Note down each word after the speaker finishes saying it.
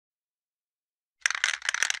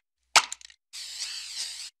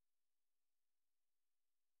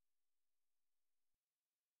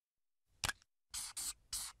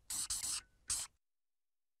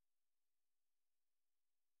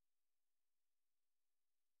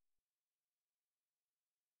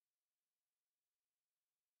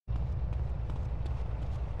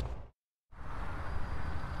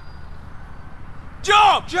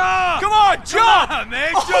Jump! Jump! Come on, jump! Come on,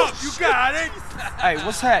 man, jump! You got it! Hey,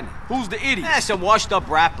 what's happening? Who's the idiot? That's some washed-up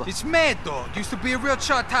rapper. It's Mad Dog. Used to be a real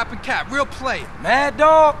chart-topping cat, real player. Mad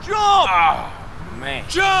Dog? Jump! Oh, man.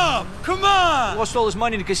 Jump! Come on! Lost all his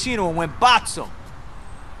money in the casino and went botzo.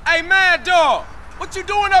 Hey, Mad Dog! What you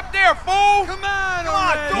doing up there, fool? Come on, Do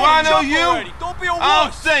I know you? Already. Don't be a wuss. I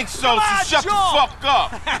don't think so, so shut the fuck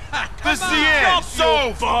up. This is the end. It's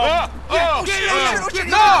over.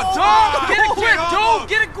 No, dog! Get a grip, dude!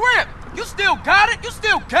 Get a grip! You still got it? You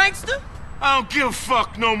still gangster? I don't give a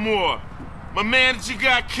fuck no more. My manager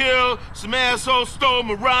got killed, some asshole stole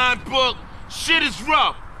my rhyme book. Shit is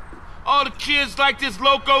rough. All the kids like this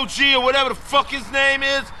Loco G or whatever the fuck his name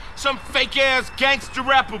is, some fake-ass gangster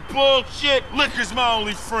rapper bullshit. Liquor's my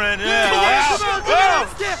only friend.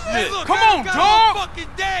 Come on, dog!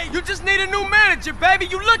 You just need a new manager, baby.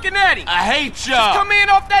 You looking at him. I hate Just y'all. come in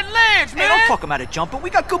off that ledge, Hey, man. don't talk him out of jumping. We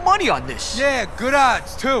got good money on this. Yeah, good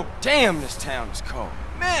odds, too. Damn, this town is cold.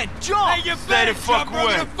 Man, jump! you Stay the fuck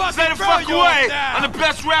away. Stay the throw fuck you away. off now. I'm the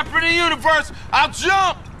best rapper in the universe. I'll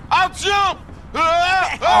jump. I'll jump. Oh,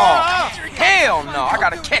 hell no. I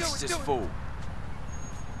gotta catch this fool.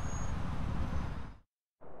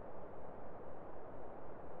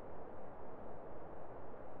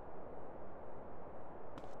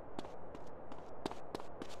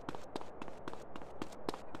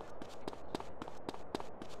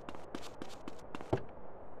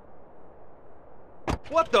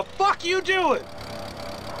 What the fuck you doing?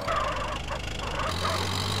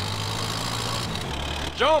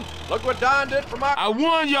 Jump! Look what Don did for my... I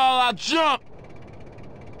warn y'all, I'll jump.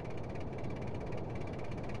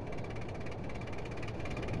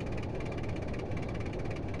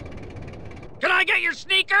 Can I get your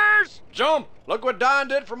sneakers? Jump! Look what Don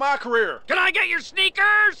did for my career. Can I get your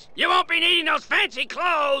sneakers? You won't be needing those fancy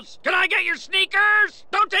clothes. Can I get your sneakers?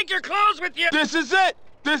 Don't take your clothes with you. This is it.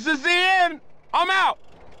 This is the end. I'm out.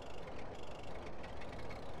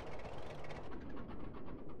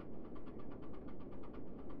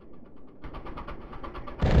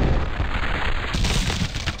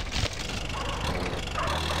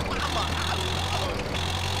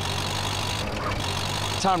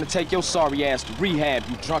 Time to take your sorry ass to rehab,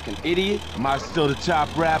 you drunken idiot. Am I still the top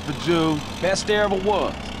rapper, dude? Best there ever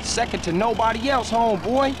was. Second to nobody else,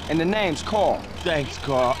 homeboy. And the name's Carl. Thanks,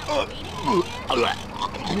 Carl.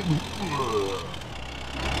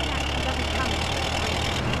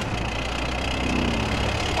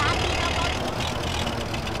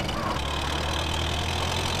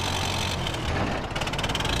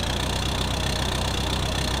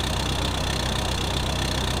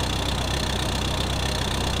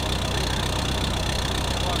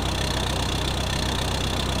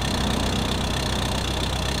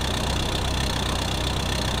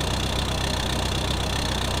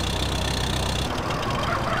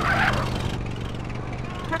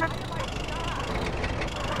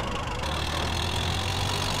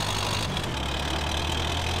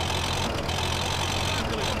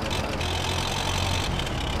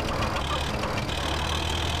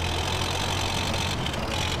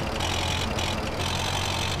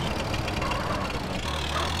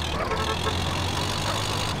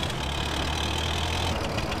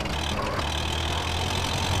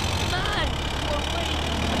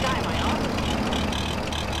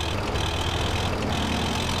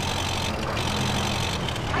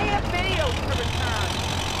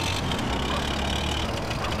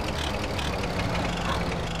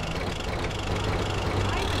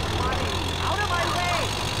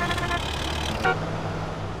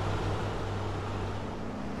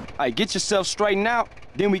 All right, get yourself straightened out,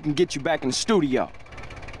 then we can get you back in the studio.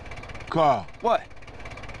 Carl, What?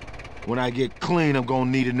 when I get clean, I'm gonna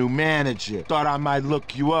need a new manager. Thought I might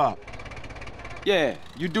look you up. Yeah,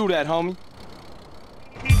 you do that, homie.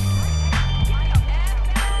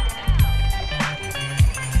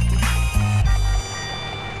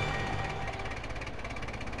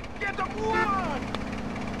 Get the one!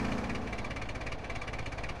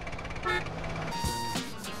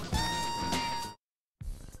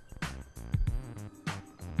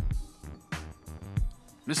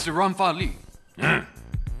 Mr. Ramfali.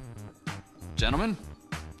 Gentlemen,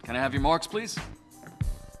 can I have your marks, please?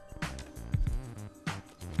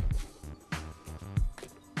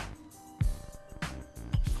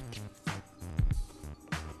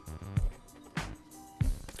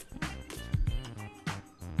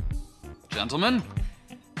 Gentlemen,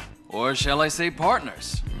 or shall I say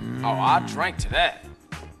partners? Oh, I drank to that.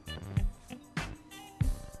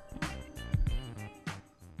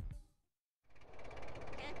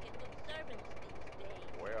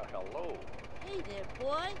 Well, hello. Hey there,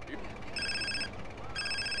 boy.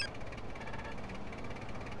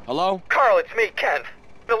 Hello? Carl, it's me, Ken.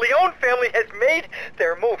 The Leone family has made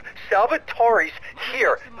their move. Salvatore's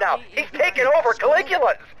here. Now, he's taken over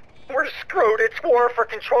Caligula's. We're screwed. It's war for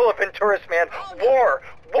control of Venturas, man. War.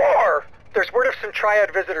 War! There's word of some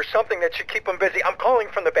triad visitors, something that should keep them busy. I'm calling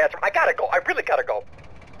from the bathroom. I gotta go. I really gotta go.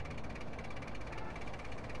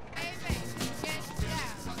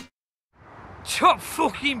 Top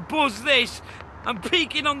fucking buzz this! I'm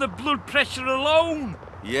peaking on the blood pressure alone!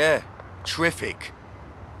 Yeah, terrific.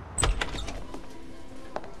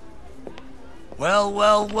 Well,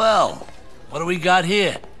 well, well. What do we got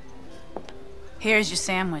here? Here's your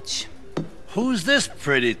sandwich. Who's this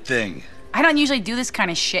pretty thing? I don't usually do this kind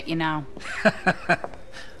of shit, you know.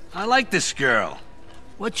 I like this girl.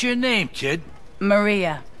 What's your name, kid?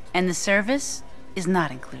 Maria. And the service is not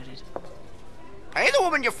included. Hey, the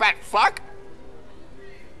woman, you fat fuck!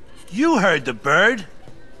 You heard the bird.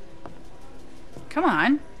 Come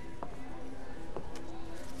on.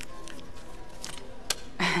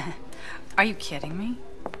 Are you kidding me?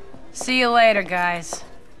 See you later, guys.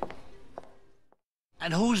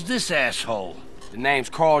 And who's this asshole? The name's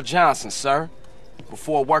Carl Johnson, sir.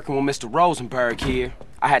 Before working with Mr. Rosenberg here,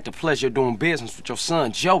 I had the pleasure of doing business with your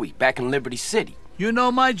son, Joey, back in Liberty City. You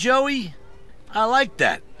know my Joey? I like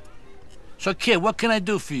that. So, kid, what can I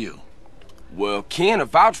do for you? Well, Ken,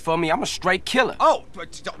 vouch for me, I'm a straight killer. Oh,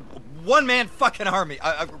 one-man fucking army.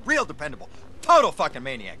 Real dependable. Total fucking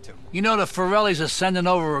maniac, too. You know the Forellis are sending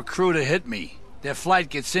over a crew to hit me. Their flight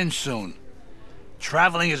gets in soon.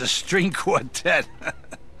 Traveling as a string quartet.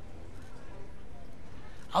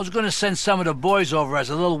 I was gonna send some of the boys over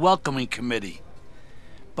as a little welcoming committee.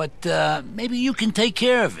 But, maybe you can take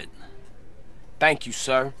care of it. Thank you,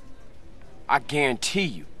 sir. I guarantee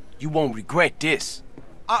you, you won't regret this.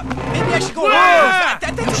 Maybe I should go...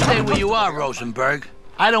 You stay where you are, Rosenberg.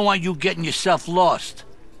 I don't want you getting yourself lost.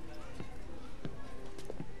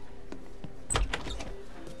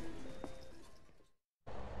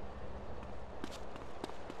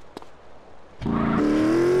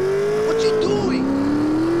 What you doing?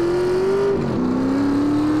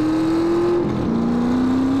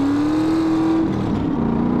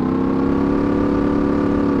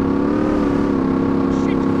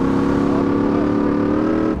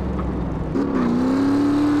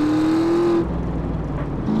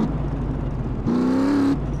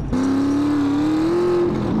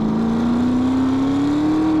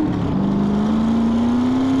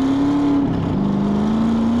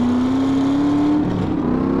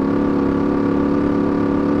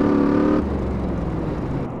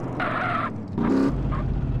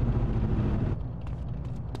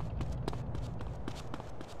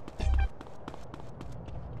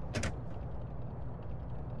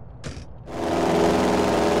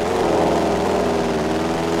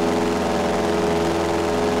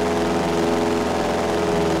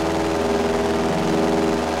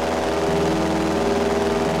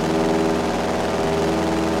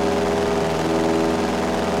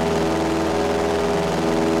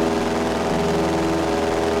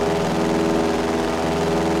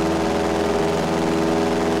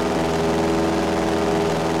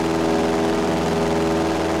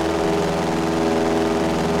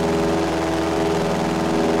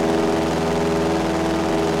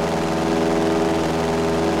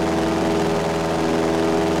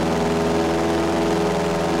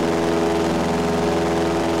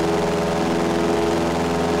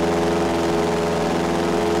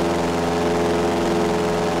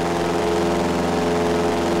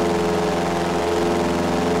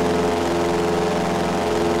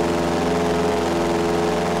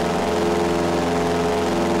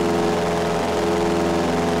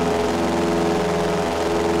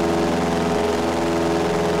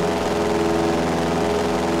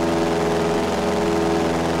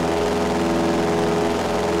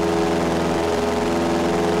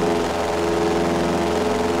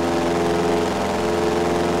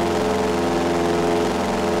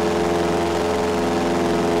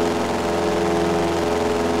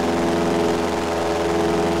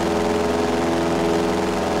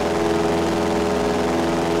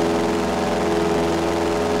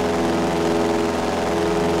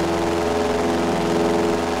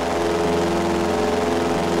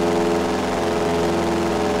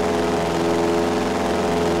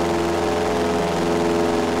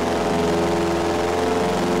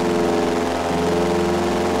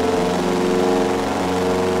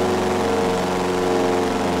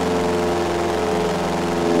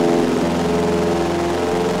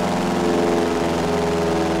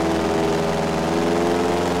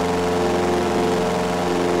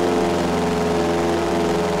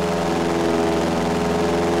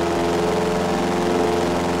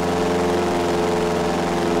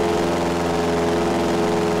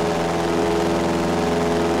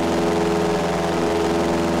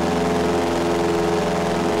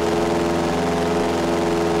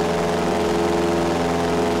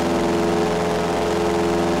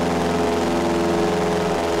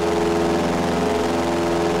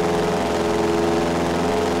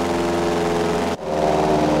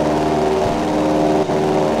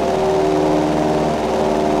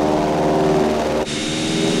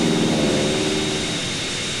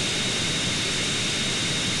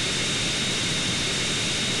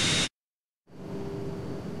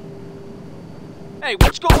 Hey,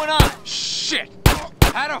 what's going on? Shit!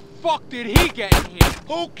 How the fuck did he get in here?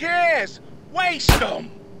 Who cares? Waste him!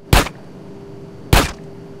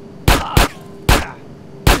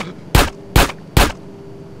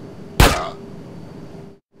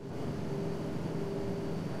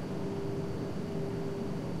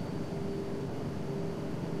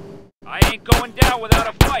 I ain't going down without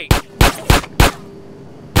a fight.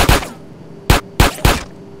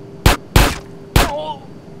 Oh.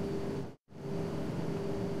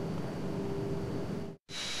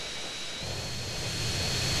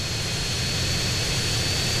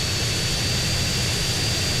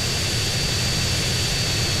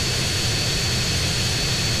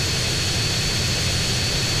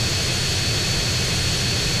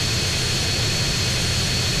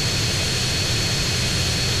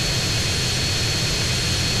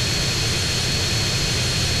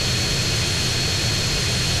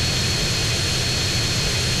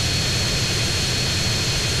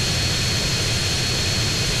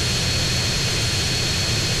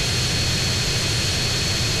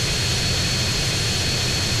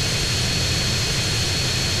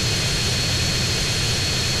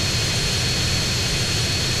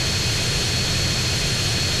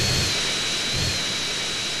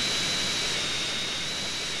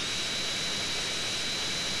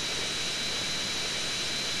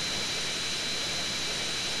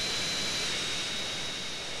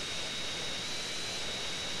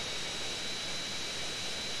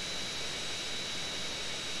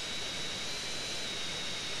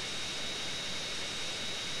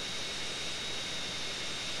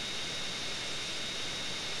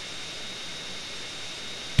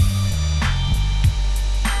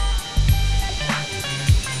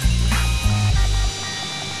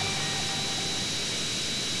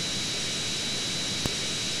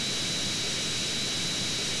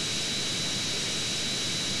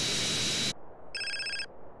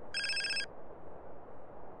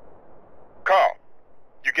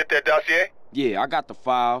 You get that dossier? Yeah, I got the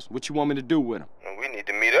files. What you want me to do with them? We need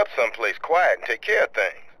to meet up someplace quiet and take care of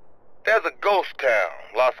things. There's a ghost town,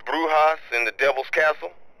 Las Brujas, in the Devil's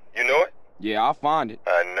Castle. You know it? Yeah, I'll find it.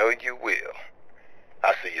 I know you will.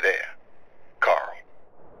 I'll see you there. Carl.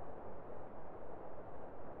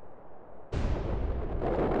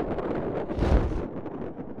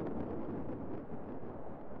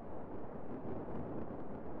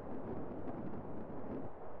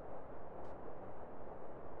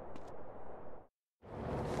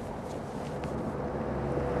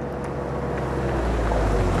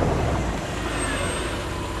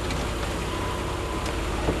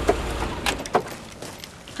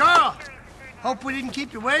 Hope we didn't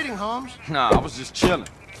keep you waiting, Holmes. Nah, I was just chilling.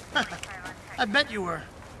 I bet you were.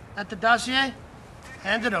 At the dossier?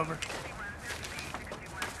 Hand it over.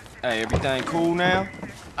 Hey, everything cool now?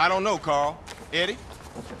 I don't know, Carl. Eddie?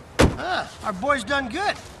 Our boy's done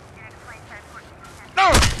good. No!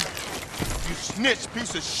 You snitch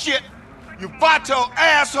piece of shit! You vato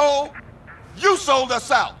asshole! You sold us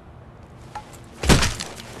out!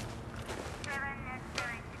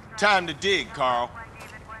 Time to dig, Carl.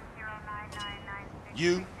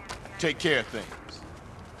 You take care of things.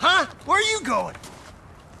 Huh? Where are you going?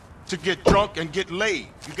 To get drunk and get laid.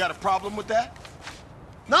 You got a problem with that?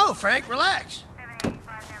 No, Frank, relax.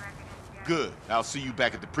 Good. I'll see you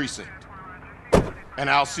back at the precinct. And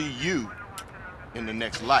I'll see you in the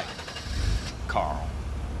next life, Carl.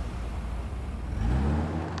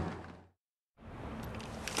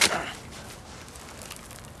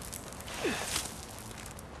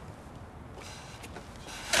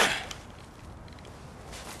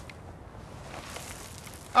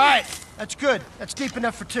 All right, that's good. That's deep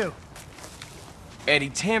enough for two. Eddie,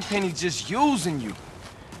 Tenpenny's just using you.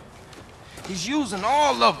 He's using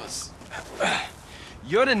all of us.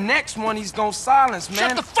 You're the next one he's gonna silence,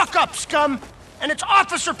 man. Shut the fuck up, scum! And it's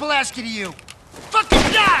Officer Pulaski to you.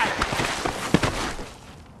 Fucking die!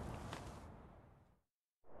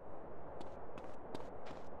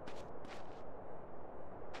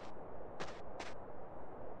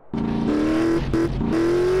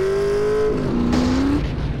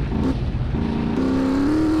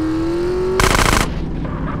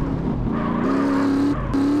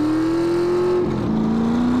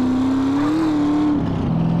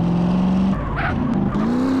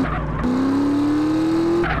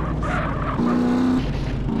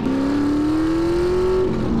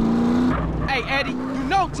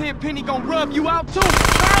 Tenpenny gonna rub you out too.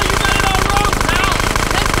 Carl, you got it all wrong, pal.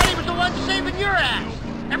 Tenpenny was the one saving your ass.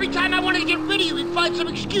 Every time I wanted to get rid of you, he'd find some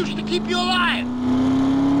excuse to keep you alive.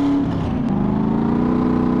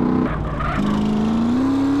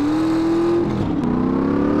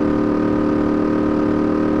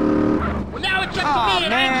 Well, now it's up to me.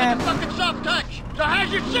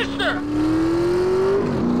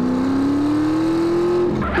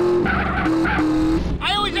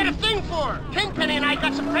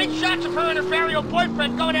 shots of her and her fairy old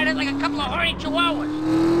boyfriend going at it like a couple of horny chihuahuas.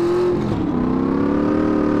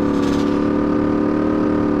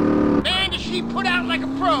 Man, does she put out like a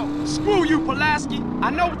pro. Screw you, Pulaski.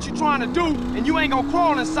 I know what you're trying to do, and you ain't gonna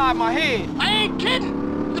crawl inside my head. I ain't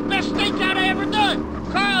kidding. The best stakeout I ever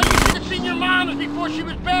done. Carl, you should have seen your mom before she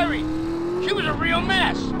was buried. She was a real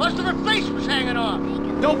mess. Most of her face was hanging off.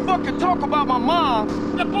 Don't fucking talk about my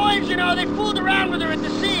mom. The boys, you know, they fooled around with her at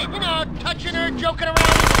the scene. You know, touching her, joking around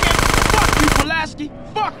with shit. Fuck you, Pulaski.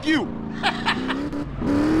 Fuck you.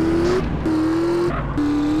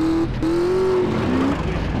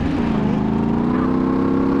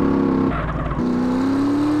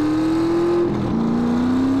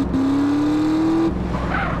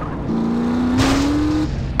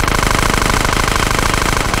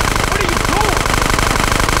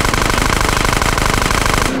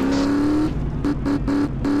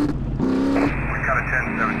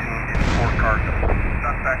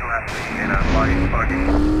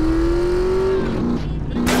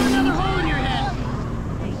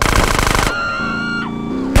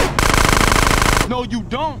 No, you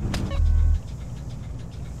don't.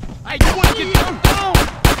 Hey, you wanna get dumped on?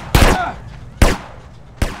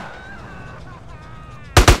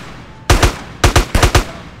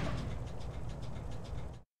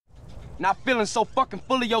 Not feeling so fucking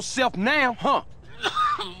full of yourself now, huh?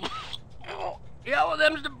 Yeah, well,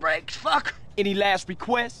 them's the breaks, fuck. Any last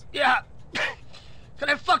requests? Yeah. Can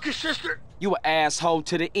I fuck your sister? You an asshole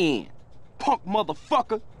to the end. Punk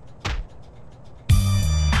motherfucker.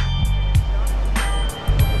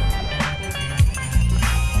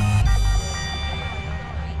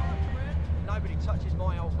 Nobody touches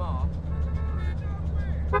my old ma.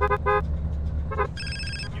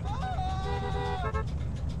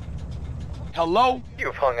 Hello?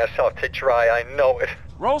 You've hung us out to dry, I know it.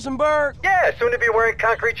 Rosenberg? Yeah, soon to be wearing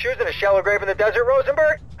concrete shoes in a shallow grave in the desert,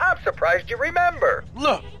 Rosenberg. I'm surprised you remember.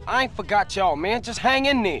 Look, I ain't forgot y'all, man. Just hang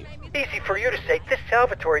in there. Easy for you to say. This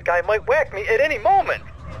Salvatore guy might whack me at any moment.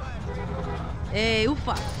 Hey,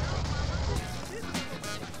 ufa.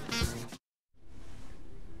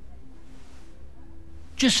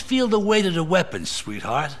 Just feel the weight of the weapon,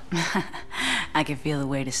 sweetheart. I can feel the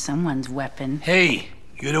weight of someone's weapon. Hey,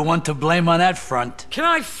 you're the one to blame on that front. Can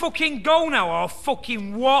I fucking go now, or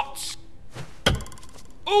fucking what?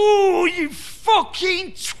 Ooh, you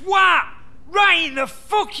fucking twat! Right in the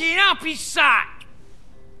fucking happy sack!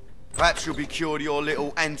 Perhaps you'll be cured of your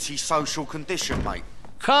little antisocial condition, mate.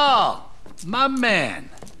 Carl, my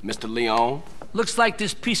man. Mr. Leon? Looks like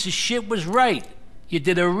this piece of shit was right. You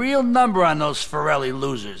did a real number on those Forelli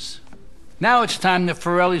losers. Now it's time the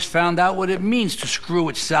Forellis found out what it means to screw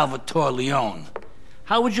with Salvatore Leone.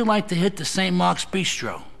 How would you like to hit the St. Mark's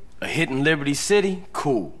Bistro? A hit in Liberty City?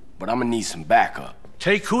 Cool, but I'm gonna need some backup.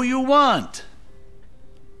 Take who you want.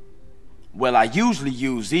 Well, I usually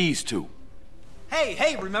use these two.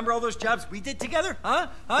 Hey, remember all those jobs we did together? Huh?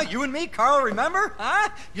 You and me, Carl, remember? Huh?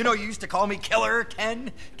 You know, you used to call me Killer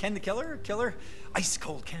Ken. Ken the Killer? Killer? Ice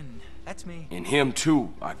Cold Ken. That's me. And him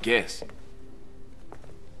too, I guess.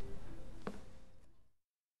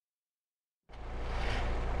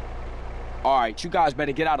 All right, you guys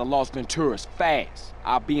better get out of Las Venturas fast.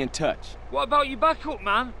 I'll be in touch. What about your backup,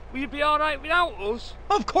 man? Will you be alright without us?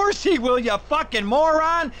 Of course he will, you fucking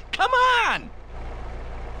moron! Come on!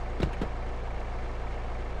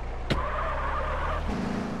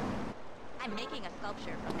 I'm making a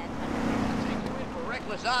sculpture from that thunder. Take you in for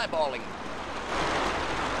reckless eyeballing.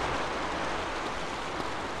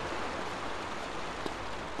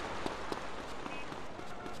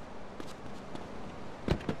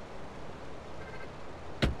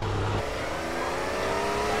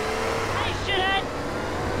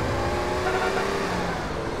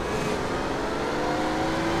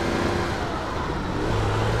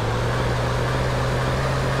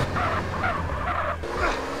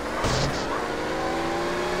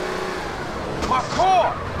 My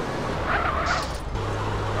car!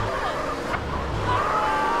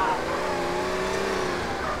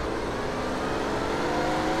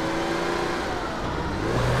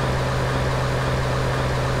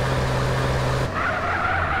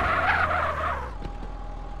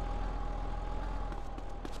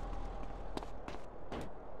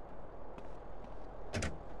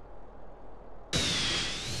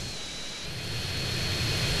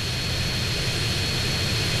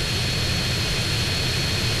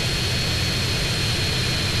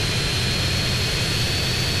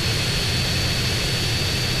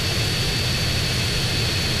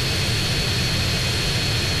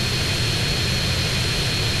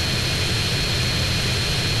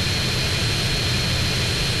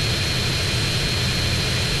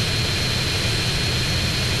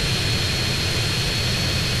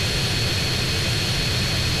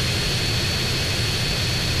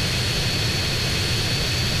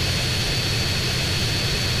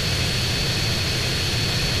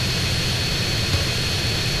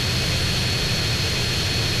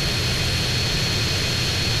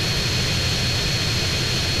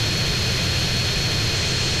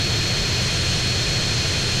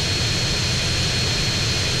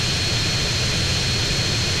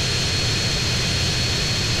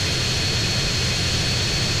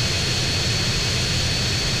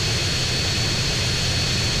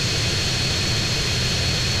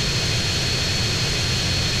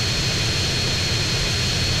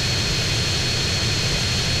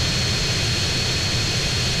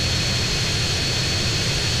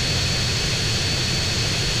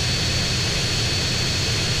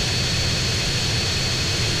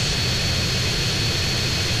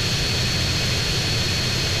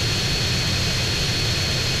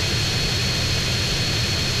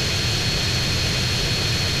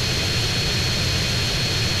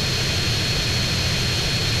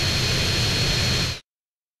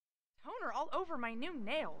 over my new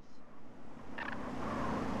nails.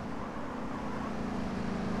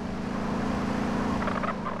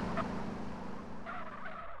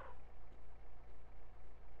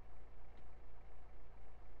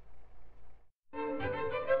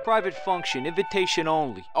 Private function, invitation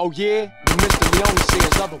only. Oh yeah? Then Mr. Leone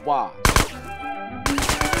says otherwise.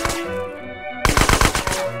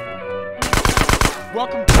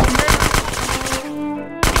 Welcome to America.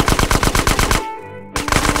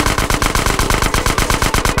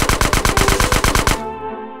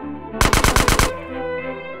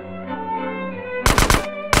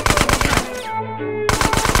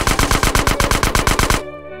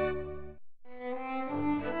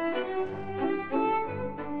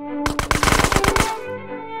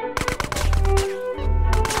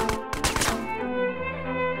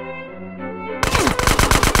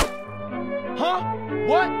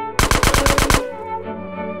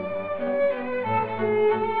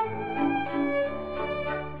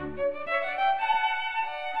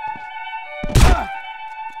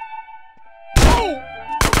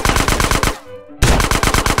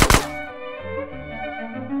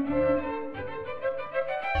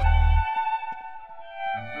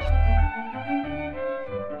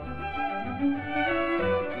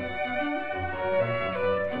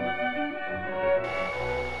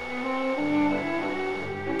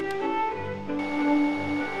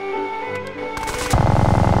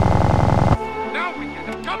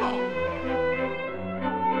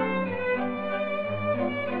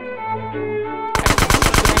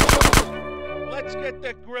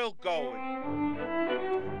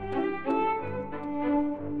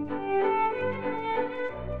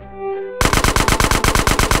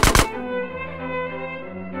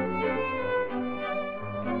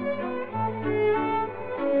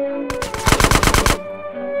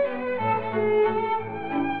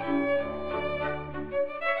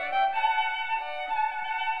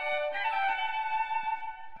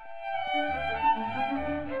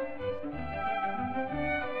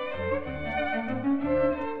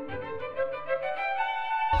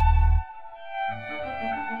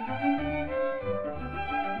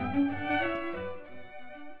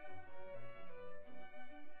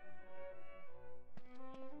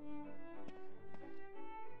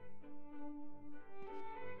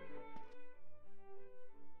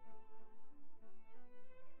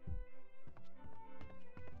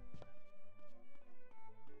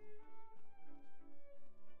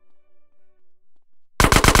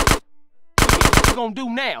 What you gonna do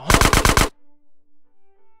now, huh?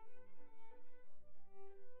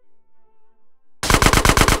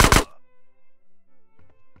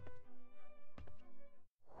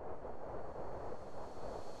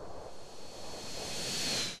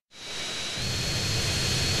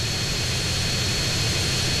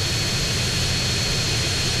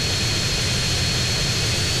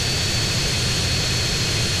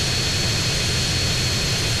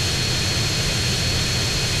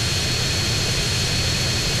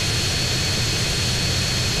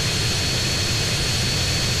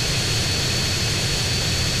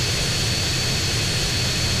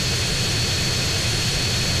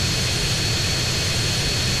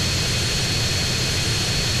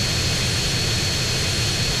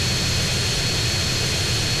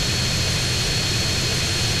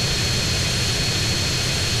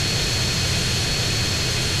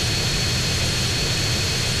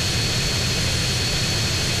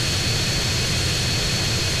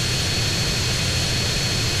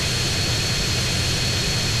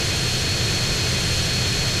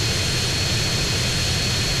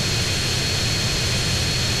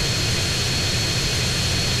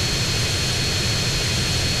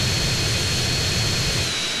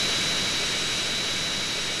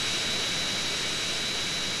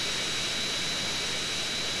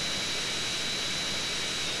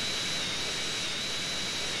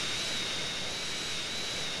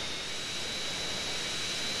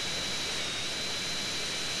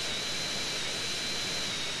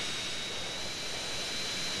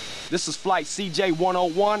 This is Flight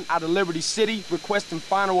CJ-101 out of Liberty City, requesting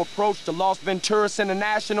final approach to Los Venturas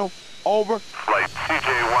International. Over. Flight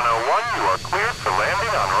CJ-101, you are cleared for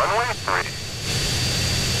landing on runway 3.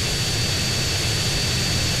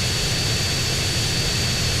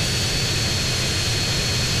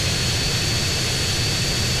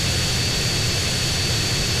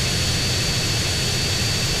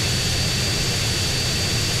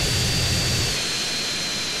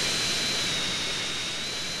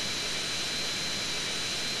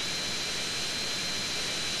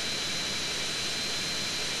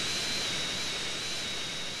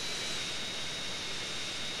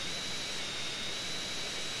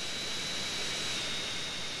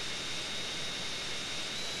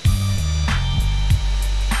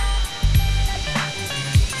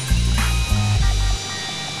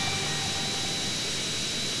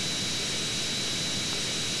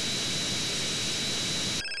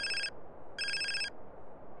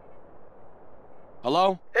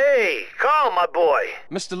 Hello? Hey, Carl, my boy.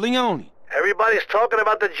 Mr. Leone. Everybody's talking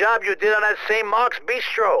about the job you did on that St. Mark's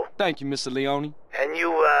Bistro. Thank you, Mr. Leone. And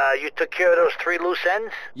you took care of those 3 loose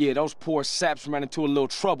ends? Yeah, those poor saps ran into a little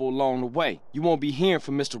trouble along the way. You won't be hearing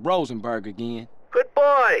from Mr. Rosenberg again. Good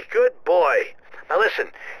boy, good boy. Now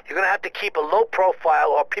listen, you're gonna have to keep a low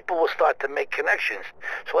profile or people will start to make connections.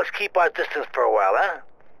 So let's keep our distance for a while, huh?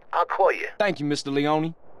 I'll call you. Thank you, Mr.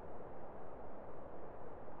 Leone.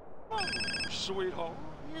 Sweetheart.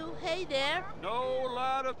 You, hey there. No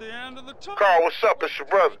light at the end of the tunnel. Carl, what's up? It's your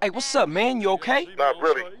brother. Hey, what's up, man? You okay? Not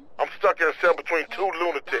really. I'm stuck in a cell between 2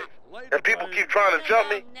 lunatics. And people keep trying to jump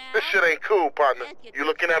me. This shit ain't cool, partner. You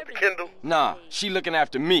looking after Kendall? Nah, she looking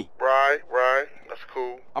after me. Right. That's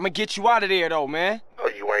cool. I'ma get you out of there, though, man. No,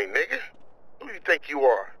 you ain't, nigga. Who you think you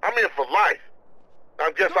are? I'm in for life.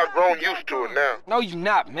 I guess I've grown used to it now. No, you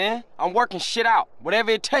not, man. I'm working shit out,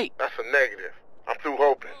 whatever it takes. That's a negative. I'm through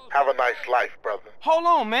hoping. Have a nice life, brother. Hold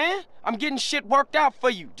on, man. I'm getting shit worked out for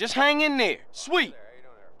you. Just hang in there. Sweet.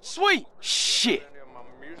 Sweet. Shit.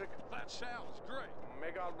 That sounds great. May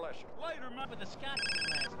God bless you. Later, man. With the Scotsman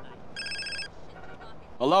last night.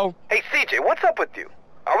 Hello? Hey, CJ, what's up with you?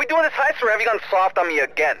 Are we doing this heist or have you gone soft on me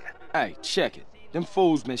again? Hey, check it. Them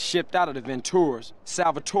fools been shipped out of the Venturas.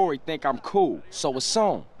 Salvatore think I'm cool, so it's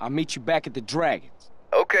on. I'll meet you back at the Dragons.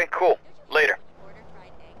 Okay, cool. Later.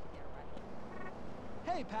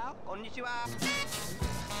 Hey, pal.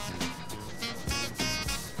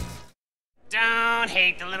 Don't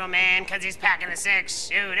hate the little man because he's packing a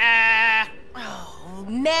 6-shooter. Oh,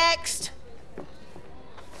 next.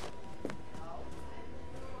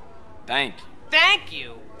 Thank you. Thank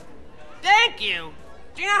you. Thank you.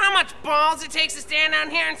 Do you know how much balls it takes to stand down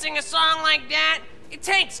here and sing a song like that? It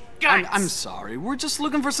takes guts. I'm sorry. We're just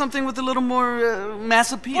looking for something with a little more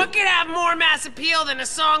mass appeal. What could have more mass appeal than a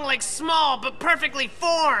song like Small but perfectly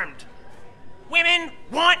formed? Women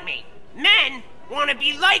want me. Men want to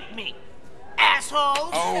be like me.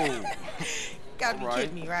 Assholes. Oh. Gotta be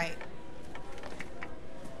kidding me, right?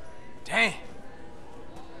 Damn.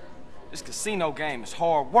 This casino game is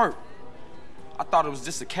hard work. I thought it was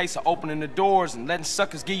just a case of opening the doors and letting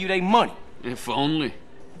suckers give you their money. If only.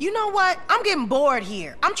 You know what? I'm getting bored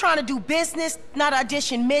here. I'm trying to do business, not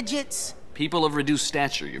audition midgets. People of reduced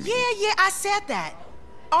stature, you mean? Yeah, I said that.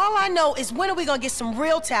 All I know is when are we gonna get some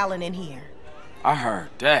real talent in here? I heard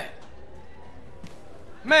that.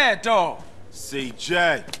 Mad Dog.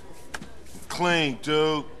 CJ. Clean,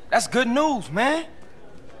 dude. That's good news, man.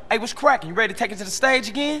 Hey, what's cracking? You ready to take it to the stage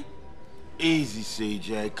again? Easy,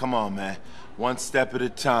 CJ. Come on, man. One step at a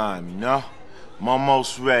time, you know? I'm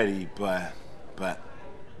almost ready, but...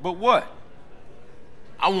 But what?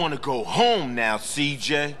 I want to go home now,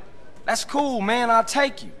 CJ. That's cool, man. I'll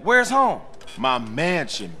take you. Where's home? My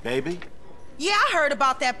mansion, baby. Yeah, I heard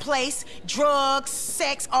about that place. Drugs,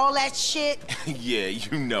 sex, all that shit. Yeah,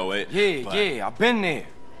 you know it. Yeah, I've been there.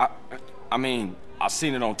 I mean, I've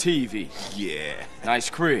seen it on TV. Yeah. Nice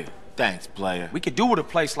crib. Thanks, player. We could do with a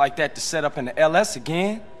place like that to set up in the LS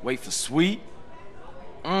again. Wait for Sweet.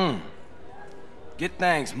 Get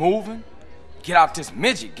things moving. Get out this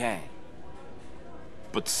midget game.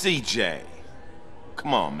 But CJ,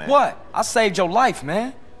 come on, man. What? I saved your life,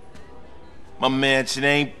 man. My mansion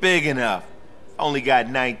ain't big enough. Only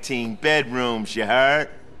got 19 bedrooms, you heard?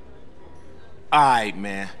 Alright,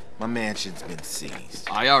 man. My mansion's been seized.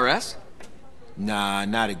 IRS? Nah,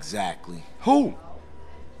 not exactly. Who?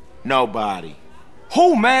 Nobody.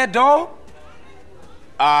 Who, Mad Dog?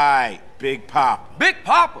 Alright, Big Papa. Big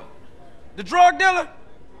Papa? The drug dealer?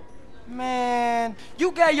 Man,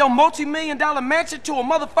 you gave your multi-million-dollar mansion to a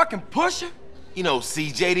motherfucking pusher? You know,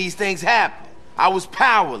 CJ, these things happen. I was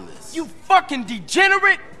powerless. You fucking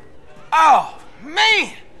degenerate? Oh,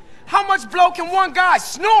 man! How much blow can one guy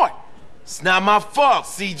snort? It's not my fault,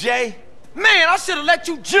 CJ. Man, I should've let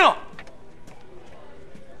you jump.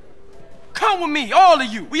 Come with me, all of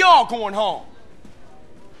you. We all going home.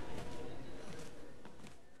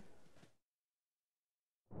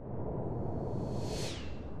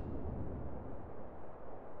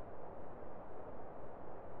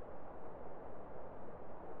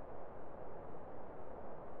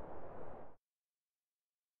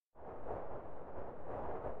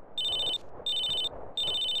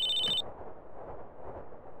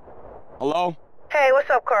 Hello? Hey, what's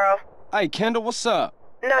up, Carl? Hey, Kendall, what's up?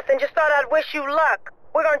 Nothing, just thought I'd wish you luck.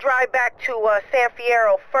 We're gonna drive back to San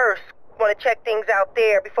Fierro first. Wanna check things out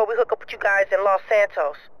there before we hook up with you guys in Los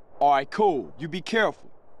Santos. All right, cool. You be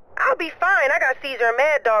careful. I'll be fine. I got Caesar and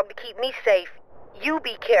Mad Dog to keep me safe. You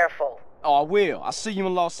be careful. Oh, I will. I'll see you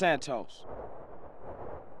in Los Santos.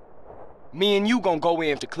 Me and you gonna go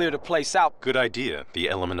in to clear the place out. Good idea. The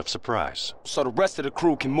element of surprise. So the rest of the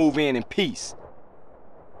crew can move in peace.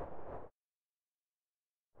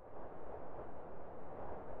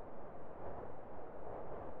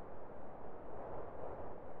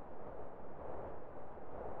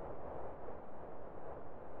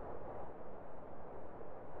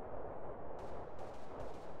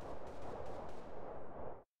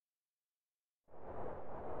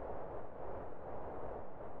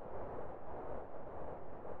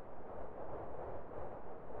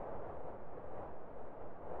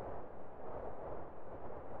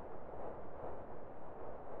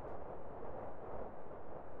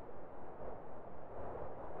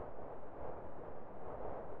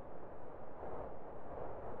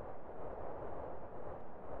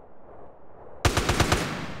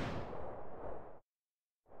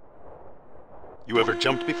 You ever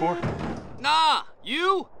jumped before? Nah,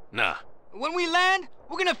 you? Nah. When we land,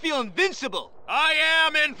 we're gonna feel invincible. I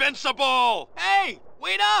am invincible! Hey,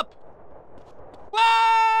 wait up! Wah!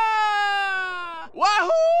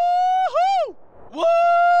 Wahoo! Woohoo!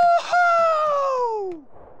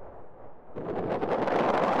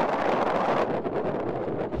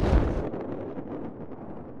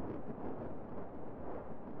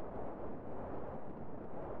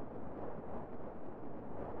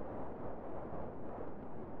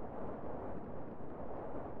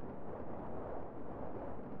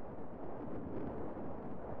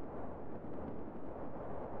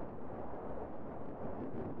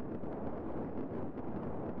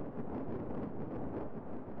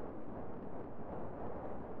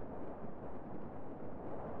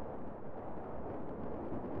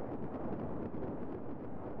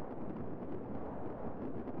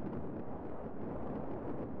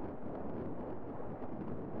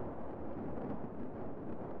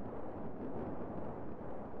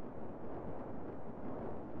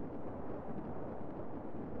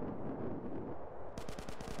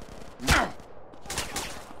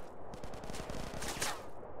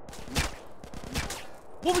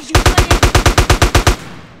 What was you saying?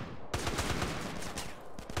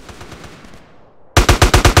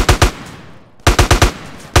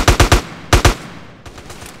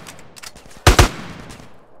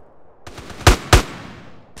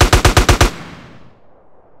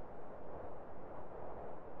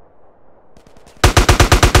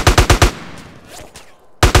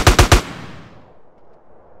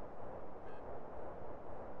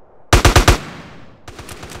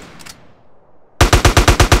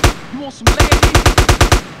 You want some ladies?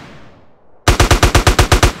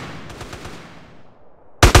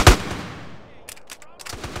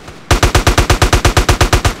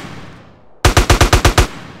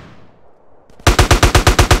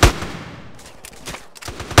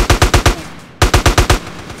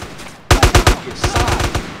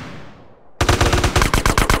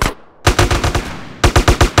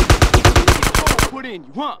 Put in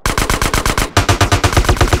you, huh?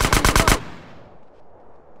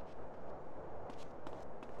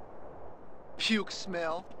 Puke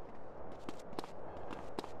smell.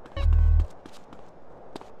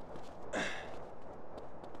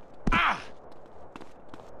 Ah!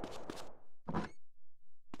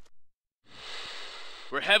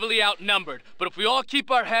 We're heavily outnumbered, but if we all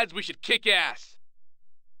keep our heads, we should kick ass.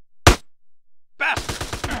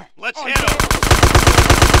 Bastard! Let's hit him!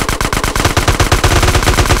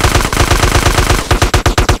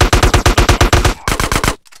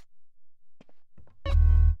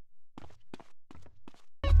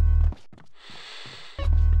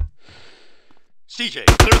 CJ,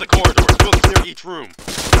 clear the corridors. We'll clear each room.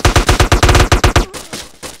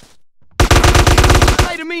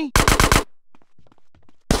 Lie to me.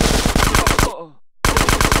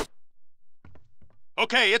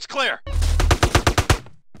 Okay, it's clear.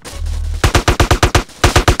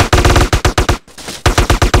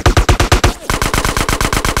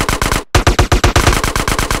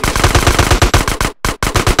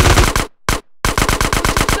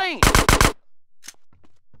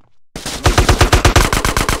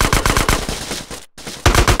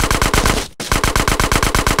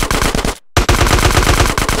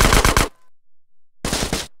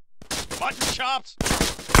 Mutton chops.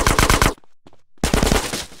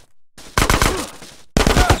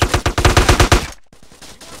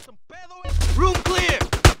 Room clear.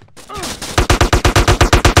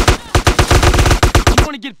 You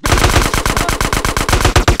want to get back?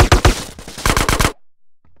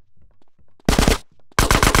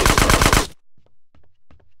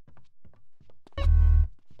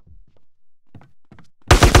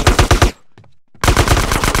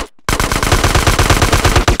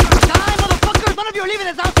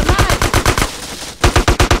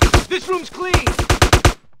 This room's clean!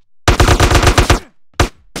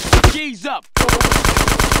 Gaze up!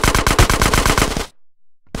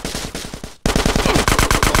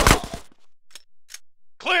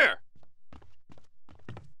 Clear!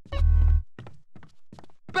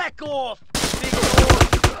 Back off! Big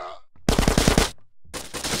off!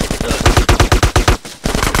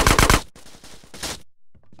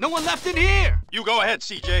 No one left in here! You go ahead,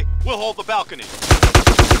 CJ. We'll hold the balcony.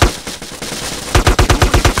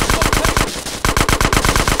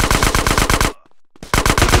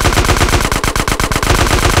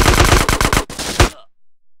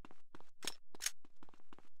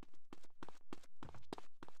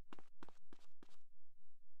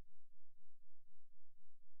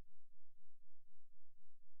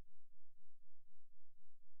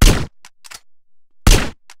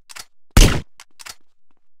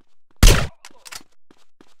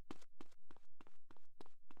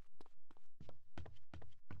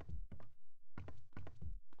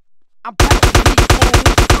 I'm back to me, fool!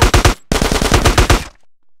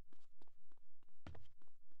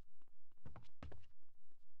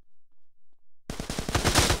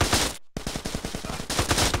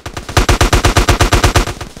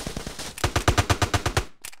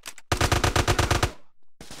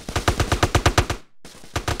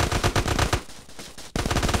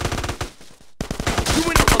 You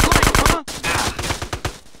in it for life, huh?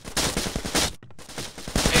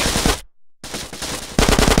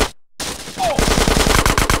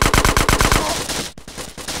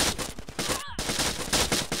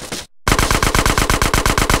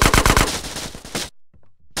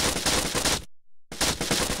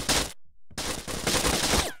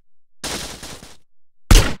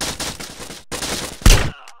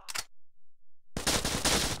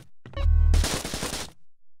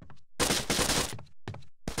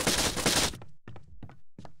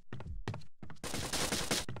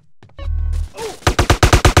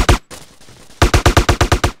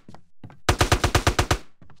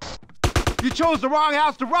 You chose the wrong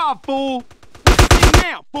house to rob, fool! Get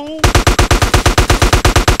now, fool!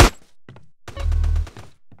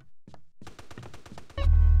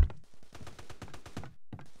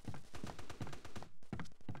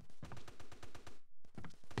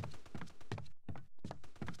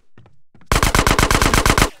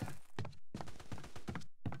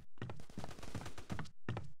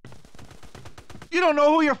 You don't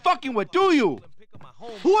know who you're fucking with, do you?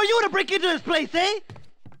 Who are you to break into this place, eh?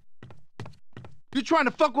 You trying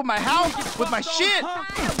to fuck with my house? With my shit?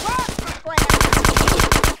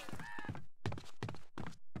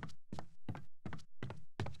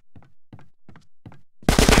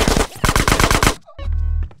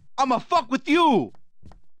 I'ma fuck with you!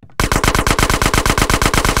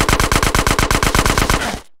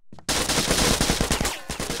 Get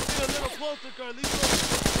a little closer, Carlito.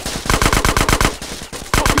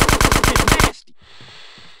 Oh, you get nasty.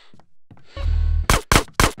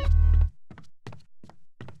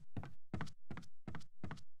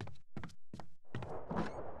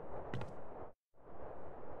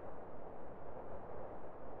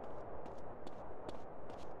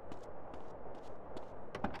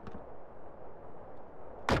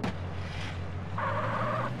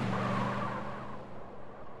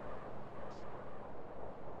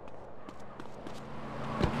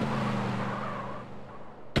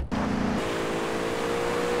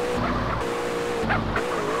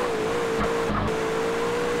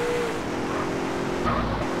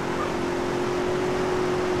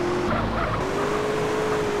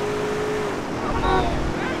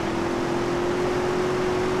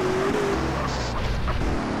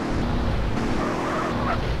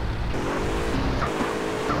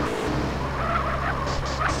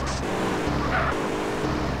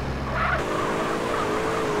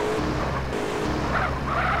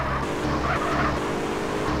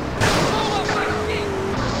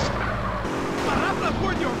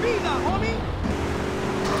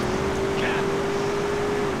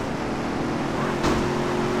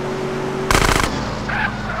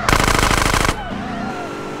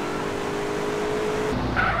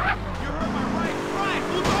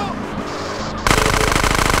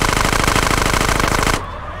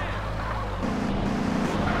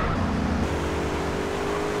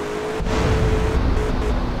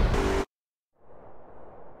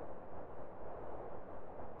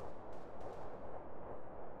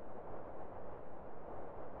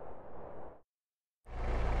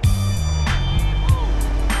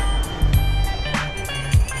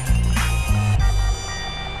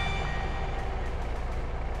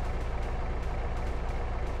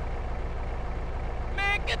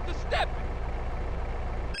 Get the step!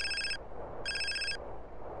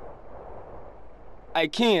 Hey,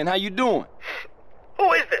 Ken, how you doing?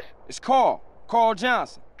 Who is this? It's Carl. Carl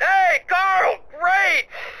Johnson. Hey, Carl! Great!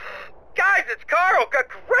 Guys, it's Carl!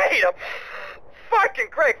 Great! Fucking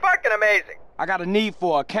great! Fucking amazing! I got a need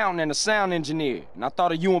for an accountant and a sound engineer, and I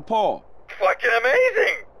thought of you and Paul. Fucking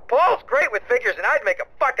amazing! Paul's great with figures, and I'd make a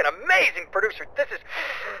fucking amazing producer. This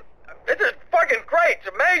is fucking great. It's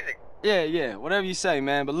amazing. Yeah, whatever you say,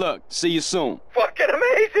 man. But look, see you soon. Fucking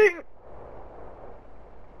amazing.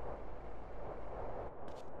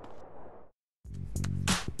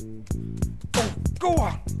 Oh, go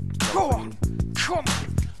on. Come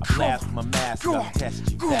on. Blast my mask, I'll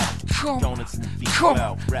test you back. Donuts and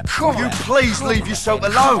B12, Will you please leave yourself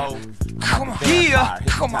alone? Come on. Here.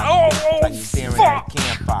 Come on. Oh, fuck.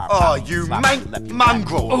 Oh, you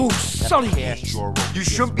mongrel. Oh, sorry. You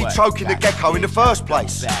shouldn't be choking the gecko in the first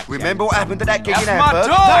place. Remember what happened to that gig in Hamburg?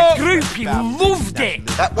 That groupie loved it.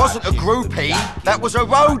 That wasn't a groupie, that was a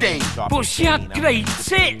roadie. But she had great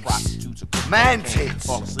tits. Man tits.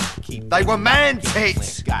 They were man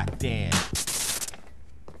tits. Goddamn.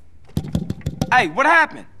 Hey, what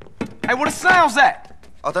happened? Hey, what the sound's that?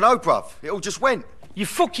 I don't know, bruv. It all just went. You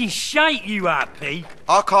fucking shite, you RP.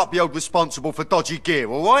 I can't be held responsible for dodgy gear,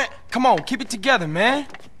 alright? Come on, keep it together, man.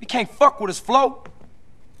 You can't fuck with us, Flo.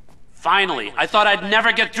 Finally, I thought I'd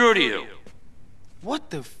never get through to you. What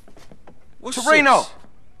the What's Torino, this?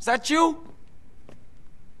 is that you?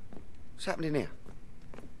 What's happening here?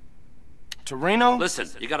 Torino? Listen,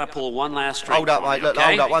 you gotta pull one last string. Hold up, for me, mate. Look,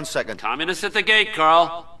 okay? hold up, 1 second. Communists at the gate,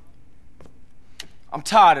 Carl. I'm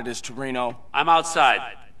tired of this, Torino. I'm outside.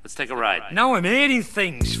 Let's take a ride. Now I'm hearing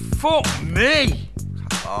things. Fuck me. Hey,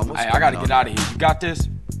 I gotta get out of here. You got this?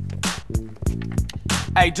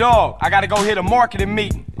 Hey, dog, I gotta go hit a marketing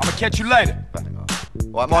meeting. I'm gonna catch you later.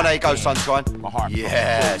 Right, mine, there you go, sunshine. My heart.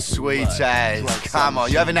 Yeah, sweet as. Come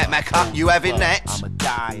on, you having that, Macca? You having that? I'ma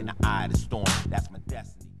die in the eye of the storm. That's my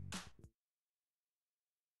destiny.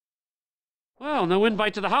 Well, no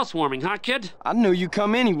invite to the housewarming, huh, kid? I knew you'd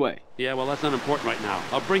come anyway. Yeah, well, that's unimportant right now.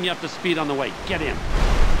 I'll bring you up to speed on the way. Get in.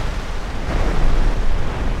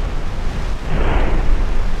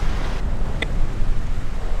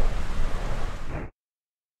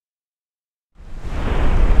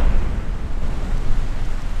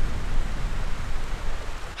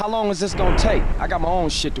 How long is this gonna take? I got my own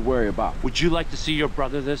shit to worry about. Would you like to see your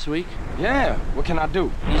brother this week? Yeah, what can I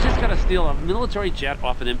do? He's just gotta steal a military jet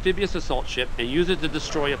off an amphibious assault ship and use it to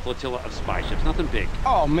destroy a flotilla of spy ships. Nothing big.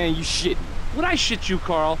 Oh, man, you shitting. Would I shit you,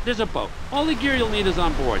 Carl? There's a boat. All the gear you'll need is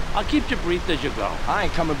on board. I'll keep you briefed as you go. I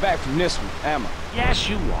ain't coming back from this one, am I? Yes,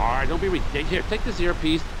 you are. Don't be ridiculous. Here, take this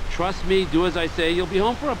earpiece. Trust me, do as I say. You'll be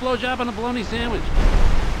home for a blowjob and a bologna sandwich.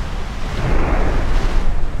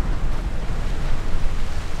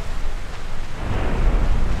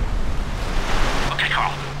 Okay,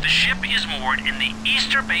 Carl. The ship is moored in the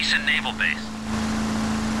Easter Basin Naval Base.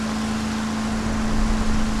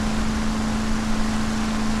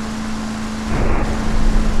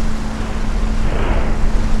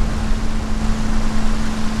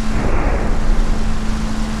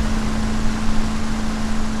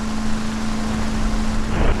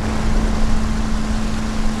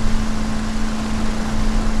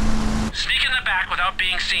 Without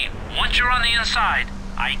being seen. Once you're on the inside,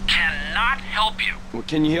 I cannot help you. Well,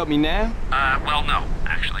 can you help me now? Well, no.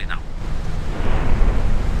 Actually, no.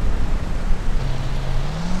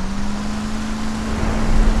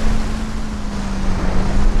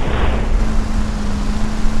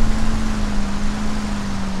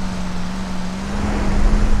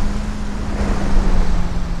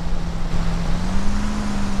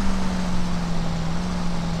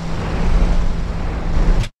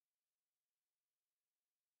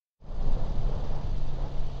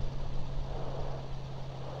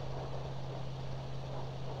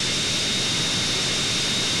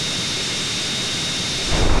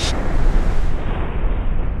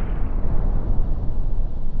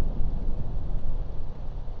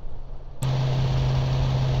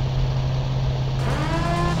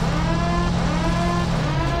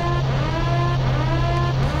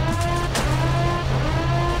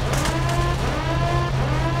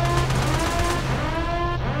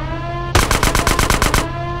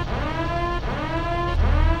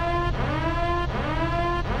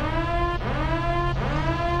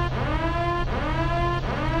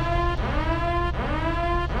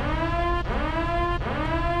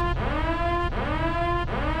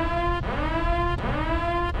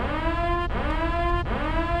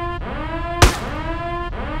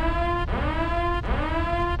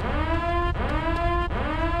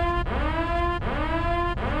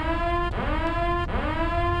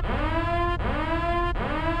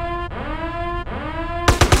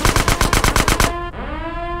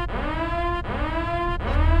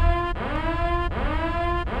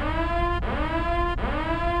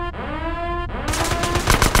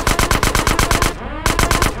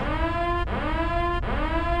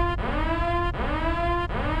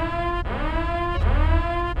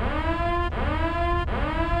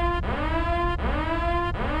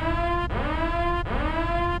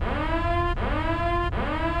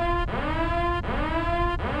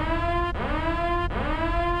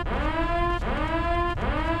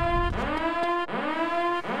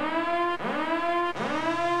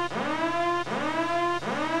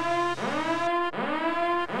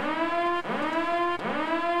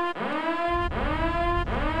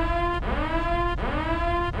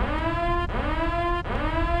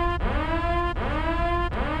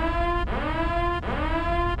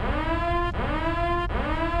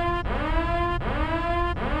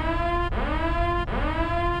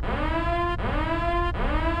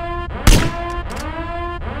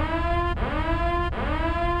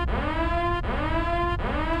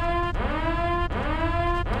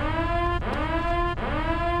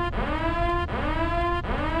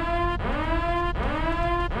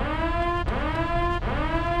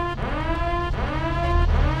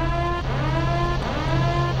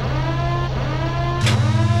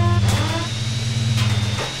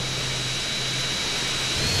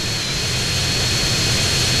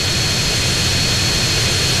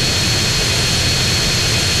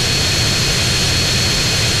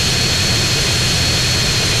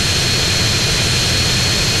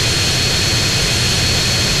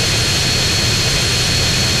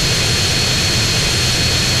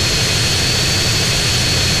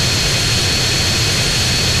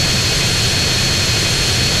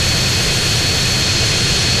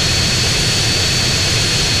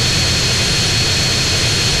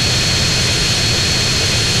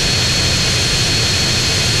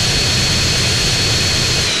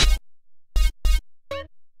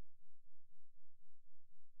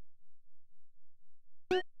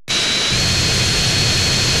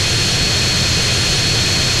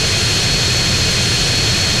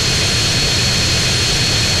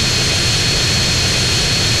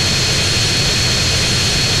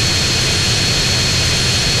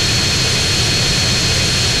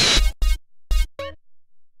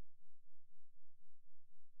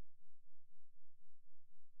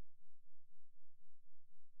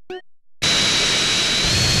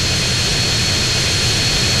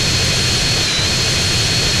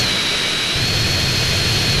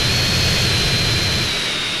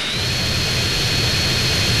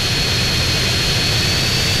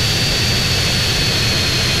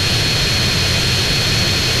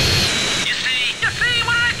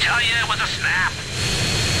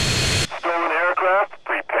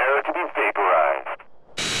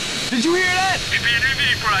 Did you hear that?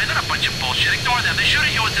 Bro, isn't that a bunch of bullshit? Ignore them. They shoot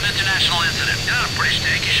at you as an international incident. You're not a British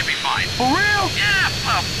tank. You should be fine. For real? Yeah,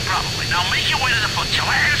 well, probably. Now make your way to the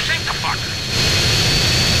flotilla and sink the fucker.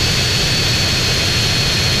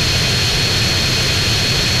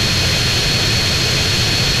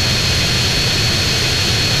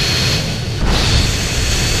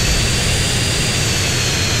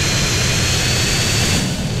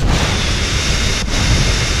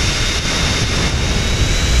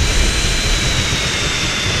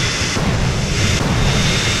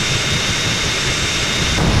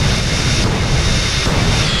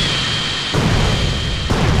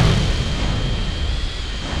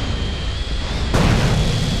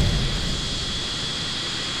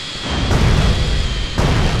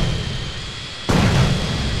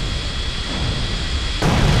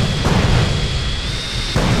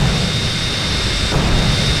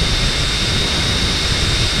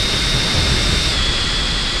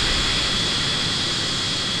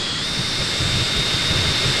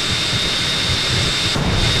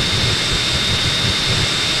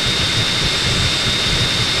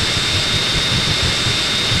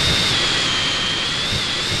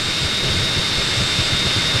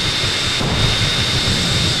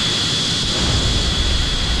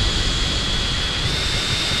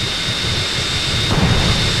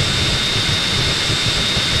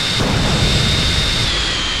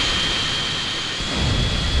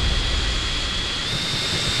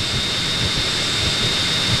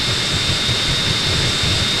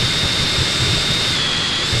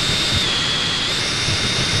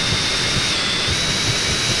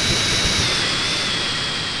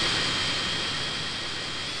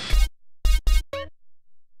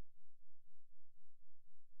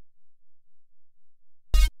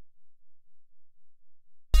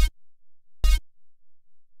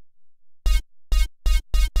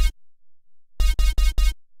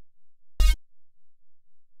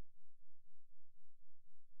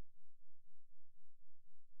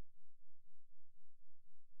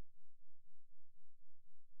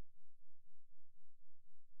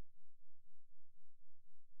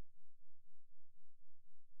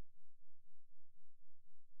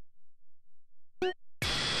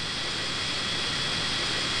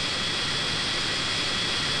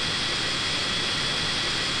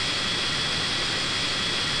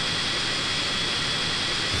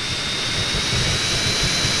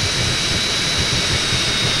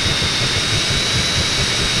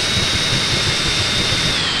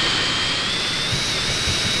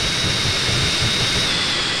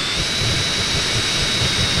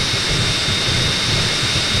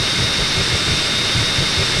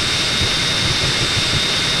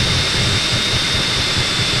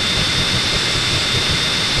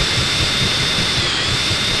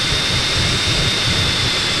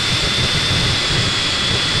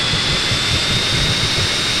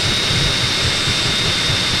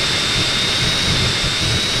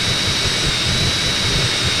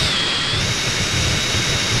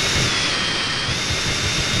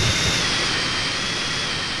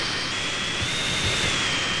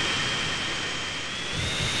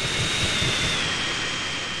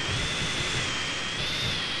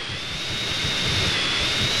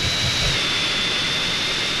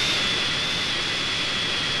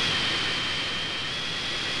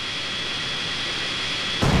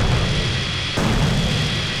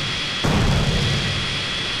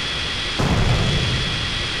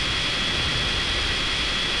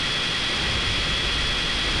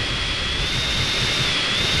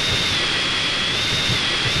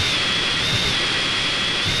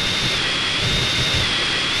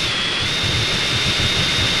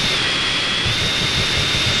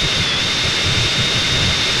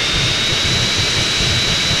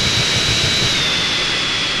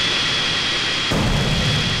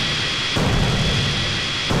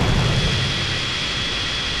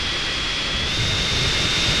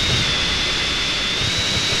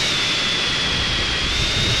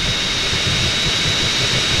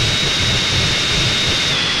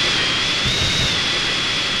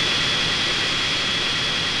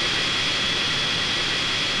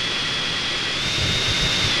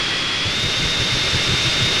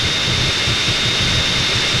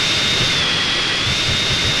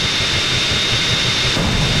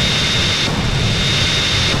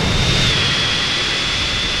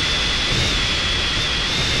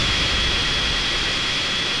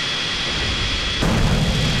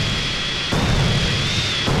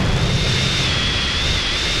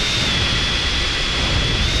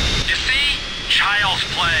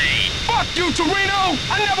 Fuck you, Torino!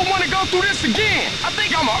 I never want to go through this again. I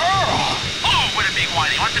think I'm a Earl. Oh, what a big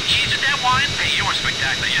wine. You want some cheese with that wine? Hey, you were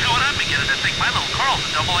spectacular. You know what? I've been getting to think My little Carl's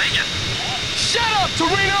a double agent. Shut up,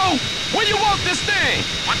 Torino! Where you want this thing?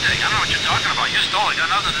 What thing? I don't know what you're talking about. You stole it.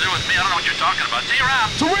 Got nothing to do with me. I don't know what you're talking about. See you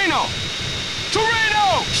around. Torino!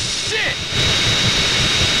 Torino! Shit!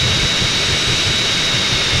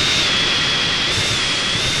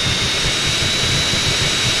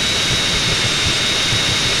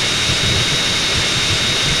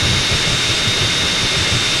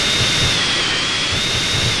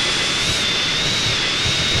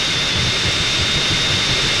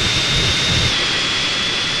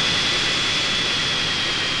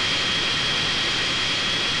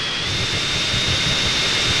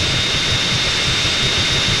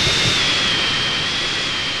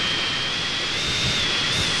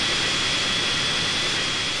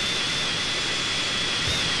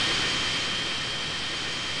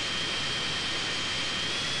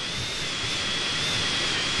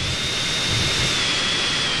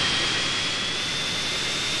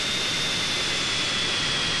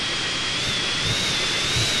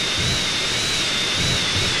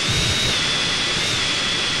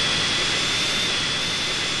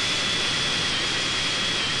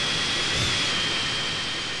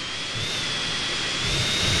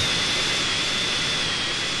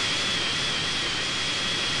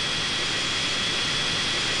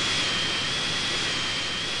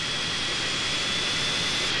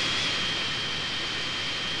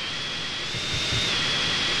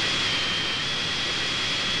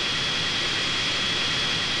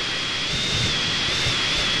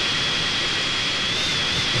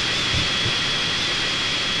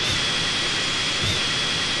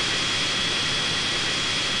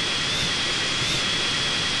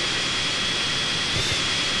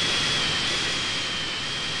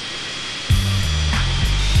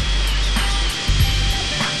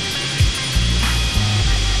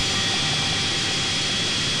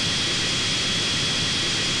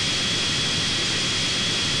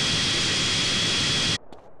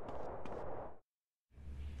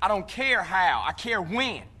 I don't care how, I care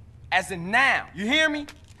when. As in now, you hear me?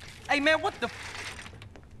 Hey man, what the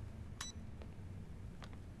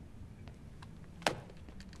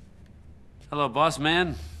Hello, boss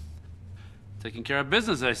man. Taking care of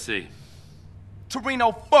business, I see.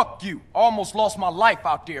 Torino, fuck you. Almost lost my life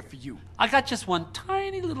out there for you. I got just one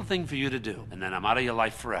tiny little thing for you to do, and then I'm out of your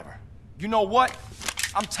life forever. You know what?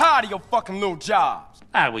 I'm tired of your fucking little jobs.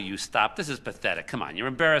 Ah, will you stop? This is pathetic. Come on, you're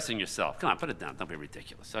embarrassing yourself. Come on, put it down. Don't be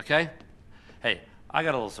ridiculous, okay? Hey, I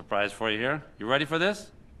got a little surprise for you here. You ready for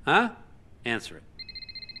this? Huh? Answer it.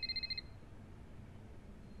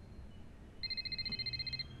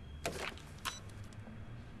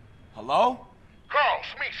 Hello? Carl,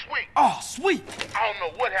 Sweet. Oh, sweet. I don't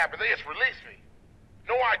know what happened. They just released me.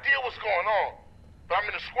 No idea what's going on. But I'm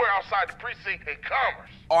in the square outside the precinct in Commerce.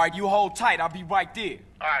 All right, you hold tight. I'll be right there.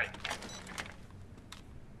 All right.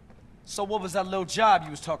 So what was that little job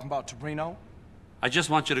you was talking about, Torino? I just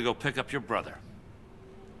want you to go pick up your brother.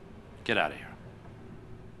 Get out of here.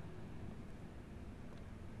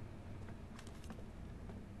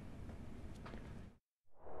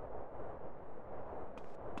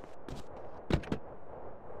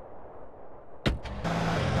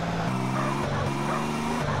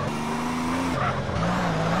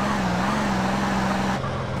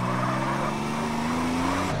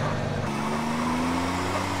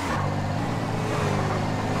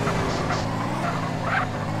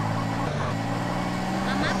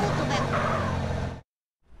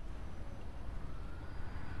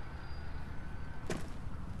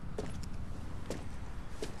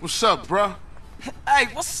 What's up, bruh? Hey,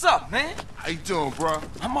 what's up, man? How you doing, bruh?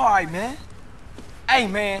 I'm all right, man. Hey,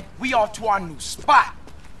 man, we off to our new spot.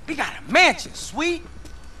 We got a mansion, sweet.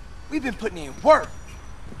 We've been putting in work,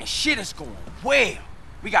 and shit is going well.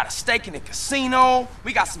 We got a stake in the casino.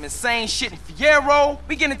 We got some insane shit in Fierro.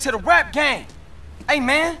 We get into the rap game. Hey,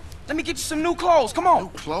 man, let me get you some new clothes. Come on. New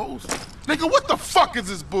clothes? Nigga, what the fuck is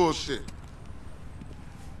this bullshit?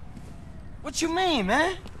 What you mean,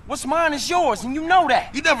 man? What's mine is yours, and you know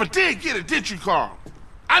that. You never did get it, did you, Carl?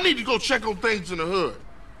 I need to go check on things in the hood.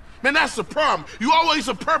 Man, that's the problem. You always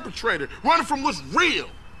a perpetrator, running from what's real.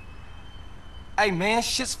 Hey, man,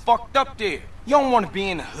 shit's fucked up there. You don't want to be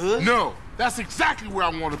in the hood. No, that's exactly where I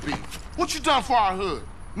want to be. What you done for our hood?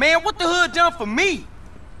 Man, what the hood done for me?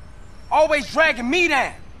 Always dragging me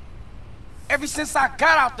down. Ever since I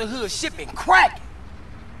got out the hood, shit been cracking.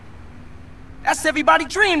 That's everybody's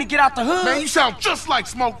dream to get out the hood. Man, you sound just like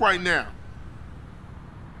Smoke right now.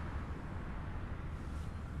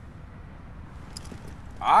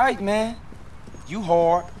 All right, man. You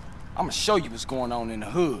hard. I'ma show you what's going on in the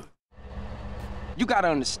hood. You gotta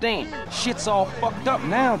understand, shit's all fucked up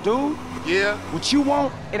now, dude. Yeah? What you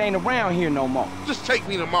want, it ain't around here no more. Just take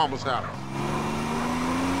me to Mama's house.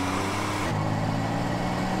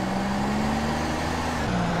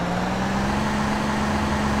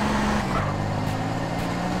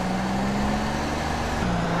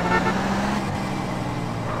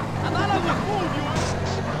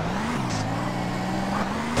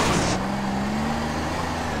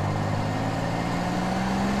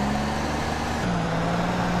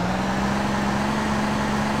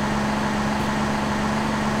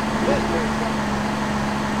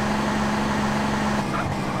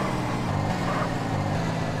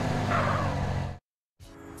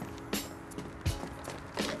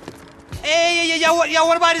 Yo,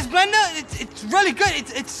 what about this blender? It's really good.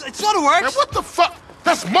 It sort of works. Man, what the fuck?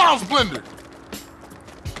 That's Mom's blender.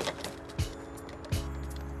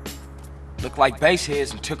 Look like base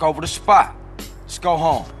heads and took over the spot. Let's go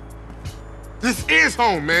home. This is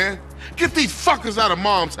home, man. Get these fuckers out of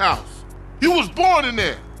Mom's house. You was born in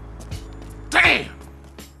there. Damn.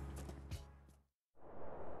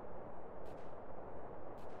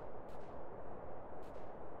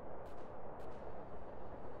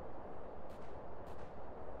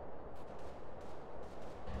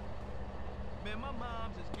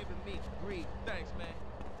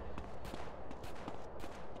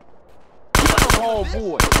 Oh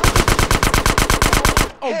boy.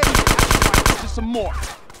 Oh, hey. Just some more.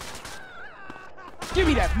 Give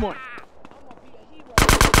me that money.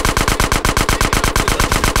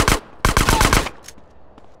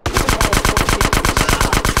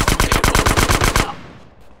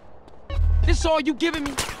 This all you giving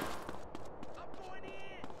me?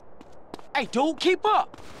 Hey, dude, keep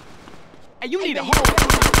up. Hey, you need a whole.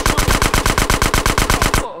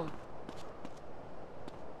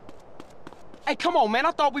 Hey, come on, man.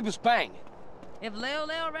 I thought we was banging. If Leo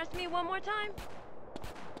arrests me one more time?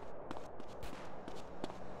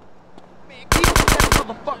 Man, keep up that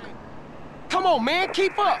motherfucker. Come on, man.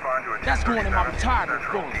 Keep up. That's going in my retirement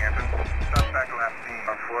fund. Suspect last seen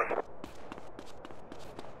on foot.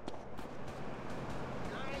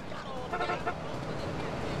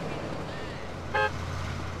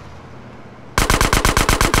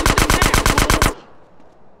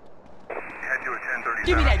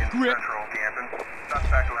 Give me that grip.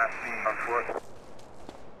 Suspect last seen on foot.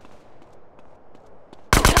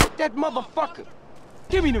 Take that motherfucker.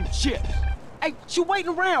 Give me them chips. Hey, what you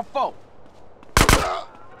waiting around for?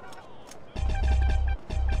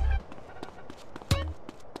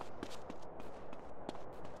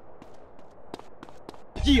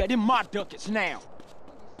 Yeah, them my ducats now.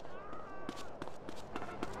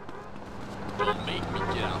 Don't make me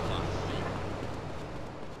get out my feet.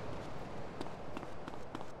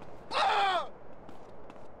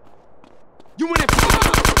 You in it? Come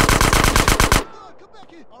back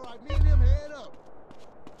here. All right, me and him head up.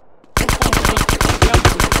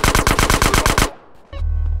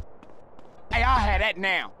 Hey, I'll have that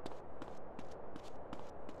now.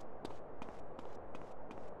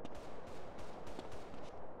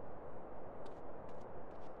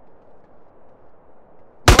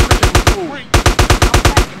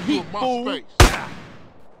 Heat, fool. Lay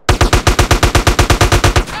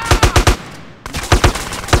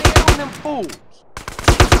on them fools.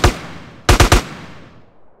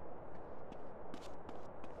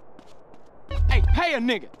 Hey, pay a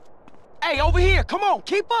nigga. Hey, over here, come on,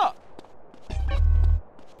 keep up.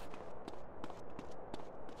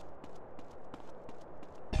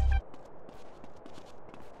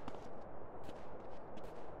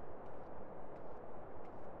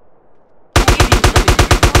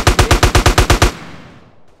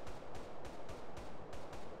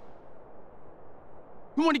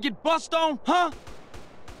 You want to get bust on, huh?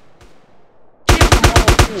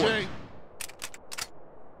 Jay.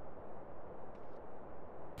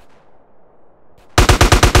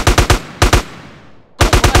 Go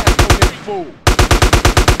blast on this fool.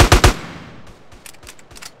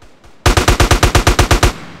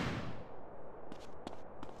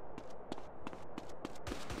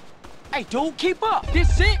 Hey, dude, keep up.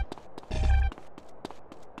 This it?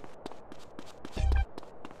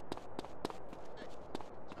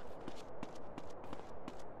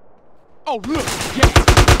 Oh, look, yeah.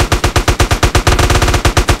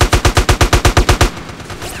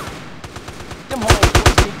 Them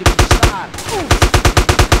homeboys need to be silent.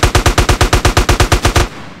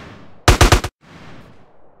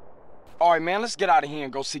 All right, man, let's get out of here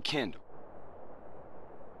and go see Kendall.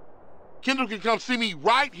 Kendall can come see me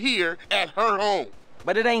right here at her home.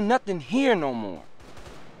 But it ain't nothing here no more.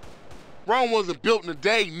 Rome wasn't built in a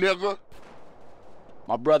day, nigga.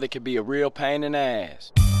 My brother could be a real pain in the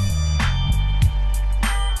ass.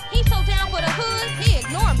 He's so down for the hood, he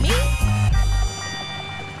ignore me.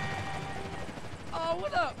 Oh,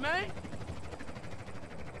 what up, man?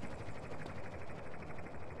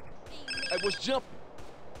 Hey, what's jumping?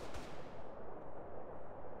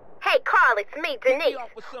 Hey, Carl, it's me, Denise.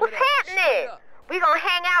 What's happening? We gonna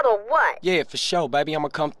hang out or what? Yeah, for sure, baby. I'm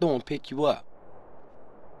gonna come through and pick you up.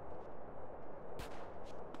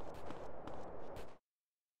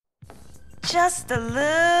 Just a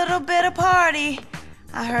little bit of party.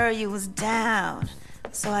 I heard you was down,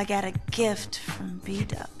 so I got a gift from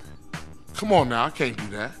B-Dup. Come on now, I can't do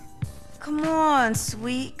that. Come on,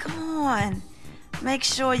 sweet, come on. Make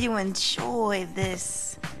sure you enjoy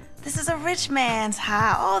this. This is a rich man's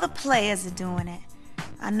high. All the players are doing it.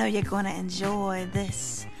 I know you're gonna enjoy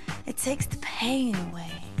this. It takes the pain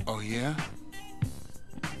away. Oh, yeah?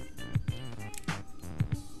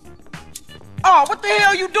 Oh, what the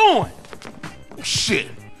hell you doing? Shit.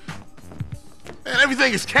 Man,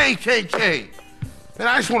 everything is Kane. Man,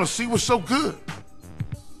 I just want to see what's so good.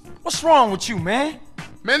 What's wrong with you, man?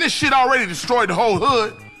 Man, this shit already destroyed the whole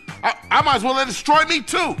hood. I might as well let it destroy me,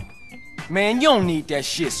 too. Man, you don't need that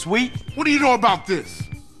shit, sweet. What do you know about this?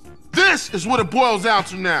 This is what it boils down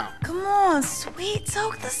to now. Come on, sweet,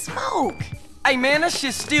 soak the smoke. Hey, man, that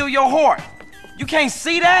shit steal your heart. You can't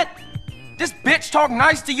see that? This bitch talk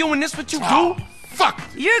nice to you and this what you do? Fuck.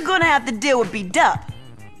 You're gonna have to deal with B-Dup.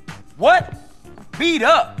 What? Beat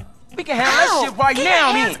up? We can handle that shit right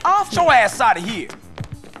now, then. Get your ass out of here,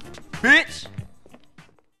 bitch.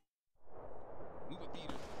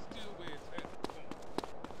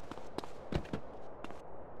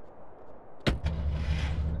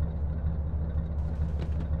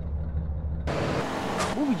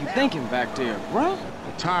 What were you thinking back there, bro?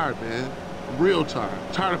 I'm tired, man. I'm real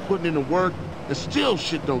tired. Tired of putting in the work and still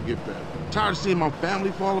shit don't get better. Tired of seeing my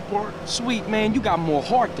family fall apart. Sweet, man, you got more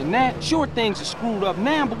heart than that. Sure, things are screwed up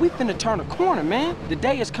now, but we finna turn a corner, man. The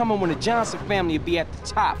day is coming when the Johnson family will be at the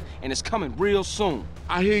top, and it's coming real soon.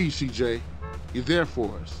 I hear you, CJ. You're there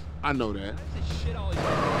for us. I know that.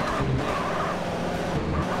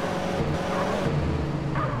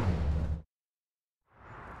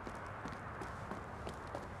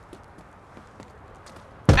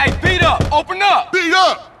 Hey, beat up! Open up! Beat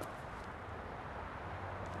up!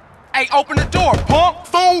 Hey, open the door, punk!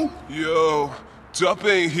 Fool! Yo, Dup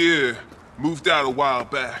ain't here. Moved out a while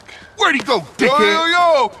back. Where'd he go, dickhead?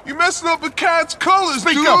 Yo, you messing up a cat's colors,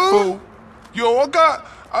 dude. Speak up, fool. Yo, I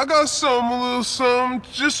got something, a little something,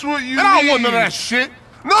 just what you need. I don't want none of that shit.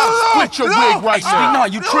 No, split your wig right now. No,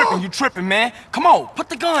 you tripping, man. Come on, put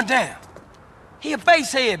the gun down. He a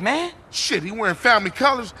basehead, man. Shit, he wearing family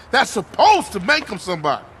colors. That's supposed to make him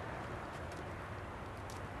somebody.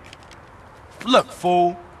 Look,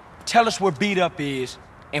 fool. Tell us where Beat Up is,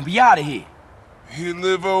 and we out of here. He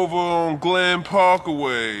live over on Glen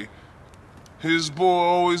Parkaway. His boy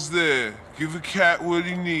always there. Give a cat what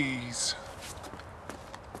he needs.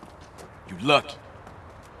 You lucky.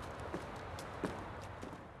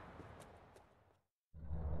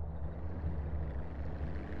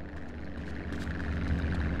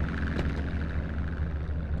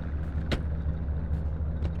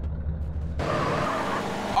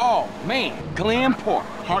 Oh, man, Glen Park.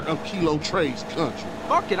 Heart of Kilo Trades country.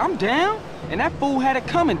 Fuck it, I'm down. And that fool had it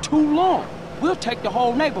coming too long. We'll take the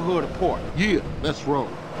whole neighborhood apart. Yeah, let's roll.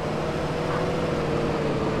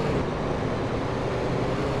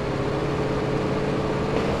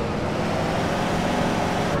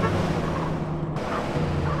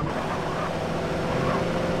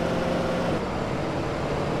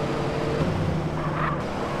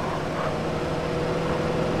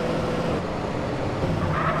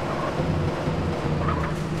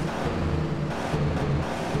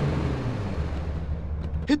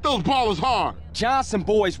 Hit those ballers hard. Johnson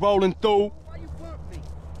boys rolling through.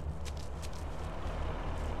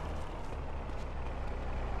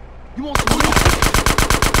 You want some music?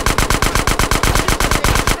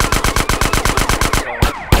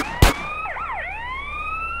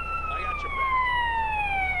 I got your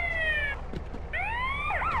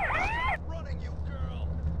back. Running, you girl.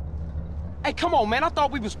 Hey, come on, man. I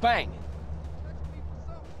thought we was banging.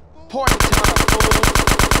 Party time, fool.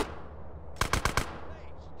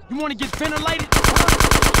 You want to get ventilated?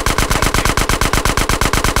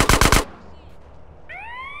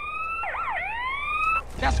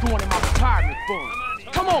 That's going in my retirement fund.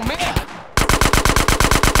 Come on, man.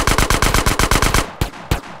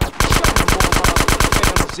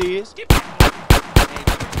 Show me what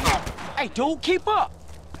Hey, dude, keep up.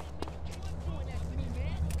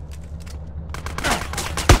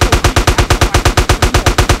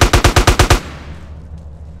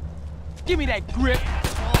 Give me that grip.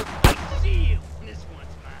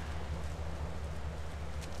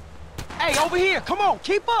 Hey, over here, come on,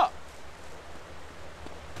 keep up.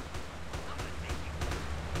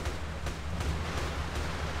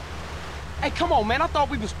 Hey, come on, man, I thought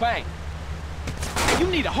we was bang. Hey, you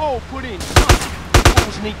need a hole put in.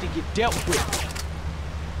 Fools need to get dealt with.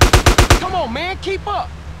 Come on, man, keep up.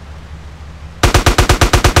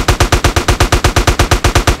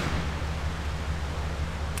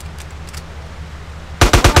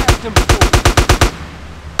 Blast them fools.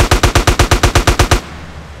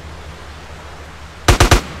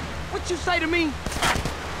 What you say to me?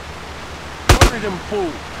 Murder them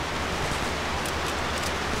fools.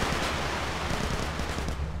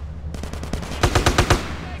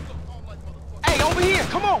 Over here,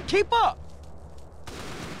 come on, keep up!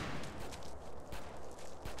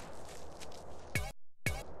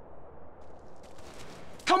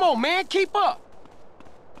 Come on, man, keep up!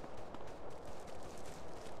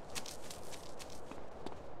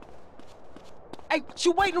 Hey, what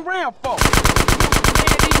you waiting around for?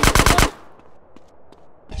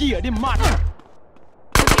 Yeah, them my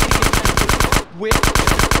with.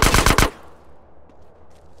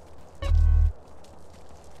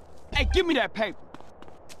 Hey, give me that paper.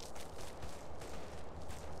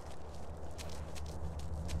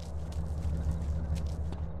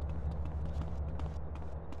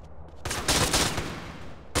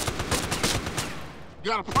 You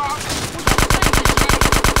got a problem?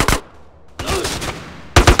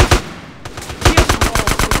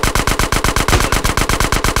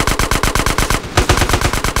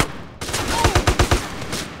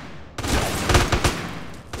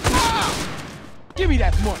 Give me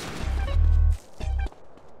that money.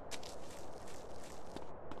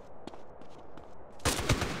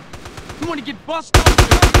 You wanna get busted?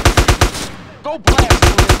 Go blast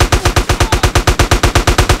him.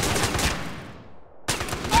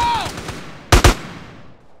 Oh!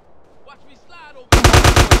 Watch me slide over.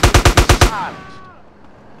 Silence.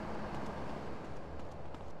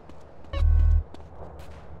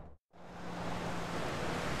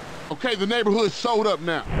 Okay, the neighborhood's sold up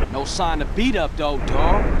now. No sign of beat up though,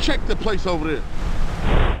 dawg. Check the place over there.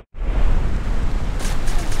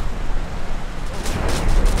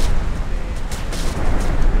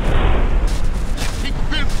 Keep it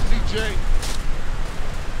busy, CJ.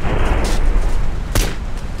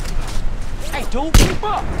 Hey, dude, keep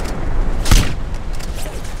up.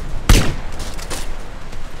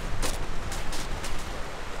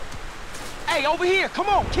 Hey, over here, come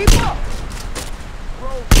on, keep up.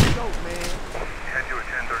 Head to a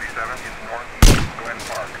 1037 is northeast Glen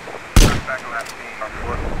Park. Back on that scene on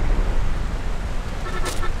foot.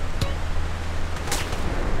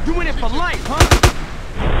 You in it for life, huh?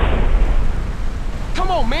 Come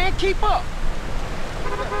on, man, keep up.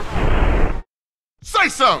 Say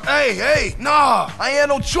something. Hey, nah. I ain't had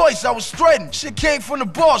no choice. I was threatened. Shit came from the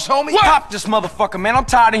boss, homie. What? Pop this motherfucker, man. I'm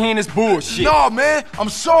tired of hearing this bullshit. Nah, man. I'm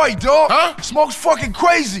sorry, dog. Huh? Smoke's fucking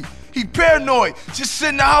crazy. He paranoid. Just sit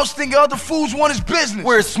in the house thinking other fools want his business.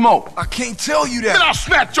 Where's Smoke? I can't tell you that. Then I'll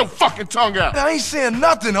snatch your fucking tongue out. I ain't saying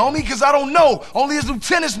nothing, homie, because I don't know. Only his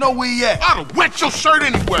lieutenants know where he at. I'd have wet your shirt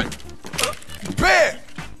anyway. Bear!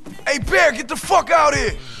 Hey, Bear, get the fuck out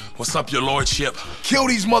here. What's up, your lordship? Kill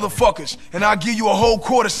these motherfuckers, and I'll give you a whole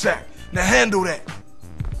quarter sack. Now handle that.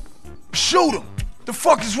 Shoot him. The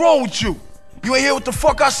fuck is wrong with you? You ain't hear what the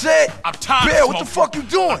fuck I said? I'm tired Bear, of what the fuck you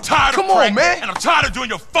doing? I'm tired Come of on, man. And I'm tired of doing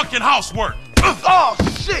your fucking housework. Oh,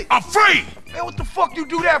 shit. I'm free! Man, what the fuck you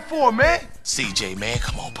do that for, man? CJ, man,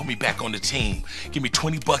 come on, put me back on the team. Give me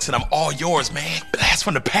 20 bucks and I'm all yours, man. Blast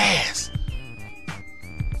from the past.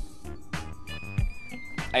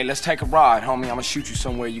 Hey, let's take a ride, homie. I'm gonna shoot you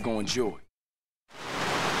somewhere you gonna enjoy.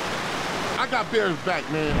 I got Bear's back,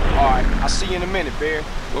 man. All right, I'll see you in a minute, Bear.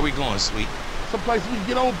 Where we going, sweet? Someplace we can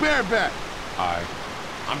get old Bear back. All right,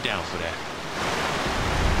 I'm down for that.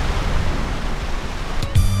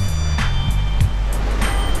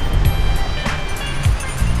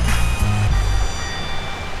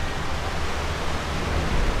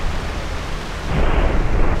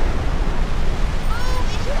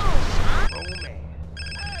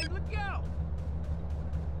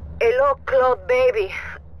 Hello, Claude, baby.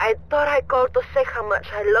 I thought I'd call to say how much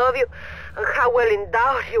I love you and how well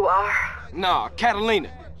endowed you are. Nah,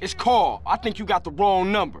 Catalina, it's Carl. I think you got the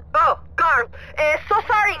wrong number. Oh, Carl, so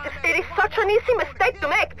sorry. It is such an easy mistake to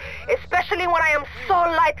make, especially when I am so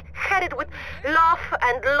light-headed with love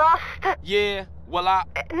and lust. Yeah, well,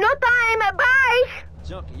 No time, bye!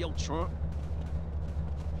 Junk in your trunk.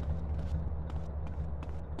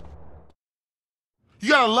 You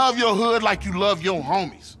gotta love your hood like you love your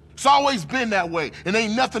homies. It's always been that way, and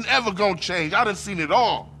ain't nothing ever gonna change. I done seen it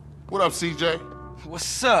all. What up, CJ?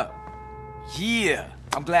 What's up? Yeah,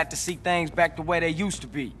 I'm glad to see things back the way they used to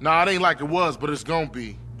be. Nah, it ain't like it was, but it's gonna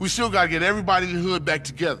be. We still gotta get everybody in the hood back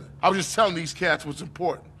together. I was just telling these cats what's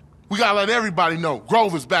important. We gotta let everybody know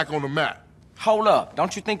Grover's back on the map. Hold up,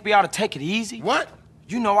 don't you think we ought to take it easy? What?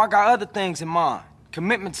 You know I got other things in mind.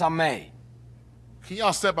 Commitments I made. Can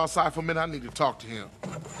y'all step outside for a minute? I need to talk to him.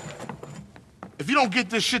 If you don't get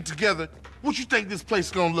this shit together, what you think this place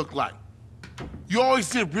is gonna look like? You always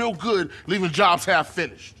did real good leaving jobs half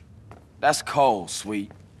finished. That's cold,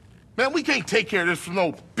 sweet. Man, we can't take care of this from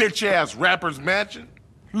no bitch-ass rapper's mansion.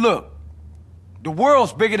 Look, the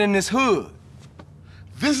world's bigger than this hood.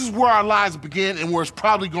 This is where our lives begin and where it's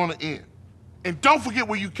probably gonna end. And don't forget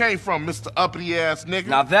where you came from, Mr. Uppity-ass nigga.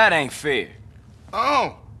 Now that ain't fair.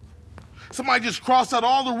 Oh. Somebody just crossed out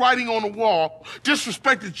all the writing on the wall,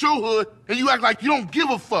 disrespected your hood, and you act like you don't give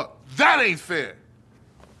a fuck. That ain't fair.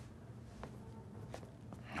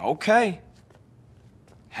 Okay.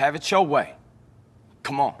 Have it your way.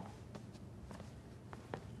 Come on.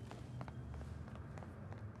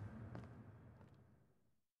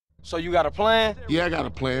 So you got a plan? Yeah, I got a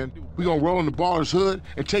plan. We gonna roll in the baller's hood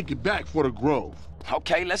and take it back for the Grove.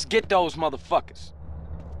 Okay, let's get those motherfuckers.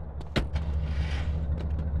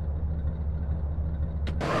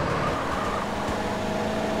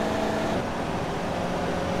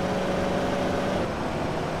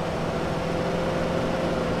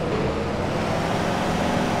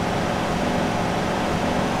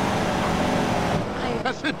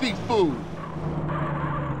 Let's hit these fools.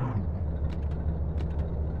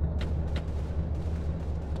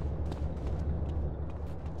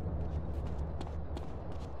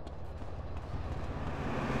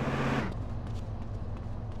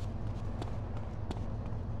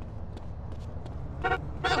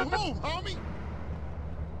 Move, homie!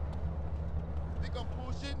 Think I'm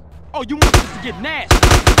bullshitting? Oh, you want this to get nasty?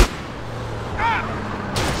 Ah!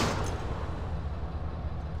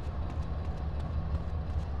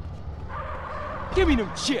 Give me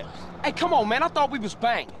them chips. Hey, come on, man. I thought we was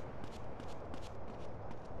banging.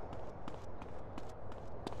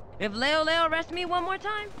 If Leo arrests me one more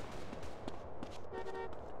time,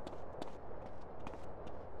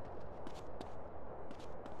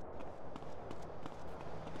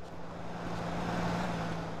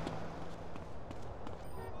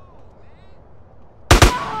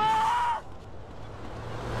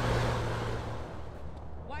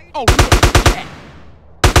 oh, look, yeah.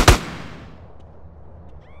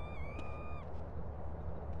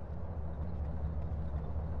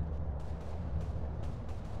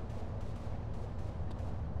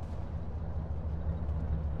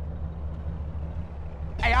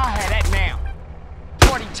 Hey, I had that now.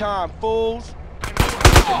 Party time, fools.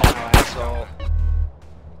 Asshole.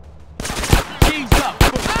 G's up.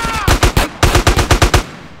 Ah!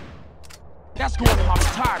 That's going to my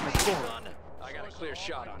retirement fund. I got a clear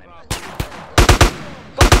shot on him.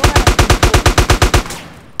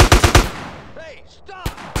 Hey, stop!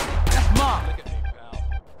 That's mine. Look at me, pal.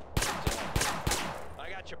 I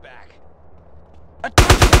got your back.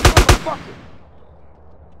 Attention, motherfucker.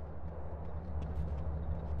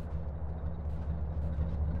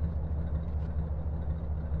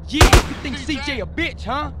 Yeah, you think CJ a bitch,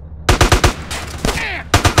 huh?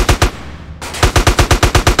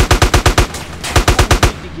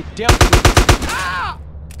 You need to get dealt with. Ah!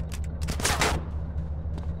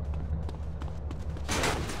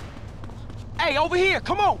 Hey, over here,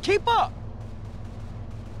 come on, keep up.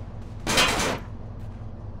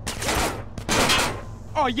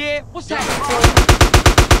 Oh yeah, what's happening?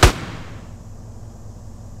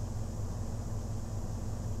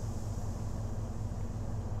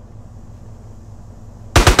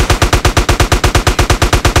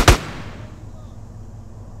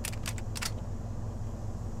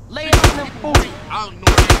 Lay it on them 40. I don't know.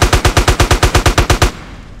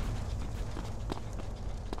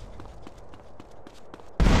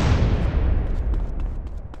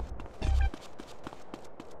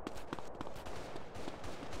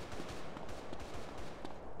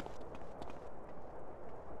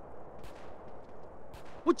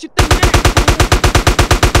 What you think now, fool?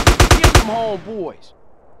 Kill them homeboys.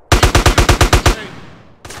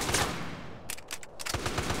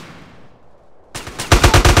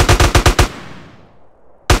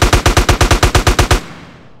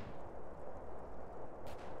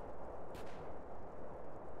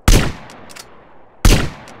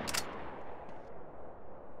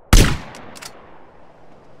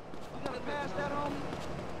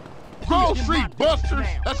 Grove Street Busters.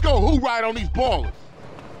 Let's go who ride on these ballers.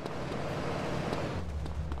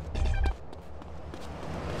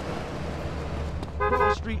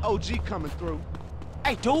 Grove Street OG coming through.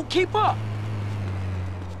 Hey, dude, keep up.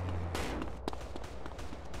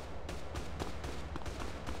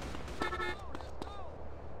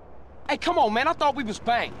 Hey, come on, man. I thought we was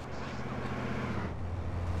banged.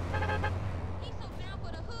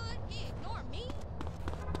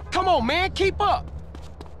 Come on, man. Keep up.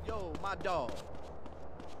 Yo, my dog.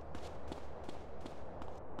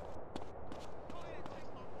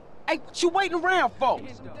 Hey, what you waiting around for?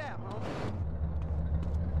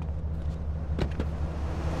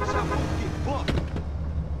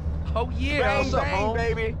 Oh yeah, Bang, what's up, bang, home?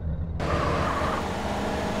 baby.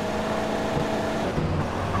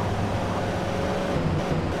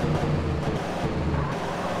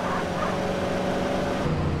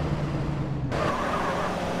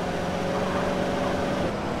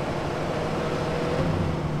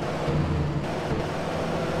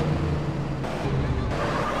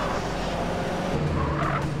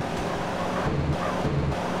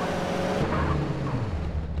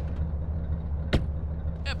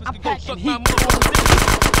 I'm packing heat.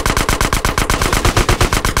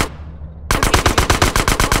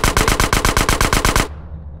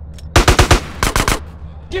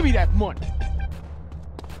 Give me that money.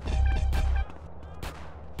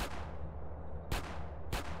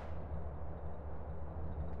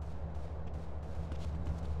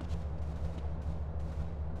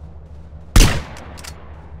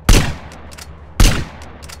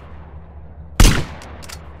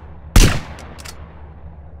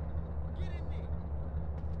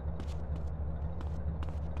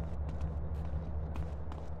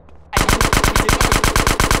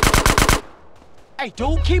 Hey,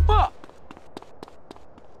 dude, keep up.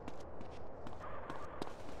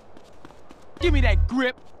 Give me that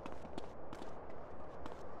grip.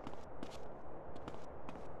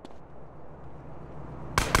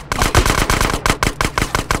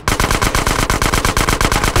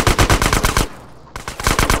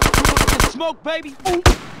 Smoke, baby. Ooh.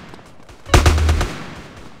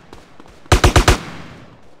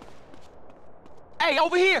 Hey,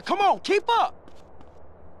 over here. Come on, keep up.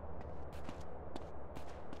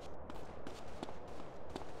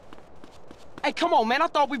 Hey, come on, man. I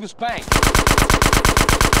thought we was banged.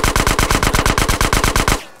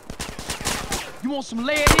 You want some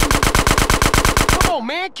lead in you? Come on,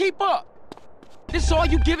 man. Keep up. This is all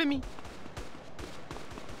you giving me?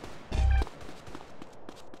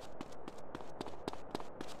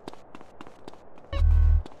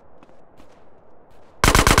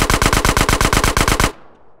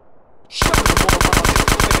 Shut up,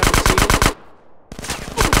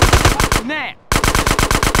 now.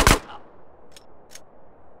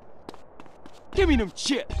 Give me them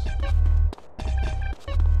chips.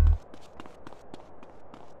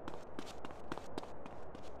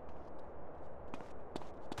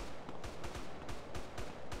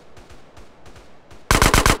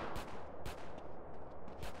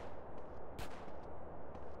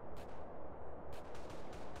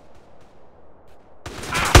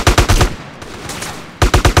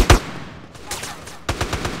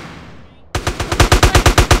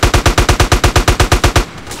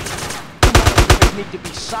 Need to be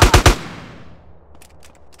solid.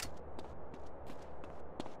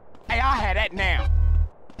 Hey, I had that now.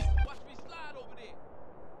 Watch me slide over there.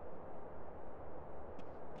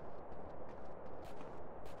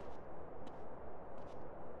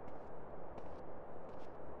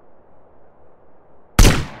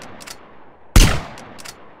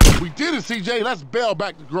 We did it, CJ. Let's bail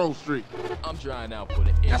back to Grove Street. I'm trying out for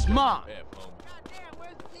the That's mine. Goddamn,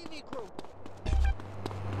 where's the TV crew?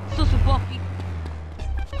 Sister Buffy.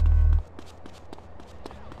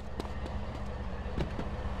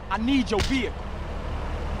 I need your vehicle.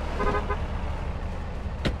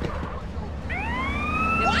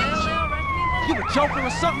 You a joker or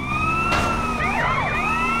something?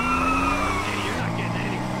 You're not getting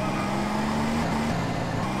anywhere.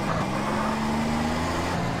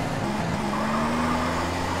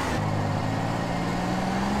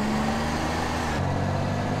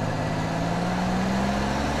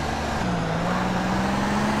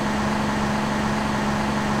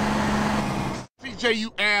 CJ,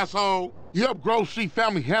 you asshole. You help Grove Street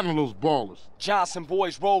family handle those ballers. Johnson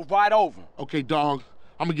boys rolled right over. Okay, dog.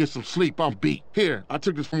 I'm gonna get some sleep. I'm beat. Here, I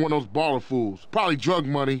took this from one of those baller fools. Probably drug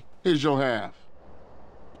money. Here's your half.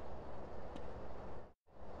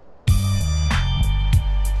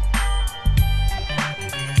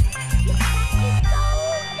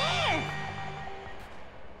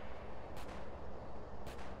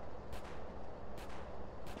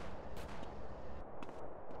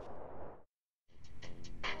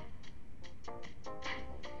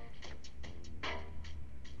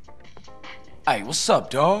 Hey, what's up,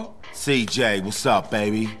 dawg? CJ, what's up,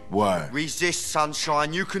 baby? Word. Resist,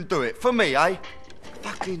 sunshine, you can do it. For me, eh?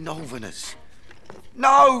 Fucking Northerners.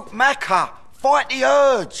 No, Macca. Fight the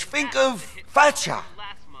urge. Think of Thatcher.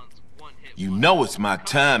 You know it's my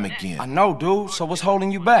time again. I know, dude. So what's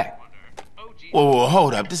holding you back? Whoa,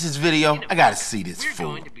 hold up. This is video. I gotta see this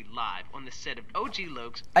fool.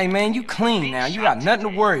 Hey, man, you clean now. You got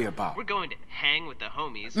nothing to worry about. We're going to hang with the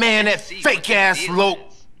homies. Man, that fake-ass Loke.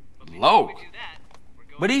 Loke?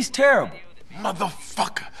 But he's terrible.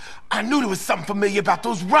 Motherfucker. I knew there was something familiar about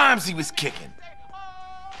those rhymes he was kicking.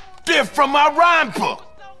 They're from my rhyme book.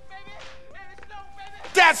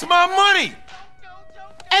 That's my money.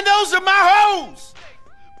 And those are my hoes.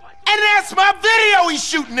 And that's my video he's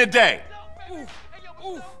shooting today.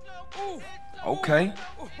 Okay.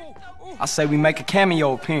 I say we make a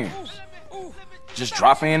cameo appearance. Just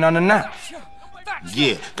drop in unannounced.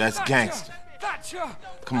 Yeah, that's gangster.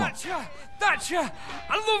 Come on. Thatcher,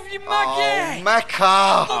 I love you, Maggie. Oh,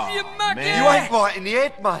 Macca. Love you, Maggie. You ain't right in the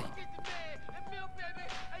head, mate.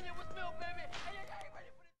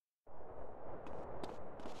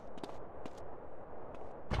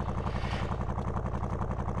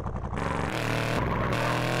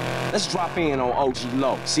 Let's drop in on OG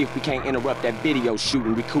Low, see if we can't interrupt that video shoot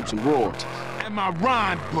and recoup some royalties. And my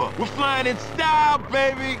rhyme book. We're flying in style,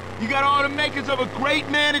 baby. You got all the makers of a great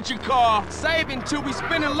man at your car. Saving till we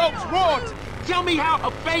spinning Loke's royalties. Tell me how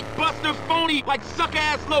a fake buster phony like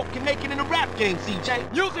sucker-ass Loke can make it in the rap game,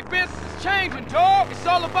 CJ. Music business is changing, dog. It's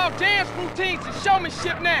all about dance routines and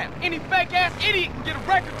showmanship now. Any fake-ass idiot can get a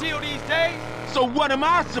record deal these days. So what am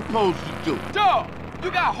I supposed to do? Dog, you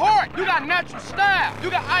got heart, you got natural style, you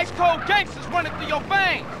got ice-cold gangsters running through your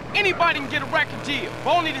veins. Anybody can get a record deal,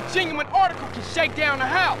 but only the genuine article can shake down the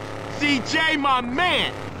house. CJ, my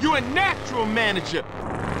man, you're a natural manager.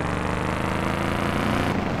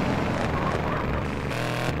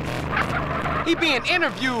 He being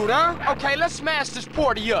interviewed, huh? Okay, let's smash this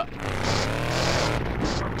party up.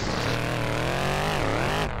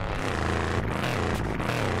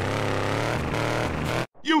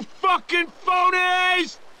 You fucking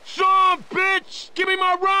phonies! Sean, bitch! Give me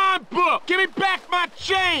my rhyme book! Give me back my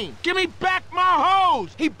chain! Give me back my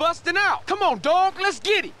hose! He busting out. Come on, dog, let's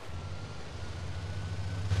get it.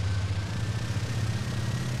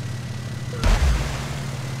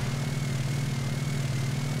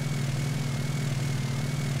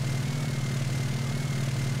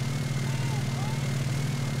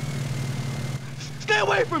 Stay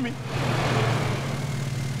away from me!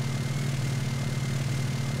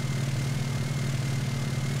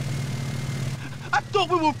 I thought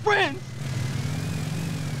we were friends!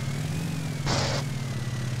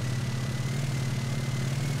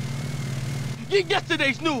 Get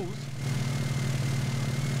yesterday's news!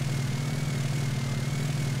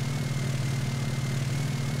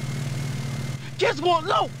 Kids want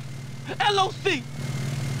low! LOC!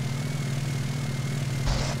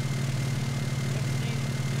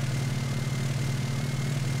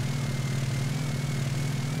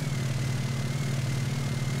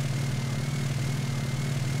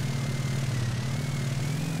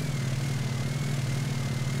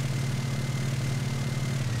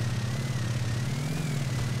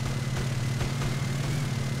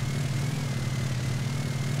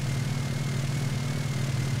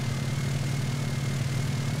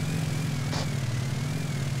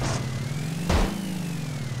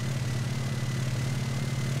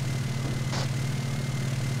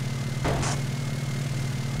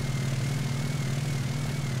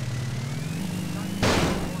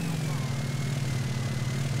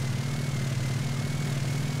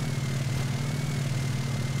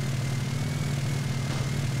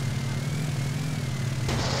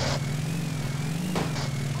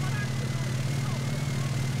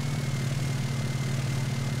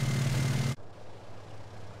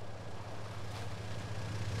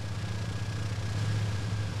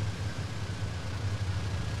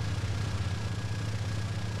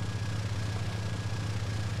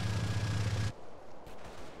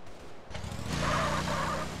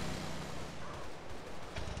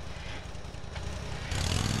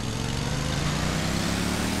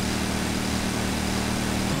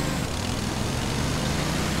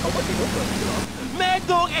 Mad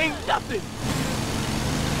Dog ain't nothing!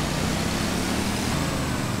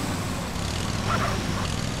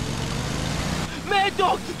 Mad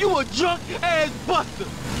Dog, you a drunk-ass buster!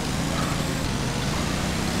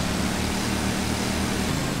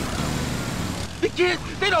 The kids,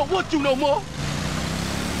 they don't want you no more!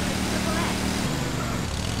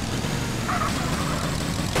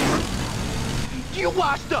 You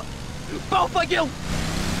washed up! Both of you!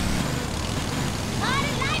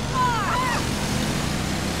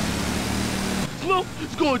 Smoke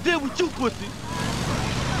is gonna deal with you, pussy.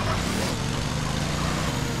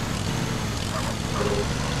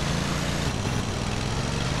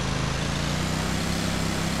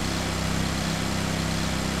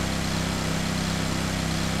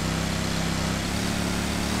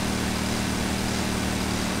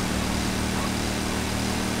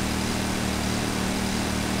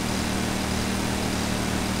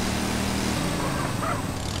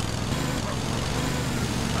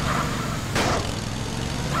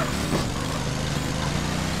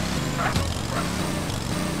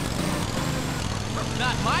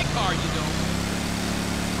 my car, you don't.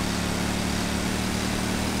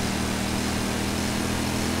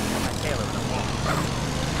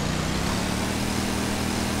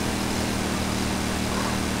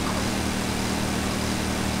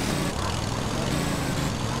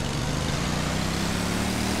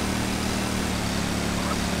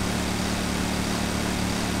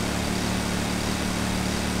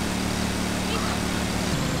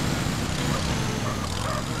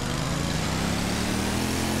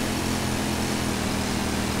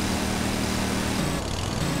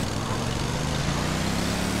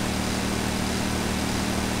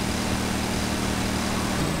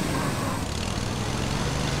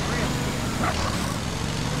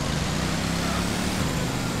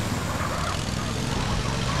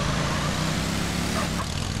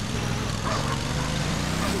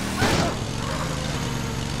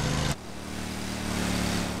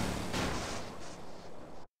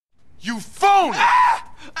 You phony!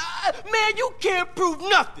 Man, you can't prove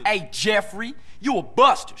nothing. Hey, Jeffrey, you a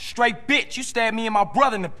buster. Straight bitch. You stabbed me and my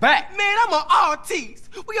brother in the back. Man, I'm an artist.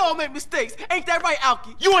 We all make mistakes. Ain't that right,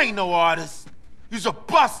 Alki? You ain't no artist. You's a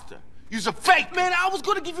buster. You's a fake. Man, I was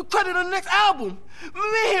gonna give you credit on the next album.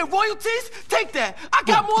 Man, royalties? Take that. I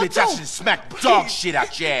got more bitch, too. I should smack dog shit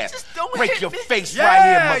out your ass. Just don't break hit your me. face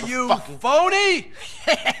Yeah, right here, you motherfucker. phony!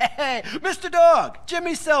 Mr. Dog,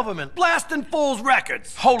 Jimmy Silverman, blasting Fools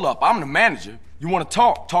Records. Hold up, I'm the manager. You wanna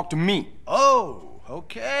talk? Talk to me. Oh,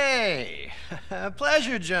 okay.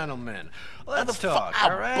 Pleasure, gentlemen. Let's talk,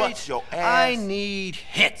 all right? Butt your ass. I need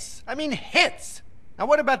hits. I mean hits. Now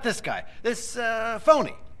what about this guy? This,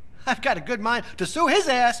 phony? I've got a good mind to sue his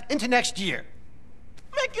ass into next year.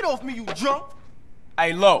 Man, get off me, you drunk.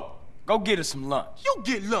 Hey, Lo, go get us some lunch. You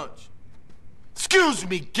get lunch. Excuse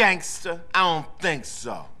me, gangster. I don't think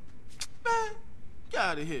so. Man, get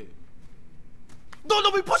out of here.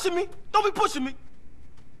 Don't be pushing me. Don't be pushing me.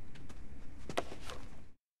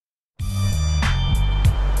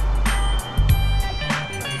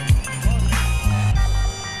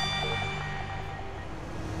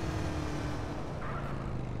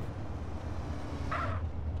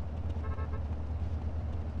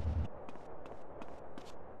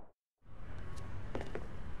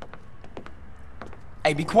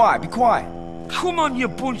 Hey, be quiet, be quiet. Come on, you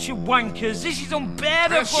bunch of wankers. This is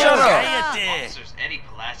unbearable. Shut up. Officers Eddie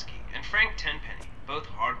Pulaski and Frank Tenpenny, both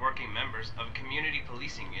hard-working members of a community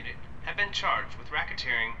policing unit, have been charged with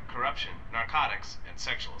racketeering, corruption, narcotics, and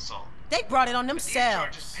sexual assault. They brought it on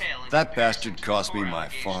themselves. That bastard cost me my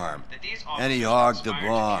farm. And he hogged the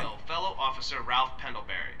barn. Fellow officer Ralph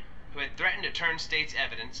Pendlebury, who had threatened to turn state's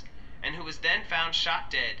evidence, and who was then found shot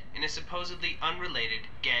dead in a supposedly unrelated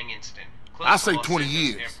gang incident. I say 20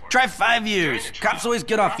 years. Try 5 years. Cops always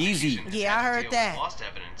get off easy. Yeah, I heard that. Lost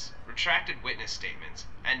evidence, retracted witness statements,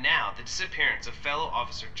 and now the disappearance of fellow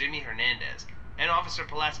officer Jimmy Hernandez and Officer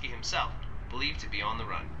Pulaski himself, believed to be on the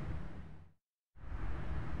run.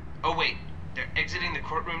 Oh wait, they're exiting the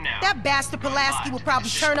courtroom now. That bastard Pulaski will probably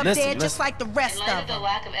turn up dead just like the rest In light of of the them.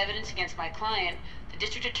 lack of evidence against my client, the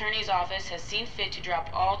district attorney's office has seen fit to drop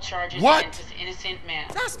all charges What? against this innocent man.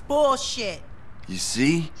 That's bullshit. You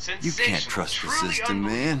see? You can't trust the system,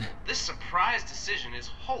 man. This surprise decision is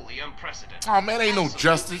wholly unprecedented. Oh man, ain't no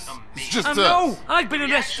justice. It's just I us. know. I've been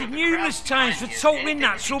arrested numerous times for totally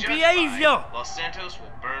natural behavior. Los Santos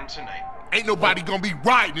will burn tonight. Ain't nobody gonna be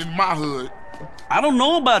riding in my hood. I don't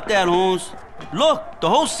know about that, Holmes. Look, the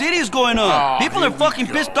whole city's going up. Oh, People are fucking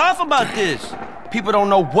pissed off about this. People don't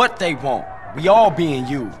know what they want. We all being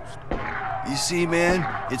used. You see, man,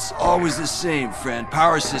 it's always the same, friend.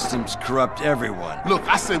 Power systems corrupt everyone. Look,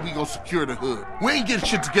 I said we gonna secure the hood. We ain't getting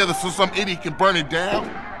shit together so some idiot can burn it down.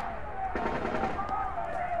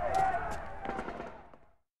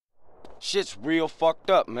 Shit's real fucked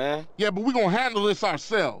up, man. Yeah, but we gonna handle this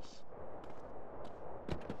ourselves.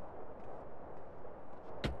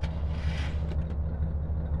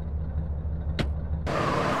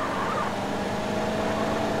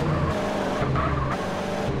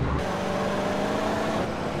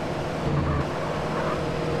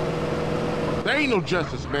 There ain't no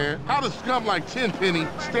justice, man. How does scum like Tenpenny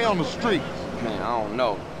stay on the streets? Man, I don't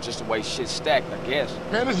know. Just the way shit's stacked, I guess.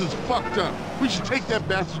 Man, this is fucked up. We should take that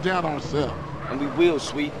bastard down ourselves. And we will,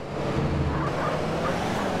 sweet.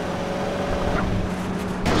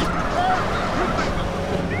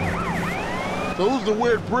 So who's the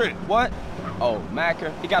weird Brit? What? Oh,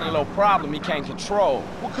 Macker, he got a little problem he can't control.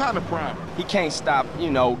 What kind of problem? He can't stop,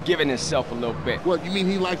 you know, giving himself a little bit. What, you mean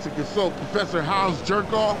he likes to consult Professor Hound's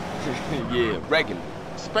jerk-off? Yeah, regularly.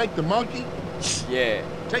 Spank the monkey? Yeah.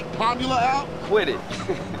 Take Pomula out? Quit it.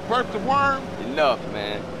 Birth the worm? Enough,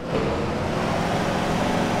 man.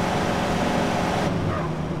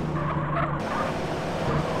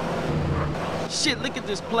 Shit, look at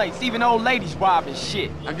this place. Even old ladies robbing shit.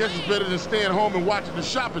 I guess it's better than staying home and watching the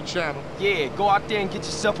shopping channel. Yeah, go out there and get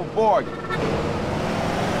yourself a bargain.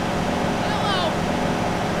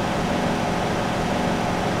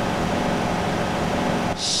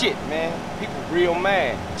 Shit, man. People real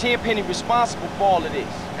mad. Tenpenny responsible for all of this.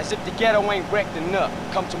 As if the ghetto ain't wrecked enough.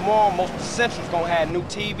 Come tomorrow, most of the Central's gonna have new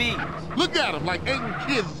TVs. Look at them, like angry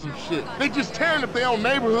kids or some shit. They just tearing up their own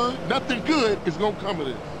neighborhood. Nothing good is gonna come of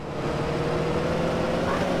this.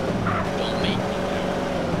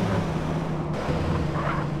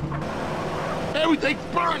 Everything's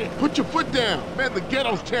burning. Put your foot down. Man, the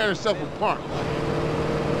ghetto's tearing itself apart.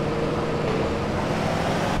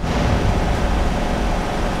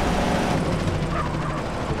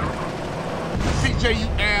 CJ, you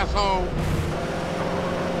asshole.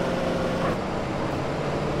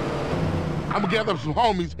 I'm gonna gather up some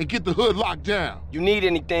homies and get the hood locked down. You need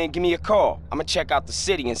anything, give me a call. I'm gonna check out the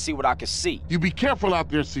city and see what I can see. You be careful out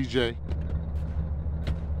there, CJ.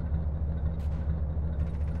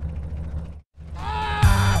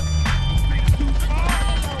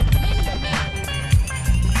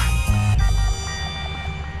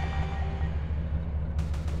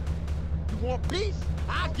 You want peace?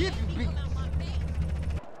 I'll give you peace.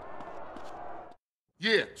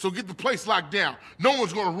 Yeah, so get the place locked down. No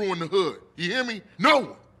one's gonna ruin the hood. You hear me? No one.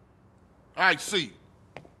 All right, see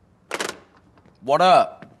you. What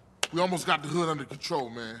up? We almost got the hood under control,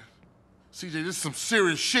 man. CJ, this is some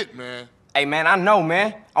serious shit, man. Hey, man, I know,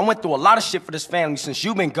 man. I went through a lot of shit for this family since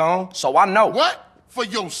you been gone, so I know. What? For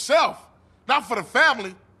yourself, not for the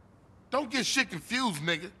family. Don't get shit confused,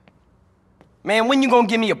 nigga. Man, when you gonna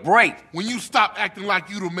give me a break? When you stop acting like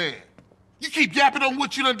you the man. You keep yapping on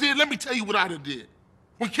what you done did, let me tell you what I done did.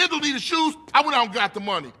 When Kendall needed shoes, I went out and got the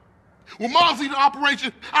money. When Mars needed an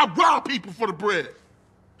operation, I robbed people for the bread.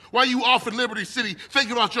 While you off in Liberty City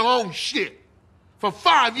thinking about your own shit. For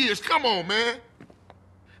 5 years, come on, man.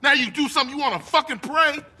 Now you do something you wanna fucking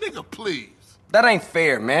pray? Nigga, please. That ain't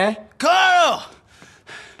fair, man. Carl!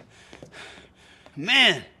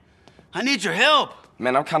 Man, I need your help.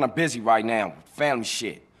 Man, I'm kinda busy right now with family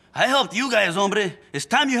shit. I helped you guys, hombre. It's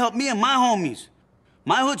time you help me and my homies.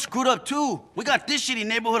 My hood's screwed up too. We got this shitty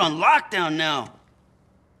neighborhood on lockdown now.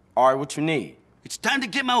 All right, what you need? It's time to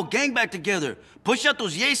get my old gang back together. Push out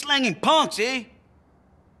those yay-slanging punks, eh?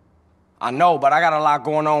 I know, but I got a lot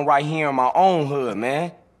going on right here in my own hood,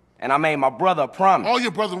 man. And I made my brother a promise. All your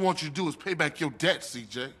brother wants you to do is pay back your debt,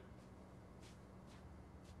 CJ.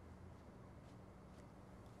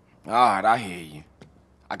 All right, I hear you.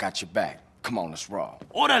 I got your back. Come on, let's roll.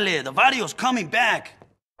 Orale, the Vario's coming back.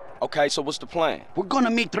 Okay, so what's the plan? We're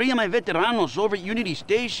gonna meet 3 of my veteranos over at Unity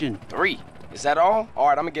Station. 3? Is that all? All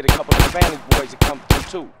right, I'm gonna get a couple of the family boys to come through,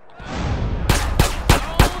 too.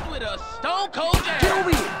 With a stone cold jam. Get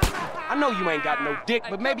over here. I know you ain't got no dick,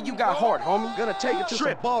 but maybe you got heart, homie. Gonna take it to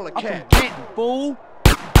Trip ball of I'm cat. forgetting, fool.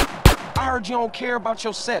 I heard you don't care about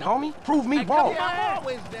your set, homie. Prove me wrong. I'm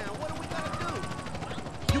always down. What are we gonna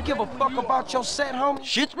do? You give a fuck about your set, homie?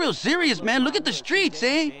 Shit's real serious, man. Look at the streets,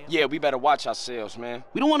 eh? Yeah, we better watch ourselves, man.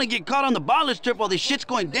 We don't want to get caught on the baller strip while this shit's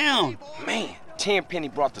going down. Man, Tenpenny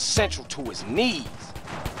brought the Central to his knees.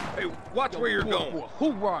 Hey, watch where you're going.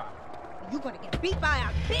 Hoorah! You gonna get beat by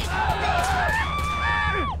a bitch.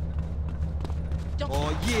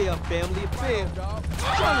 Oh yeah, family affair.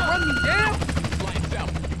 Trying to run me down? Lights out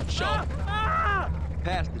for you, chump.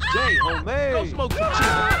 Pass the J, homie. Go smoke some chicken.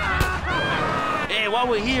 Hey, while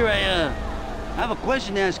we're here, I have a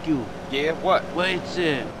question to ask you. Yeah, what? Well,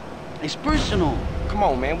 it's personal. Come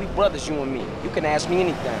on, man. We brothers, you and me. You can ask me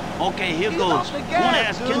anything. Okay, here He's goes. off the I want gas, to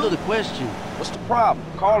ask dude. Kendall the question. What's the problem?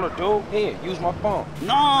 Call her, dude. Here, use my phone.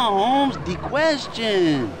 No, Holmes, the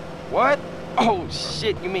question. What? Oh,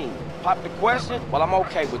 shit, you mean pop the question? Well, I'm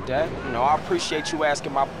okay with that. You know, I appreciate you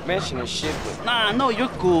asking my permission and shit, but... Nah, I know you're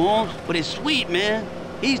cool, Holmes, but it's sweet, man.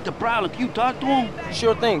 He's the problem. Can you talk to him?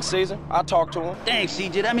 Sure thing, Caesar. I'll talk to him. Thanks,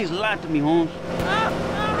 CJ. That means a lot to me, Holmes.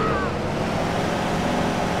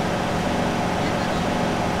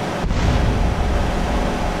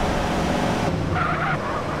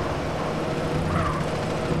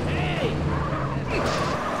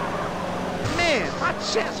 Man, my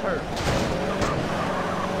chest hurts.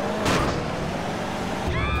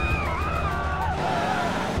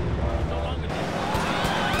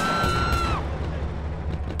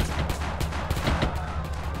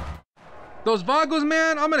 Those vagos,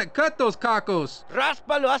 man, I'm gonna cut those cacos.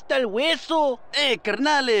 Ráspalo hasta el hueso. Hey,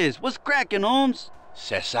 carnales, what's cracking, Holmes?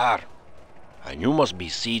 Cesar, and you must be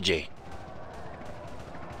CJ.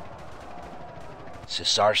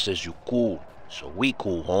 Cesar says you cool, so we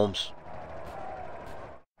cool, Holmes.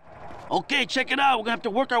 Okay, check it out. We're gonna have to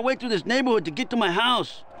work our way through this neighborhood to get to my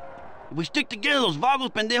house. If we stick together, those vagos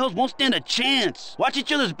pendejos won't stand a chance. Watch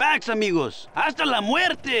each other's backs, amigos. Hasta la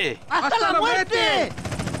muerte! ¡Hasta la muerte!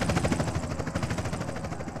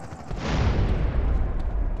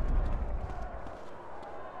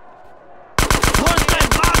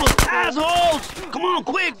 Northside vagos, assholes! Come on,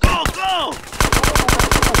 quick, go, go!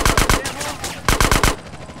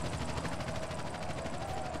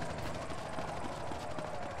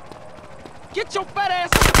 Get your fat ass!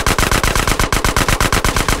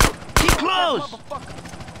 Keep close!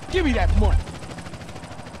 Give me that money!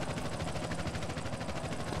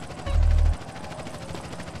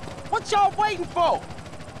 What y'all waiting for?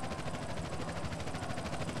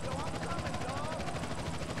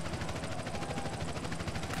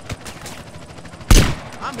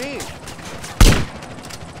 I'm in.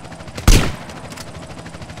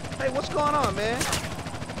 Hey, what's going on, man?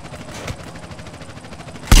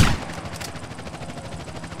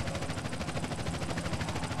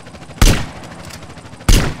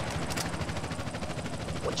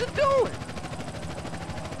 What you doing?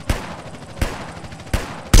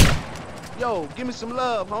 Yo, give me some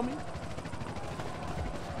love, homie.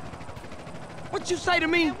 What you say to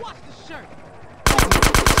me? Hey, watch the shirt.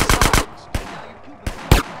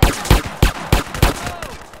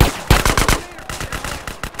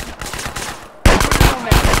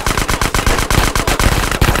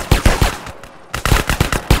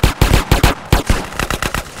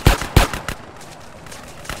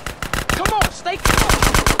 Come on, stay close.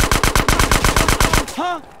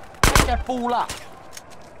 Huh? Take that fool out.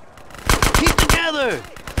 Keep together!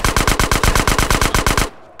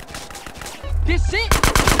 This it?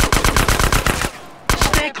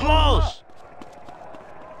 Stay close!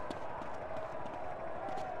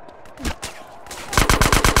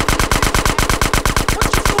 What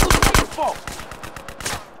you fools waiting for?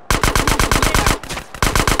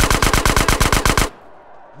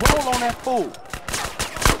 Roll on that fool.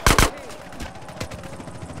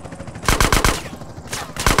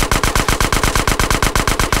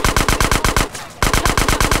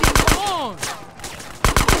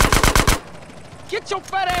 Get your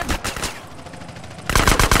fat ass!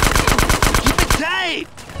 Keep it tight!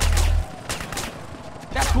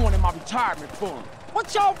 That's going in my retirement fund.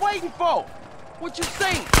 What y'all waiting for? What you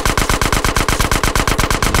think?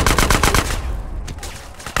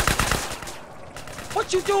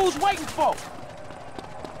 What you dudes waiting for?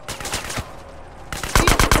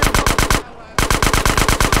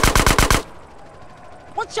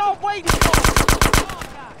 What y'all waiting for?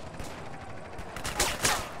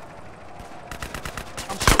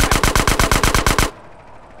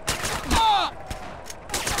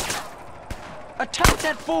 Attack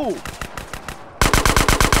that fool!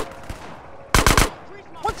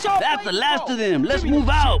 What y'all That's the last for? of them. Let's move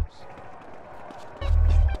out.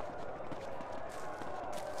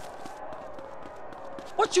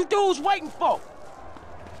 What you dudes waiting for?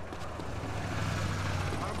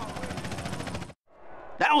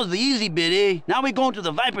 That was the easy bit, eh? Now we're going to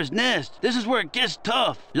the Viper's Nest. This is where it gets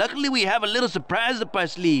tough. Luckily, we have a little surprise up our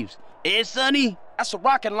sleeves. Eh, Sonny? That's a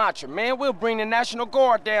rocket launcher, man. We'll bring the National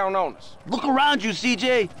Guard down on us. Look around you,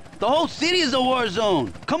 CJ. The whole city is a war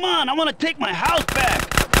zone. Come on, I want to take my house back.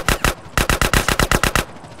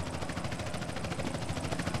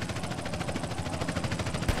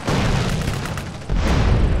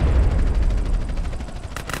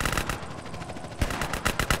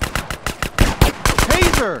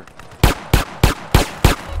 Taser!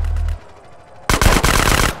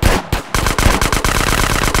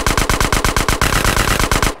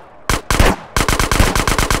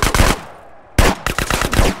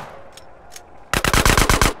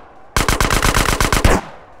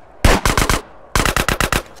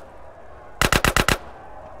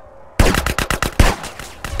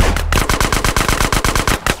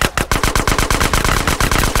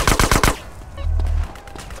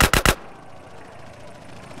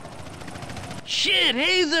 Shit,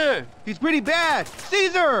 Hazer! He's pretty bad.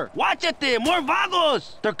 Caesar! Watch it there, more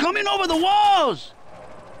vagos! They're coming over the walls!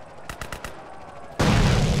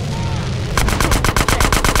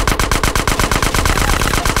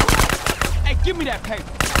 Hey, give me that paper.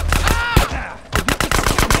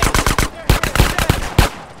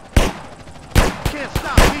 Can't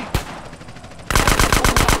stop me.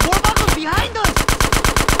 More buckles behind us!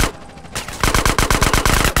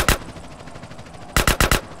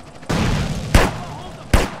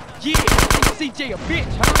 Yeah, CJ a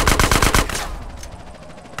bitch, huh?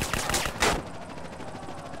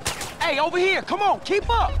 Hey, over here, come on, keep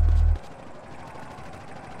up!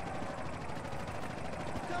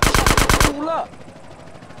 Cool up.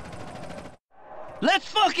 Let's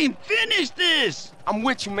fucking finish this! I'm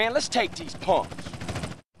with you, man. Let's take these punks.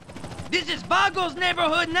 This is Vago's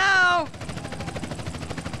neighborhood now!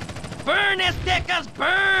 Burn, Aztecas,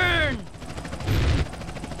 burn!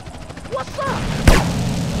 What's up?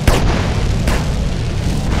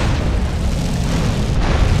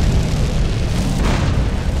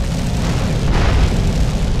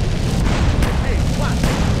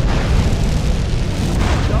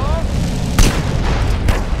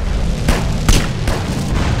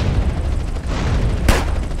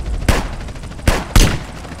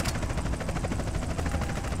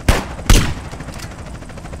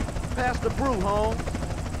 Pass the brew, Holmes.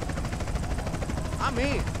 I'm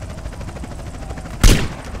in.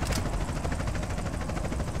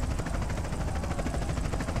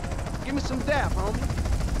 Give me some dap, homie.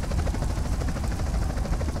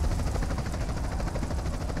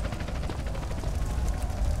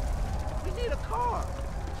 We need a car.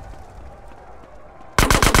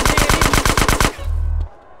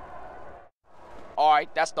 All right,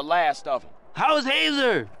 that's the last of them. How's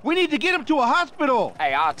Hazer? We need to get him to a hospital.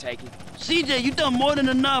 Hey, I'll take him. CJ, you done more than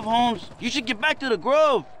enough, Holmes. You should get back to the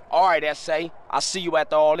Grove. All right, S.A. I'll see you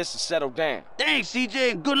after all this is settled down. Thanks,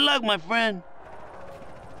 CJ, and good luck, my friend.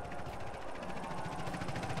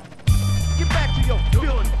 Get back to your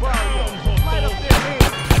feeling, Barrio. Light up their hands.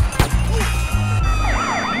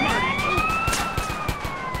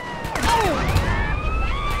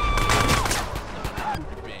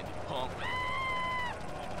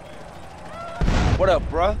 What up,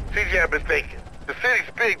 bruh? CJ, I've been thinking. The city's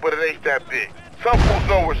big, but it ain't that big. Some folks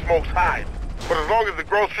know where smoke's hiding. But as long as the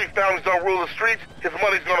grocery families don't rule the streets, his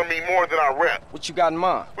money's gonna mean more than our rep. What you got in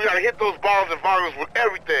mind? We gotta hit those bombs and Vagos with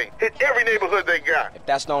everything. Hit every neighborhood they got. If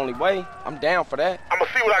that's the only way, I'm down for that. I'ma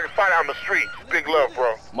see what I can find out in the streets. Big love,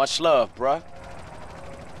 bro. Much love, bruh.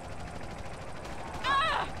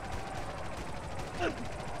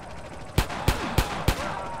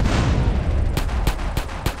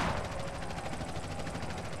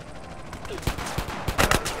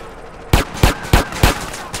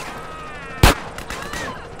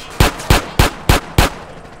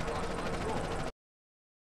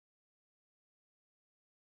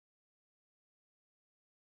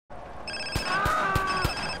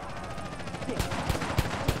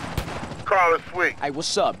 Carl is sweet. Hey,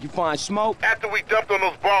 what's up? You find smoke? After we dumped on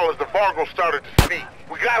those ballers, the Vargo started to speak.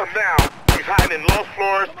 We got him now. He's hiding in Los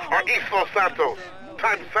Flores or East Los Santos.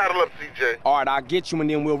 Time to saddle up, CJ. All right, I'll get you and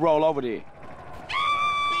then we'll roll over there.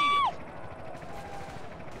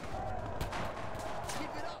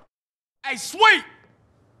 Hey, Sweet!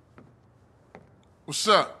 What's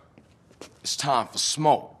up? It's time for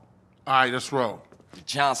smoke. All right, let's roll. The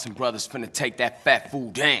Johnson brothers finna take that fat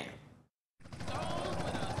fool down.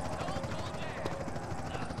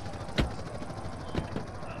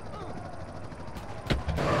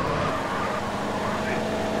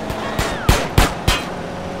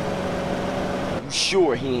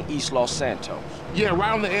 Sure he in East Los Santos. Yeah,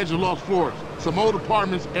 right on the edge of Los Flores. Some old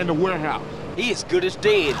apartments and a warehouse. He as good as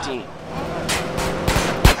dead, then.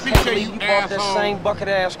 CJ, you bought that asshole. same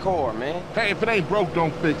bucket-ass car, man. Hey, if it ain't broke,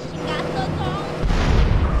 don't fix it.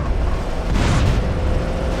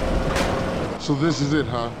 So this is it,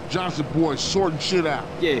 huh? Johnson boy sorting shit out.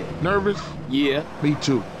 Yeah. Nervous? Yeah. Me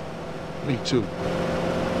too. Me too.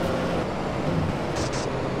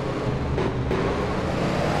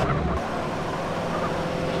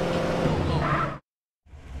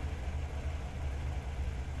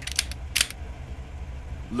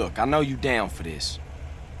 Look, I know you down for this,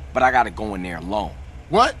 but I gotta go in there alone.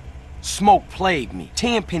 What? Smoke played me.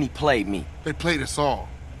 Tenpenny played me. They played us all.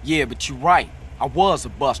 Yeah, but you're right. I was a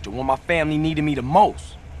buster when my family needed me the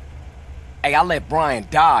most. Hey, I let Brian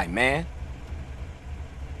die, man.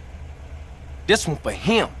 This one for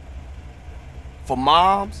him. For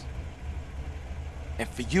Moms. And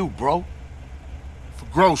for you, bro. For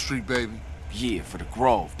Grove Street, baby. Yeah, for the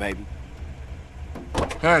Grove, baby.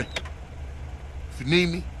 Hey. If you need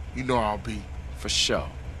me, you know I'll be. For sure.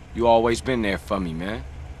 You always been there for me, man.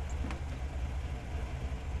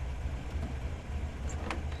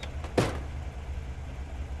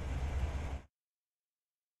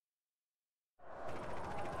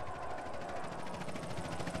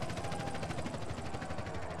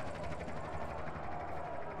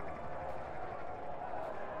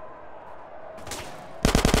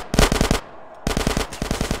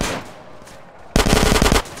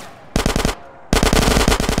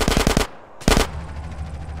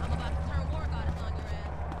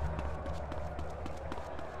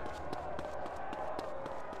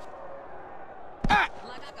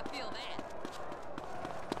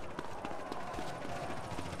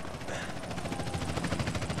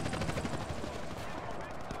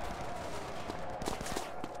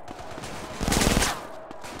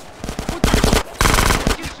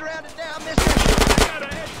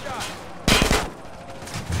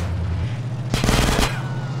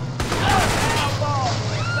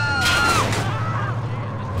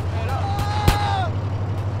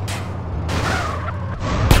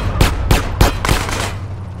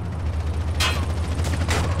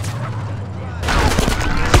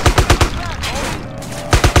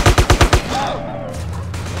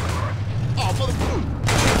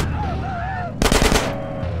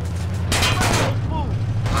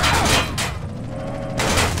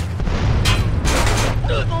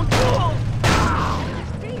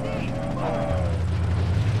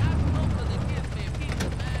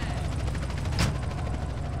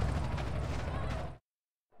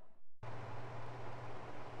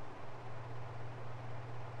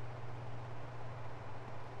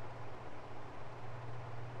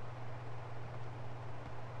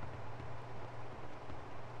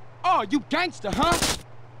 Oh, you gangster, huh?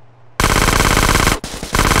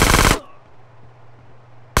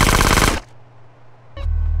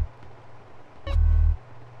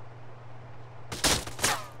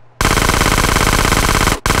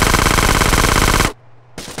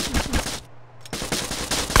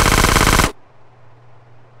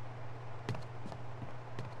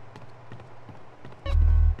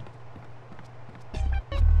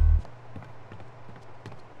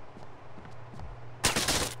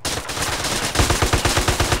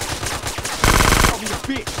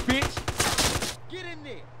 Bitch. Get in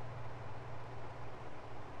there.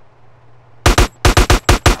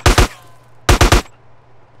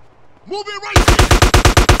 Move it right there.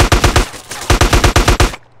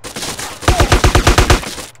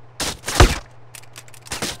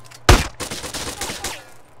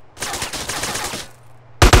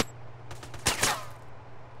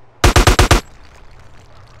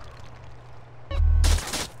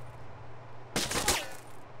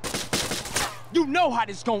 You know how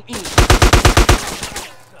this gon' end.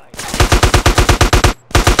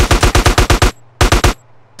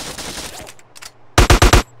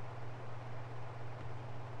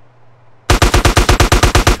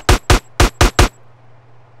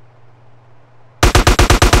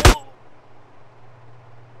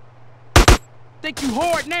 Think you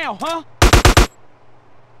hard now, huh?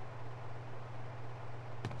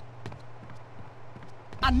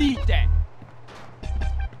 I need that.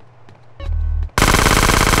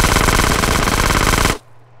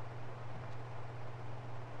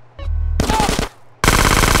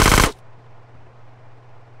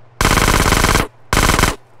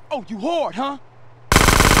 Oh, you hard, huh?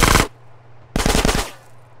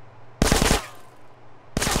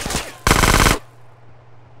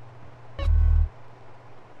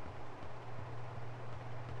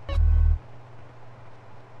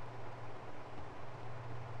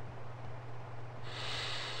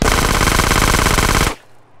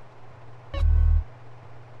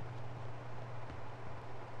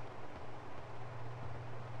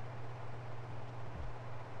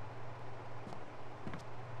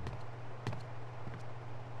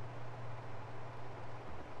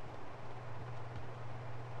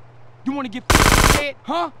 You wanna get dead,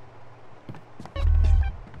 huh?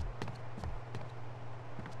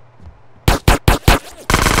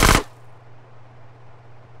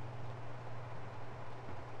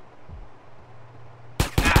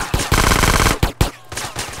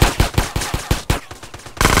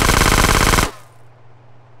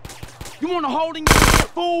 You wanna hold in your head,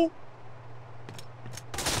 fool?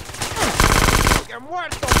 ¡Que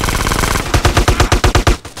muerto!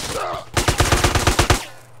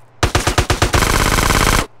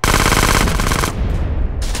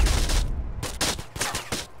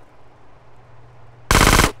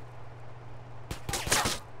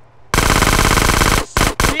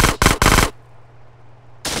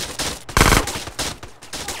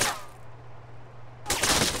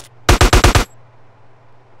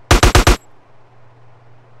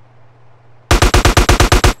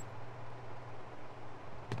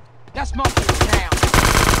 That's my place now.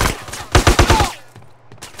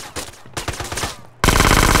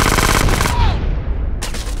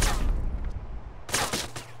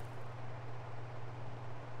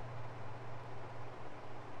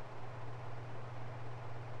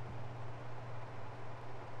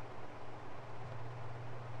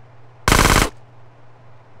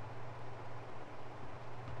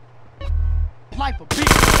 Life a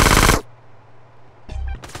bitch.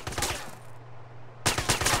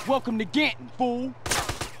 Welcome to Ganton, fool.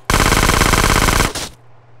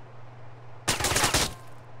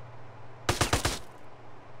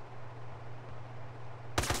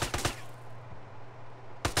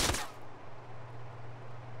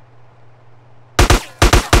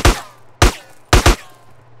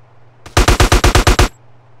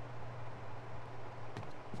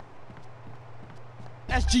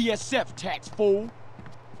 That's GSF tax, fool.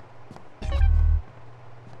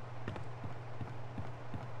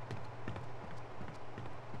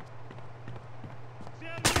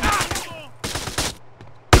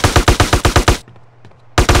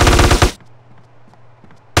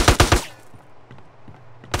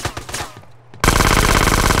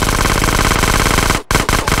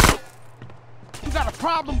 You got a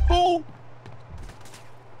problem, fool?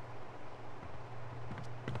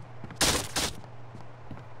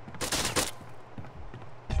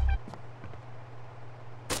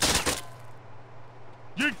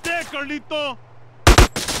 You're dead, Carlito!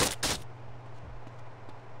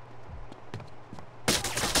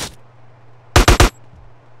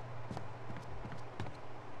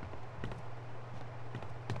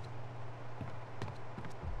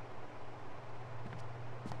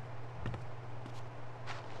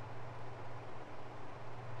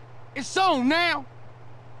 It's on now.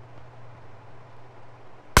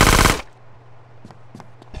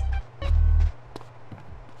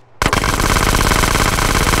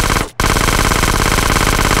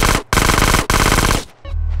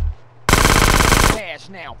 Cash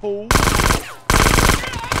now, fool.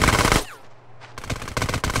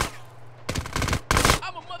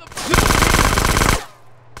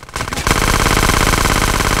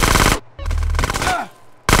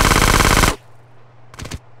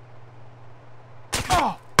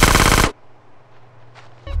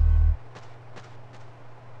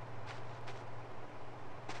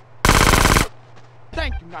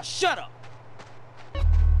 Thank you, now shut up!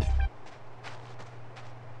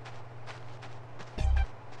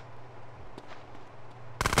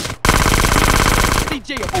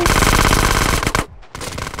 DJ a fool!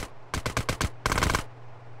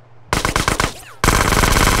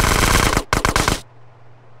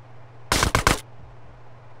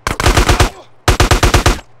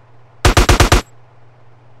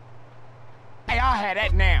 Hey, I'll have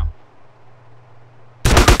that now.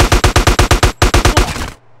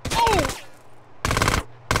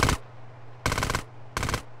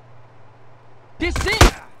 This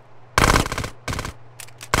it!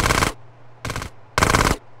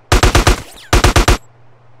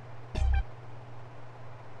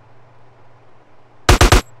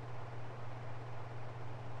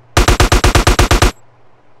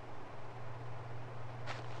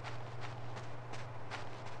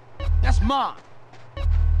 That's mine.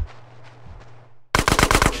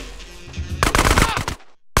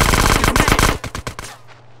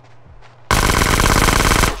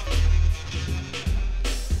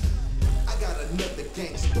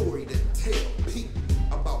 Story to tell people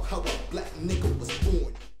about how a black nigga was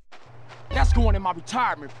born. That's going in my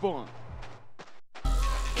retirement fund.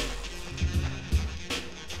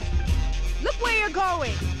 Look where you're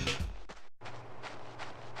going.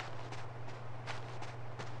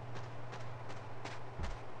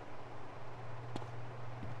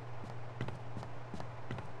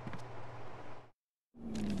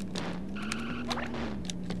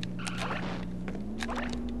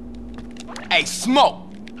 Hey, Smoke!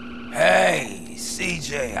 Hey,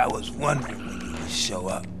 CJ, I was wondering when you would show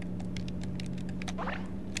up.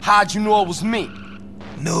 How'd you know it was me?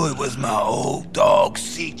 Knew it was my old dog,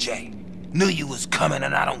 CJ. Knew you was coming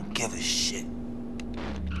and I don't give a shit.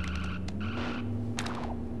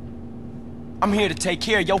 I'm here to take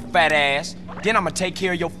care of your fat ass. Then I'ma take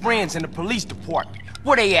care of your friends in the police department.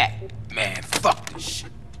 Where they at? Man, fuck this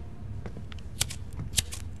shit.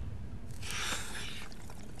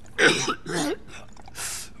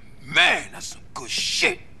 Man, that's some good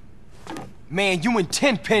shit. Man, you and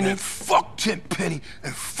Tenpenny. Man, fuck Tenpenny,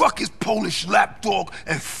 and fuck his Polish lapdog,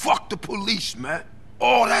 and fuck the police, man.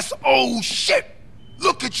 Oh, that's old shit.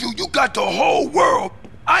 Look at you, you got the whole world.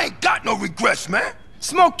 I ain't got no regrets, man.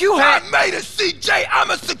 Smoke, you had... I made it, CJ.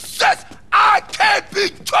 I'm a success. I can't be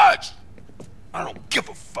touched. I don't give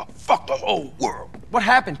a fuck. Fuck the whole world. What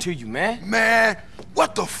happened to you, man? Man,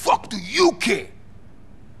 what the fuck do you care?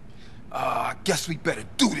 I guess we better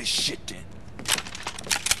do this shit then.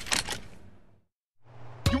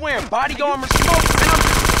 You wearing body armor, Smoke? Man, I'm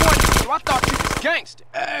disappointed, so I thought you was gangster.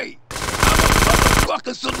 Hey, I'm a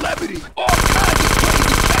motherfucking celebrity. All kinds of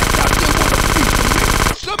crazy cats out there want a piece of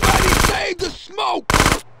me. Somebody save the Smoke!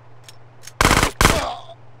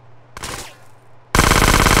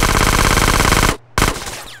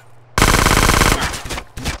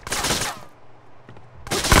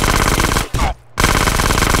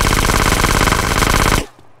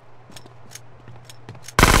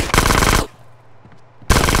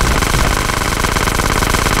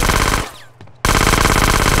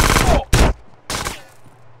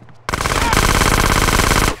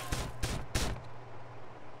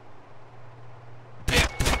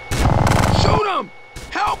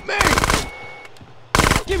 Help me!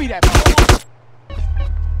 Give me that ball.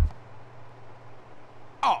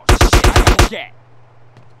 Oh, shit, I got a gat.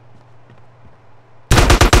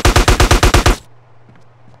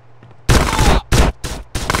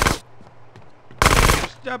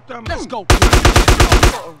 Stepped on me. Let's go.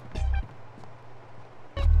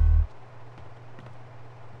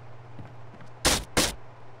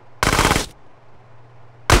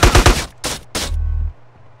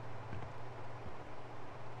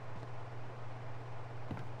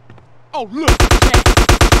 Oh, look at that!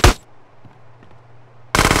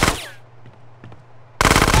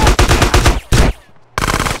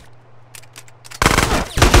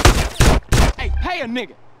 Hey, pay a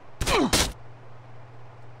nigga!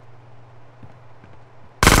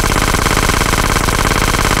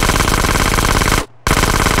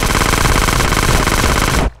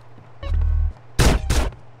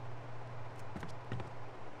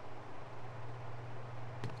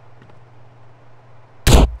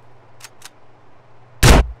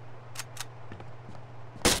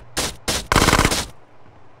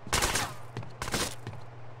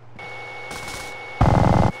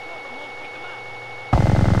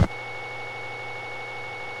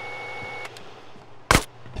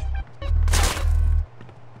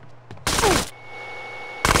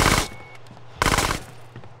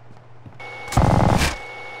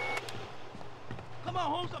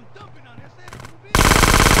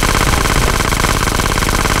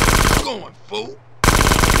 Going, fool.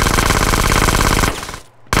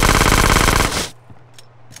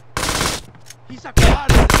 He's a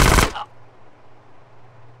god.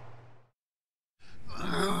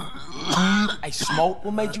 Hey, Smoke,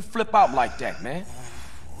 what made you flip out like that, man?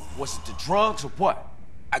 Was it the drugs or what?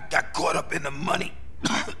 I got caught up in the money,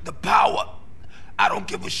 the power. I don't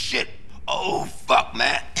give a shit. Oh, fuck,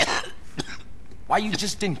 man. Why you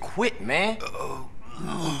just didn't quit, man?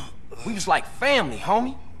 We was like family,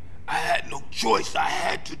 homie. I had no choice. I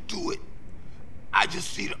had to do it. I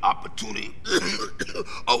just see the opportunity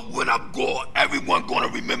of when I'm gone, everyone gonna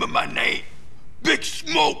remember my name. Big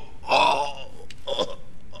Smoke.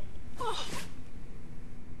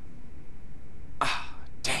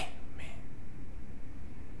 Damn, man.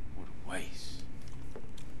 What a waste.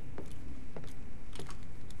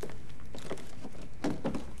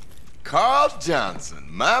 Carl Johnson,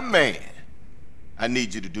 my man. I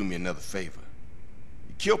need you to do me another favor.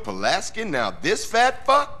 You killed Pulaski, now this fat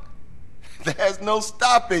fuck? There's no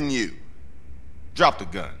stopping you. Drop the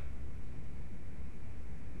gun.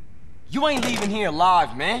 You ain't leaving here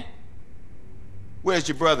alive, man. Where's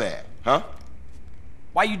your brother at, huh?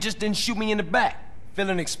 Why you just didn't shoot me in the back?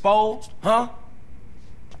 Feeling exposed, huh?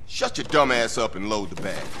 Shut your dumb ass up and load the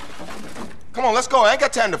bag. Come on, let's go. I ain't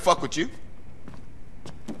got time to fuck with you.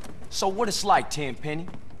 So what it's like, Tenpenny,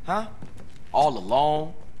 huh? All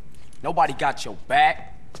alone? Nobody got your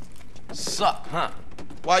back? Suck, huh?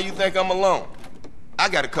 Why you think I'm alone? I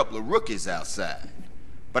got a couple of rookies outside.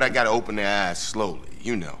 But I gotta open their eyes slowly,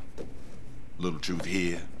 you know. Little truth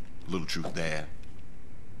here, little truth there.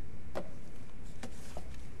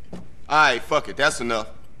 Alright, fuck it, that's enough.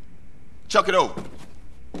 Chuck it over.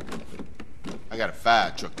 I got a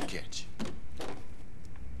fire truck to catch.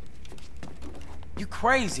 You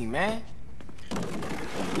crazy, man.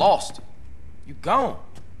 Lost it. You gone.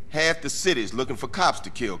 Half the city's looking for cops to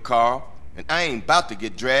kill, Carl. And I ain't about to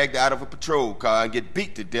get dragged out of a patrol car and get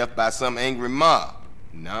beat to death by some angry mob.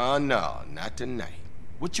 No, not tonight.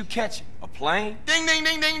 What you catching? A plane? Ding, ding,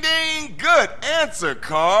 ding, ding, ding! Good answer,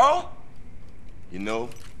 Carl! You know,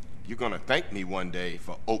 you're gonna thank me one day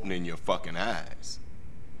for opening your fucking eyes.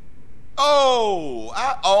 Oh,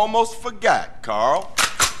 I almost forgot, Carl.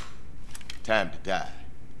 Time to die.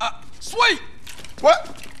 Sweet!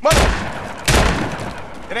 What? Mother!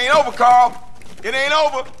 It ain't over, Carl. It ain't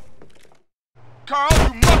over. Carl,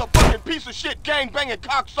 you motherfucking piece of shit gang-banging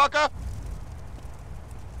cocksucker!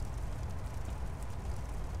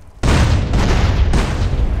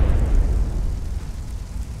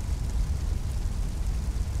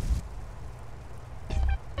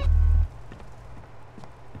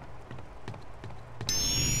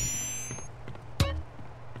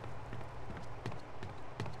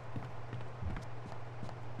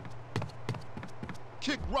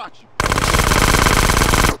 Kick Rocky.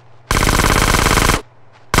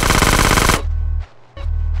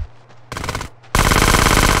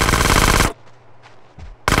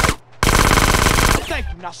 Thank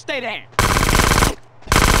you, now stay there.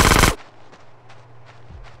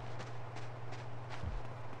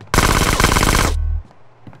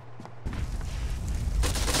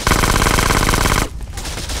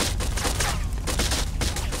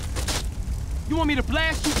 You want me to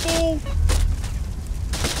blast you, fool?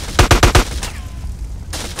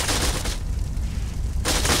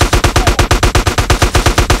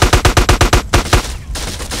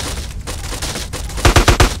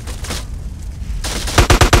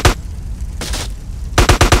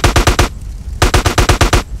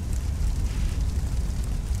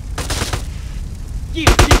 Yeah,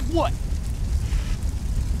 did what?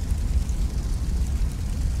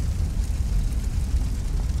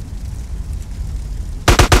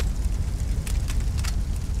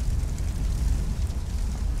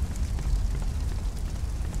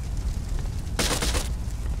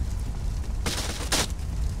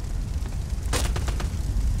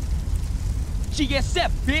 GSF,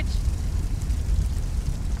 bitch!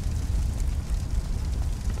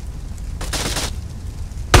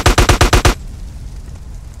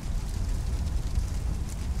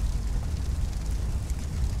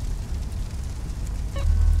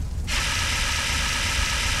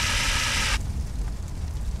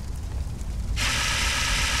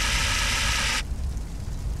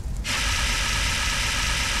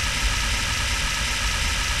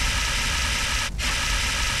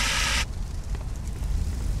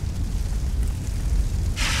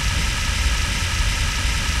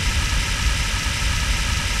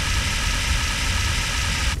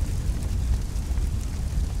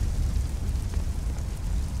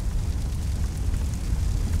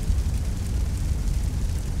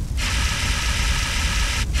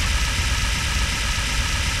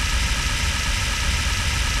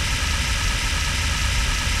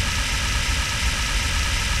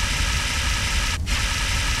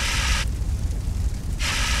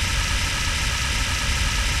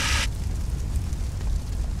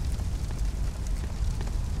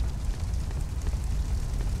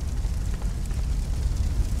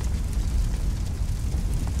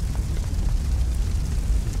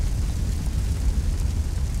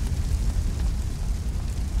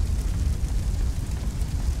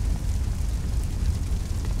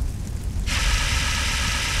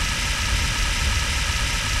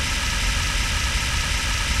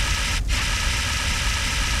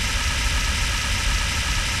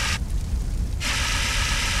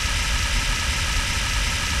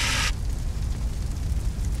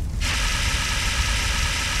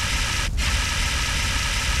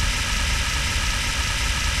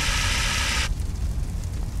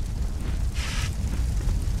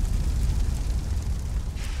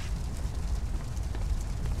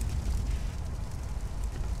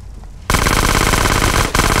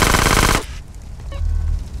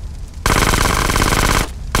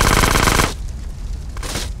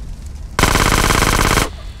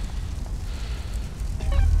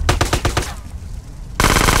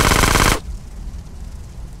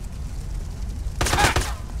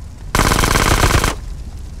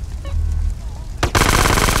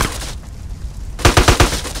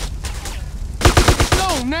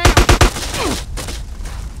 now!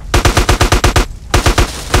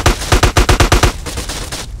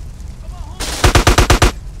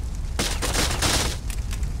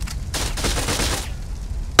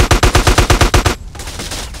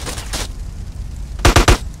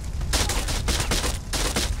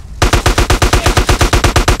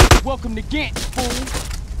 Welcome to Ghent, fool!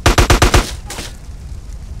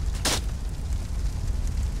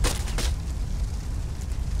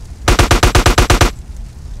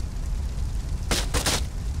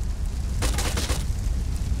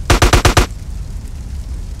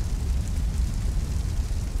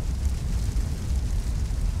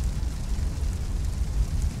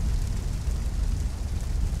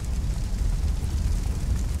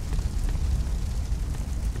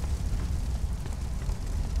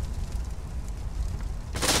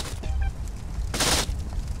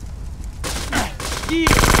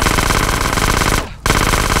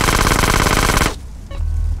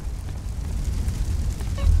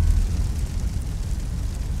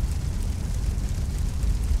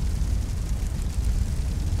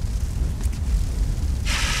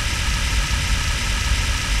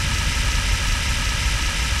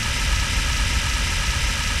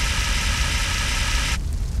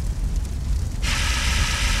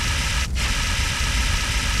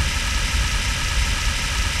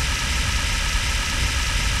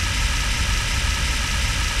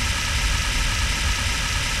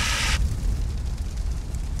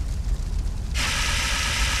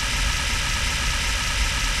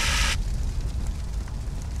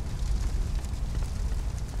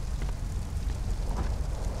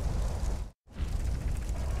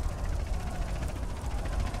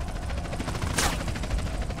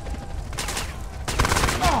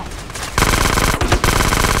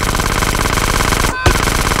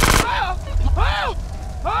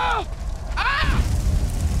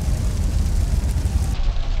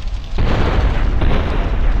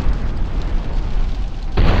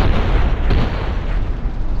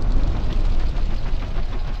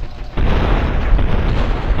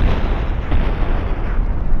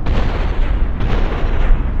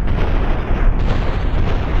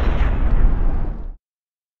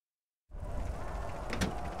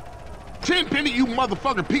 Tenpenny, you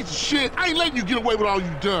motherfucking piece of shit. I ain't letting you get away with all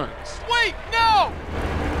you done. Wait, no!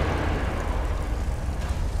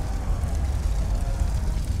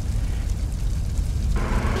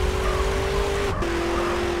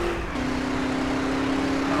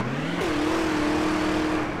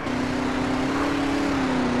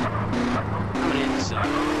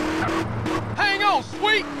 Hang on,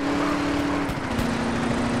 sweet!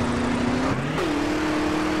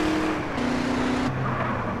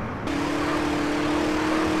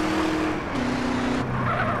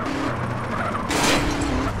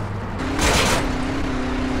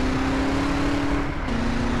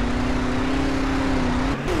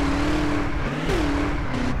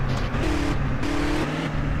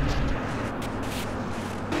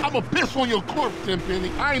 I'ma piss on your corpse,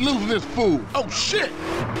 Tenpenny. I ain't losing this fool. Oh, shit!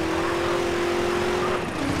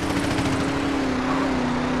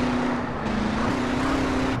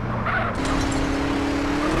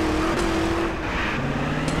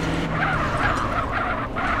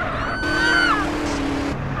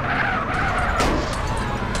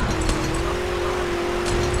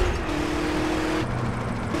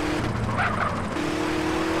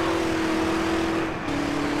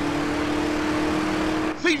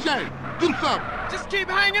 CJ, do something. Just keep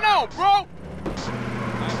hanging on, bro.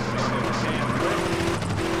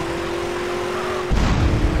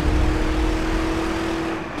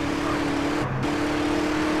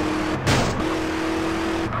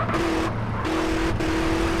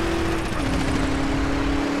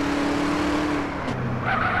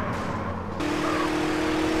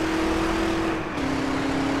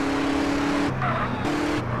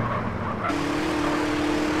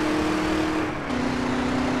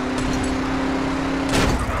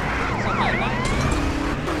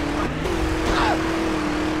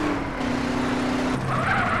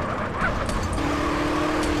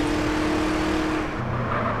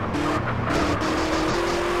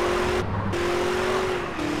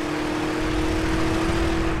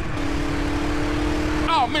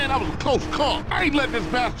 Oh man, that was a close call. I ain't letting this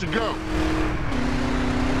bastard go.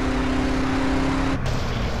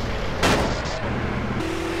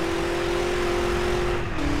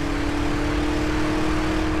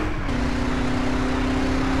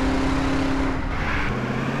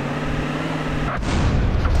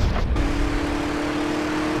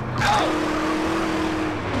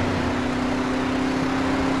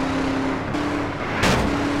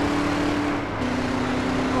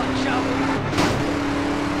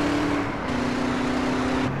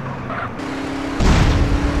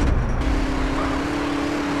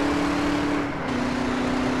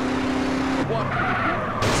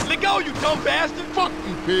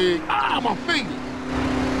 pig. Ah, my fingers.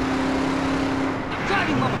 Got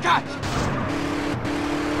him, mother. Gotcha.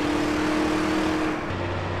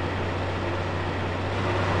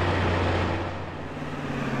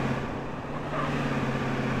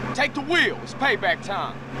 Take the wheel. It's payback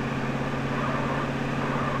time.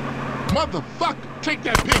 Motherfucker, take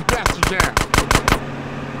that pig bastard down.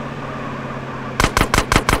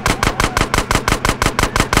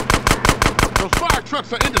 Those fire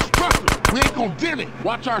trucks are indestructible. We ain't gonna dent it.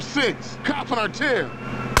 Watch our six. Cops on our tail.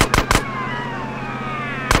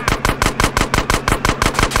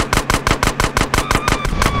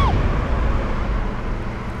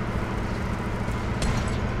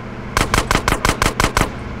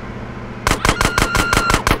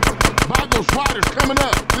 By those riders coming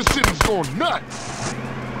up. This city's going nuts.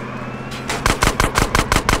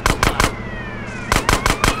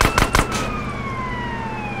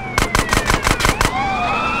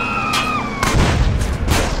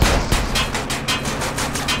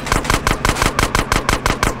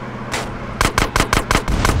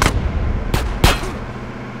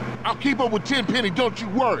 I'll keep up with Tenpenny, don't you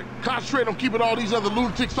worry. Concentrate on keeping all these other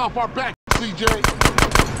lunatics off our back, CJ.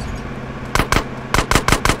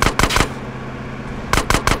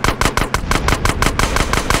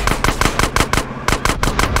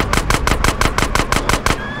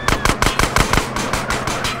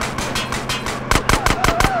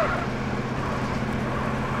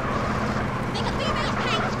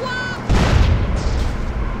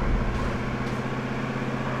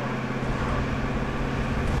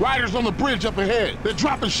 Riders on the bridge up ahead. They're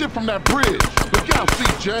dropping shit from that bridge. Look out,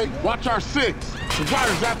 CJ. Watch our six. The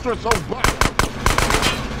riders after us whole bus.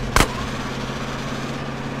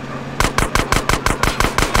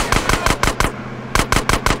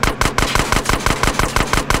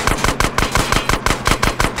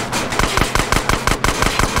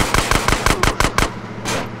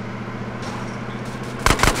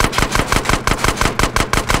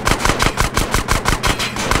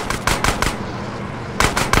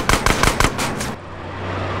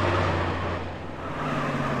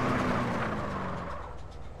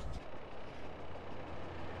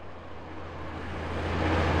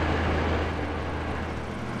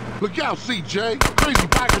 Look out, CJ. Crazy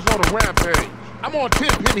bikers on a rampage. I'm on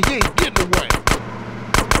Tenpenny, he ain't getting away.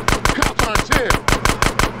 Cops on our tail.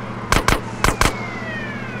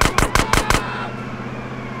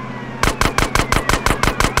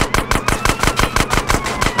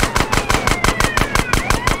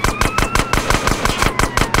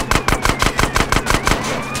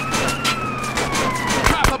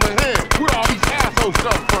 Cops up ahead. Where all these assholes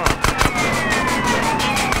come from?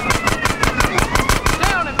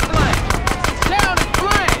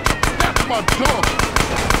 My dog.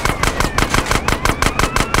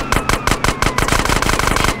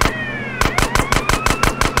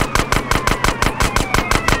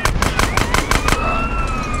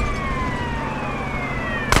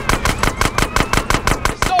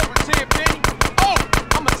 It's over, Tenpenny. Oh,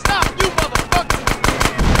 I'ma stop you, motherfucker.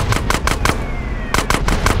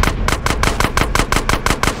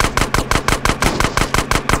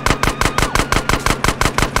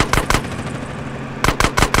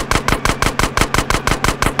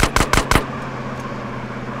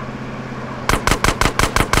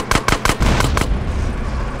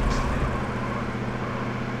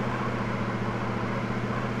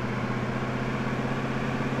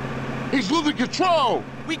 He's losing control!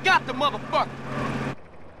 We got the motherfucker!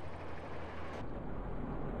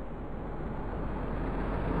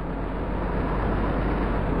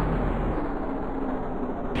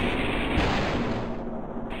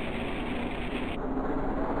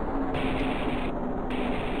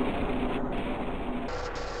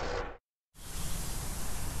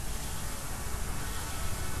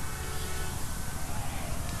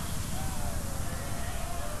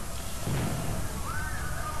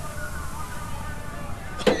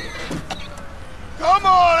 Come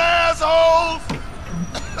on, assholes!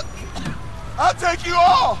 I'll take you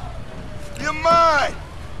all! You're mine!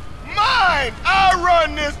 Mine! I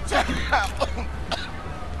run this town!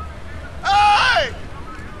 Hey!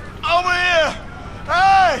 Over here!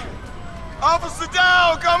 Hey! Officer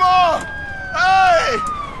down, come on! Hey!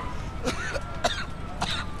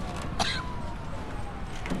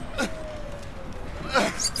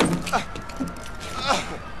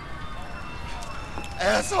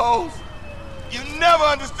 Assholes! You never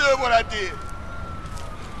understood what I did.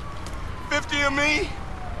 50 of me,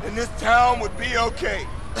 and this town would be okay.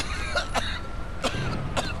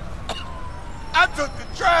 I took the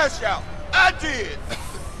trash out. I did.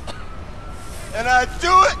 And I'd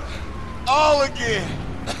do it all again.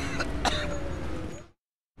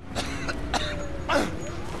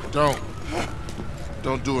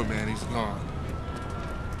 Don't do it, man. He's gone.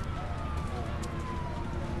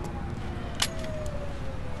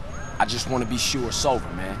 I just want to be sure it's over,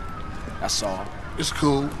 man. That's all. It's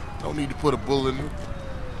cool. Don't need to put a bullet in him.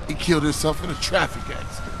 He killed himself in a traffic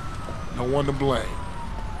accident. No one to blame.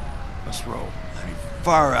 Let's roll. I mean,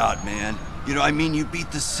 far out, man. You know, I mean, you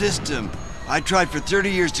beat the system. I tried for 30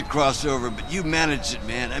 years to cross over, but you managed it,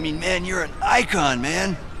 man. I mean, man, you're an icon,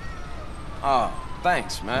 man. Oh,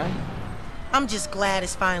 thanks, man. I'm just glad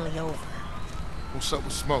it's finally over. What's up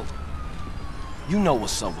with Smoke? You know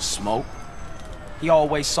what's up with Smoke. He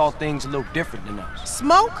always saw things a little different than us.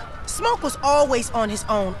 Smoke? Smoke was always on his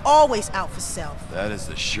own, always out for self. That is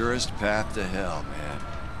the surest path to hell, man.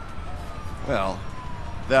 Well,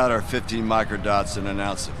 without our 15 microdots and an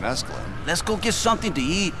ounce of mescaline. Let's go get something to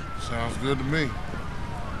eat. Sounds good to me.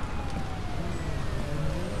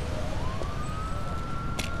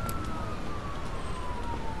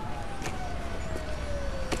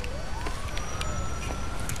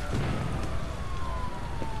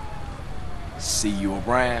 See you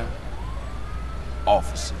around,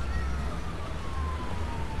 officer.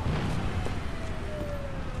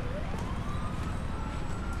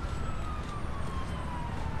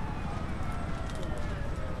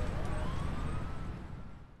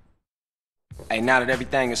 Hey, now that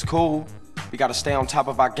everything is cool, we gotta stay on top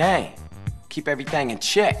of our game. Keep everything in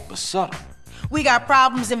check, but subtle. We got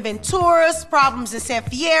problems in Venturas, problems in San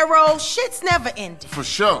Fierro. Shit's never ending. For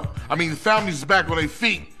sure. I mean, the family's back on their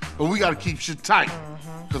feet, but we gotta keep shit tight.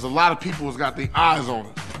 Because a lot of people has got their eyes on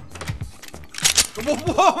us. Whoa,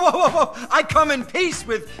 whoa, whoa, whoa, whoa. I come in peace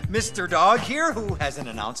with Mr. Dog here, who has an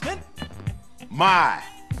announcement.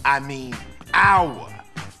 Our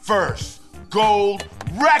first gold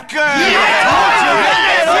record! Yeah,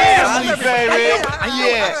 baby!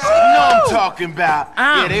 Yeah, you know what I'm talking about.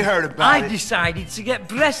 Yeah, they heard about it. I decided to get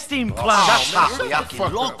breast implants.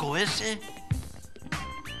 Loco ese.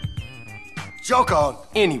 Joke on.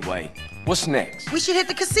 Anyway, what's next? We should hit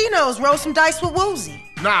the casinos, roll some dice with Woozy.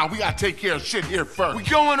 Nah, we gotta take care of shit here first. We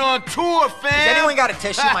going on tour, fam! Has anyone got a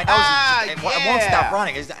tissue? My nose is, it won't stop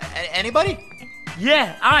running. Is anybody?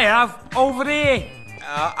 Yeah, I have. Over there.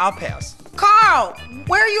 I'll pass. Carl,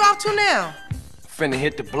 where are you off to now? Finna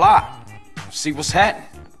hit the block. See what's happening.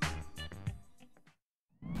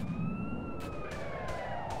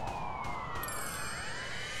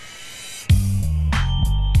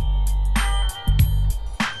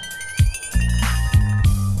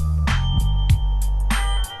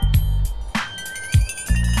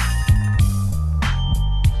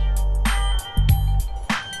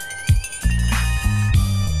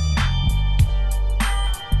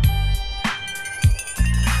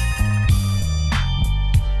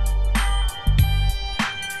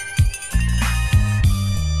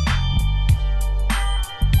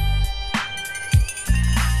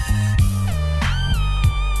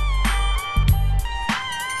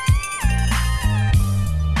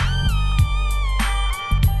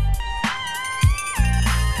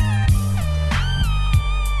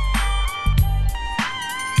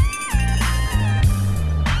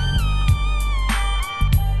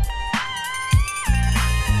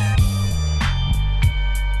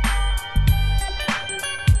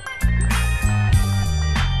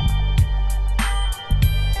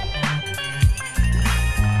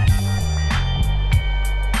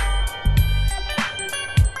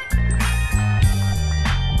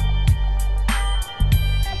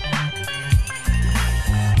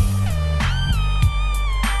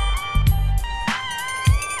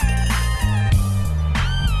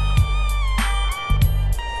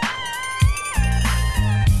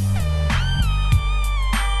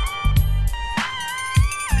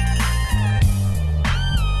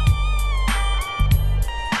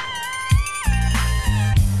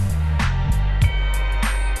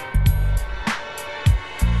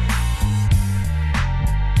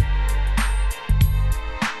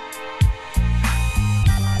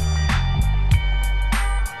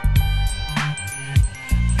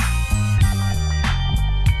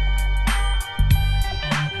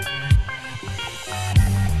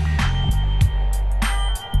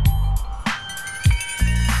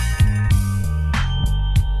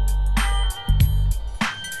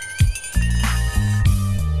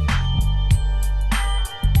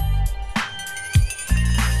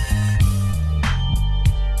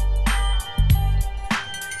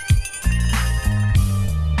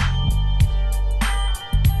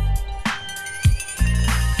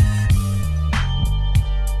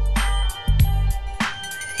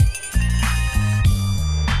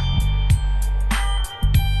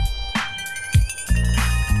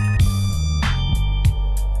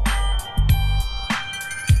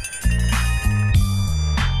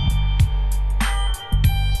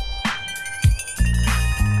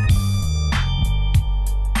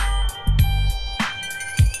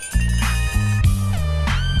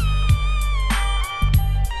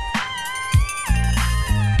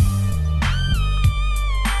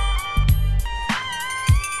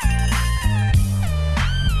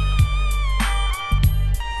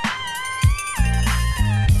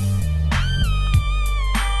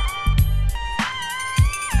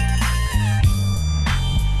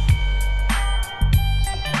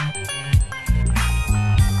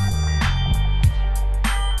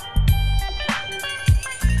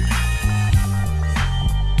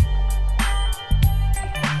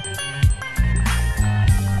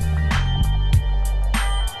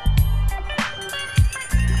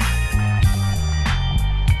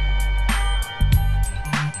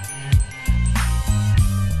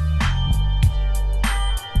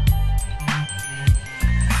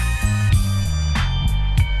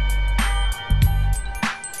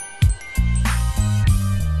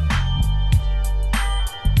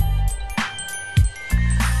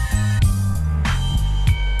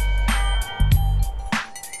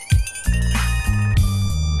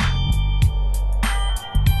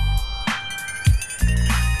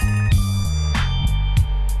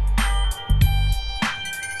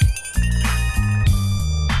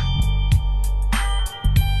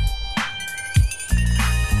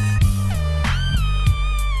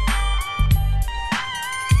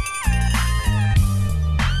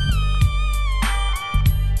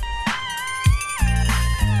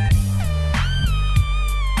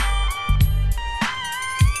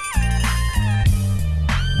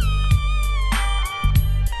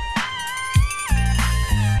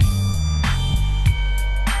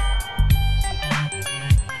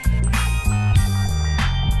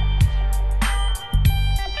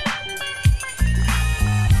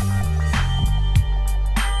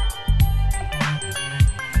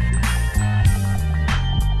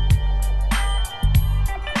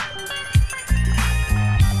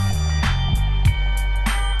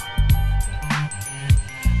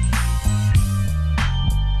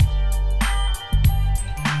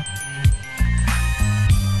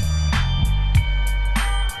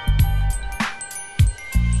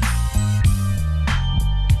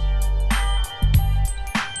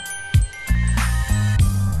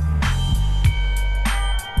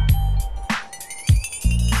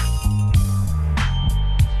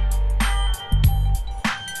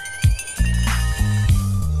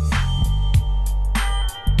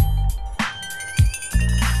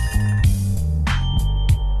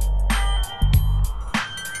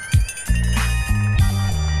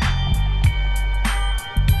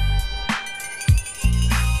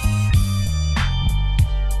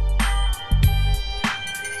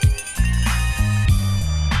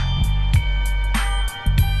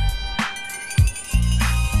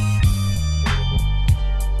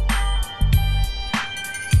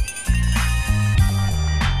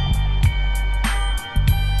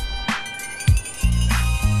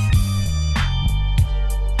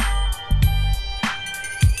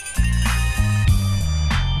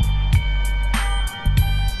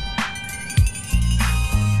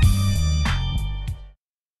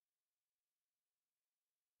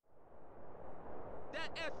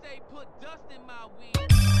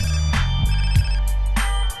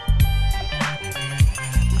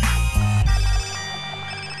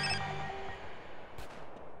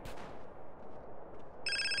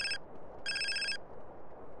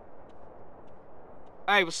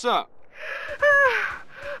 Hey, what's up?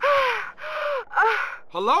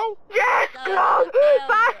 Hello? Jess, close!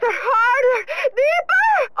 Faster, harder,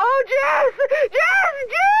 deeper! Oh, Jess!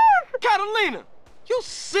 Jess! Catalina, you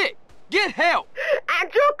sick. Get help.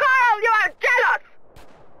 And you, Carl, you are jealous!